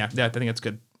fourth time. Yeah, I think that's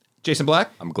good. Jason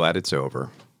Black? I'm glad it's over.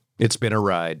 It's been a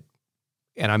ride.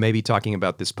 And I may be talking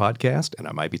about this podcast, and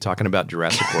I might be talking about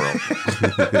Jurassic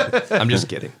World. I'm just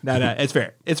kidding. No, it's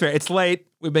fair. It's late.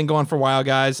 We've been going for a while,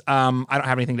 guys. I don't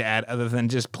have anything to add other than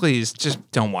please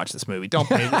don't watch this movie. Don't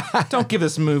give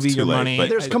this movie your money. But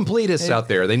there's completists out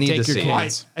there. They need to see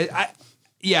it.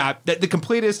 The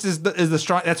completist is the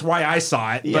strong. That's why I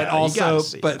saw it. Yeah, but also,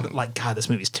 God, this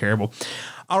movie's terrible.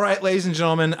 All right, ladies and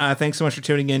gentlemen, thanks so much for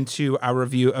tuning in to our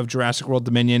review of Jurassic World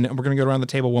Dominion. And we're going to go around the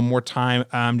table one more time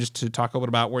just to talk a little bit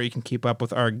about where you can keep up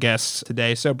with our guests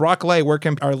today. So, Brock Lay, where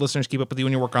can our listeners keep up with you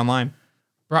when you work online?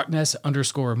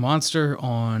 Brockness_monster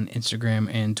on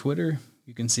Instagram and Twitter.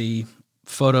 You can see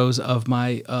photos of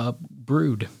my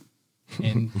brood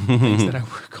and things that I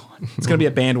work on. It's going to be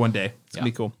a band one day. It's going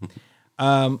to be cool.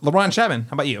 LaRon Chabin,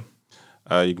 how about you?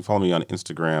 You can follow me on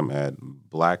Instagram at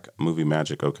Black Movie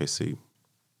Magic OKC.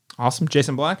 Awesome.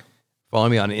 Jason Black? Follow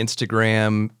me on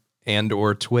Instagram and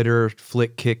or Twitter,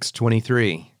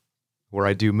 FlickKicks23, where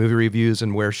I do movie reviews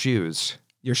and wear shoes.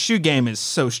 Your shoe game is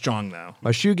so strong, though.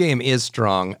 My shoe game is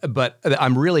strong, but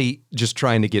I'm really just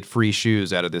trying to get free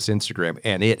shoes out of this Instagram,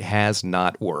 and it has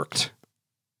not worked.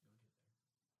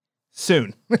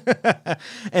 soon.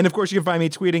 And of course, you can find me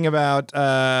tweeting about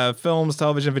films,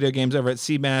 television, video games over at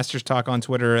C Masters Talk on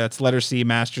Twitter. That's letter C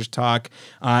Masters Talk.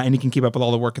 And you can keep up with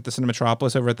all the work at the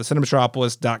Cinematropolis over at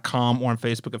thecinematropolis.com or on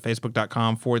Facebook at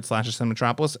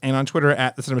facebook.com/Cinematropolis and on Twitter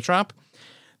at the Cinematrop.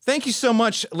 Thank you so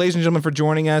much, ladies and gentlemen, for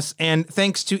joining us. And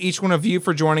thanks to each one of you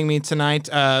for joining me tonight.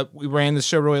 We ran this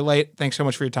show really late. Thanks so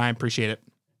much for your time. Appreciate it.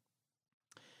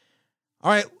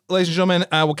 All right, ladies and gentlemen,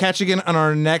 we'll catch you again on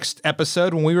our next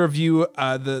episode when we review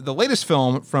the latest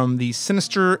film from the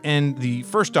Sinister and the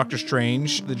first Doctor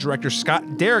Strange, the director Scott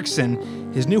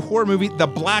Derrickson, his new horror movie, The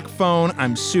Black Phone.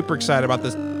 I'm super excited about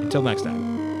this. Until next time.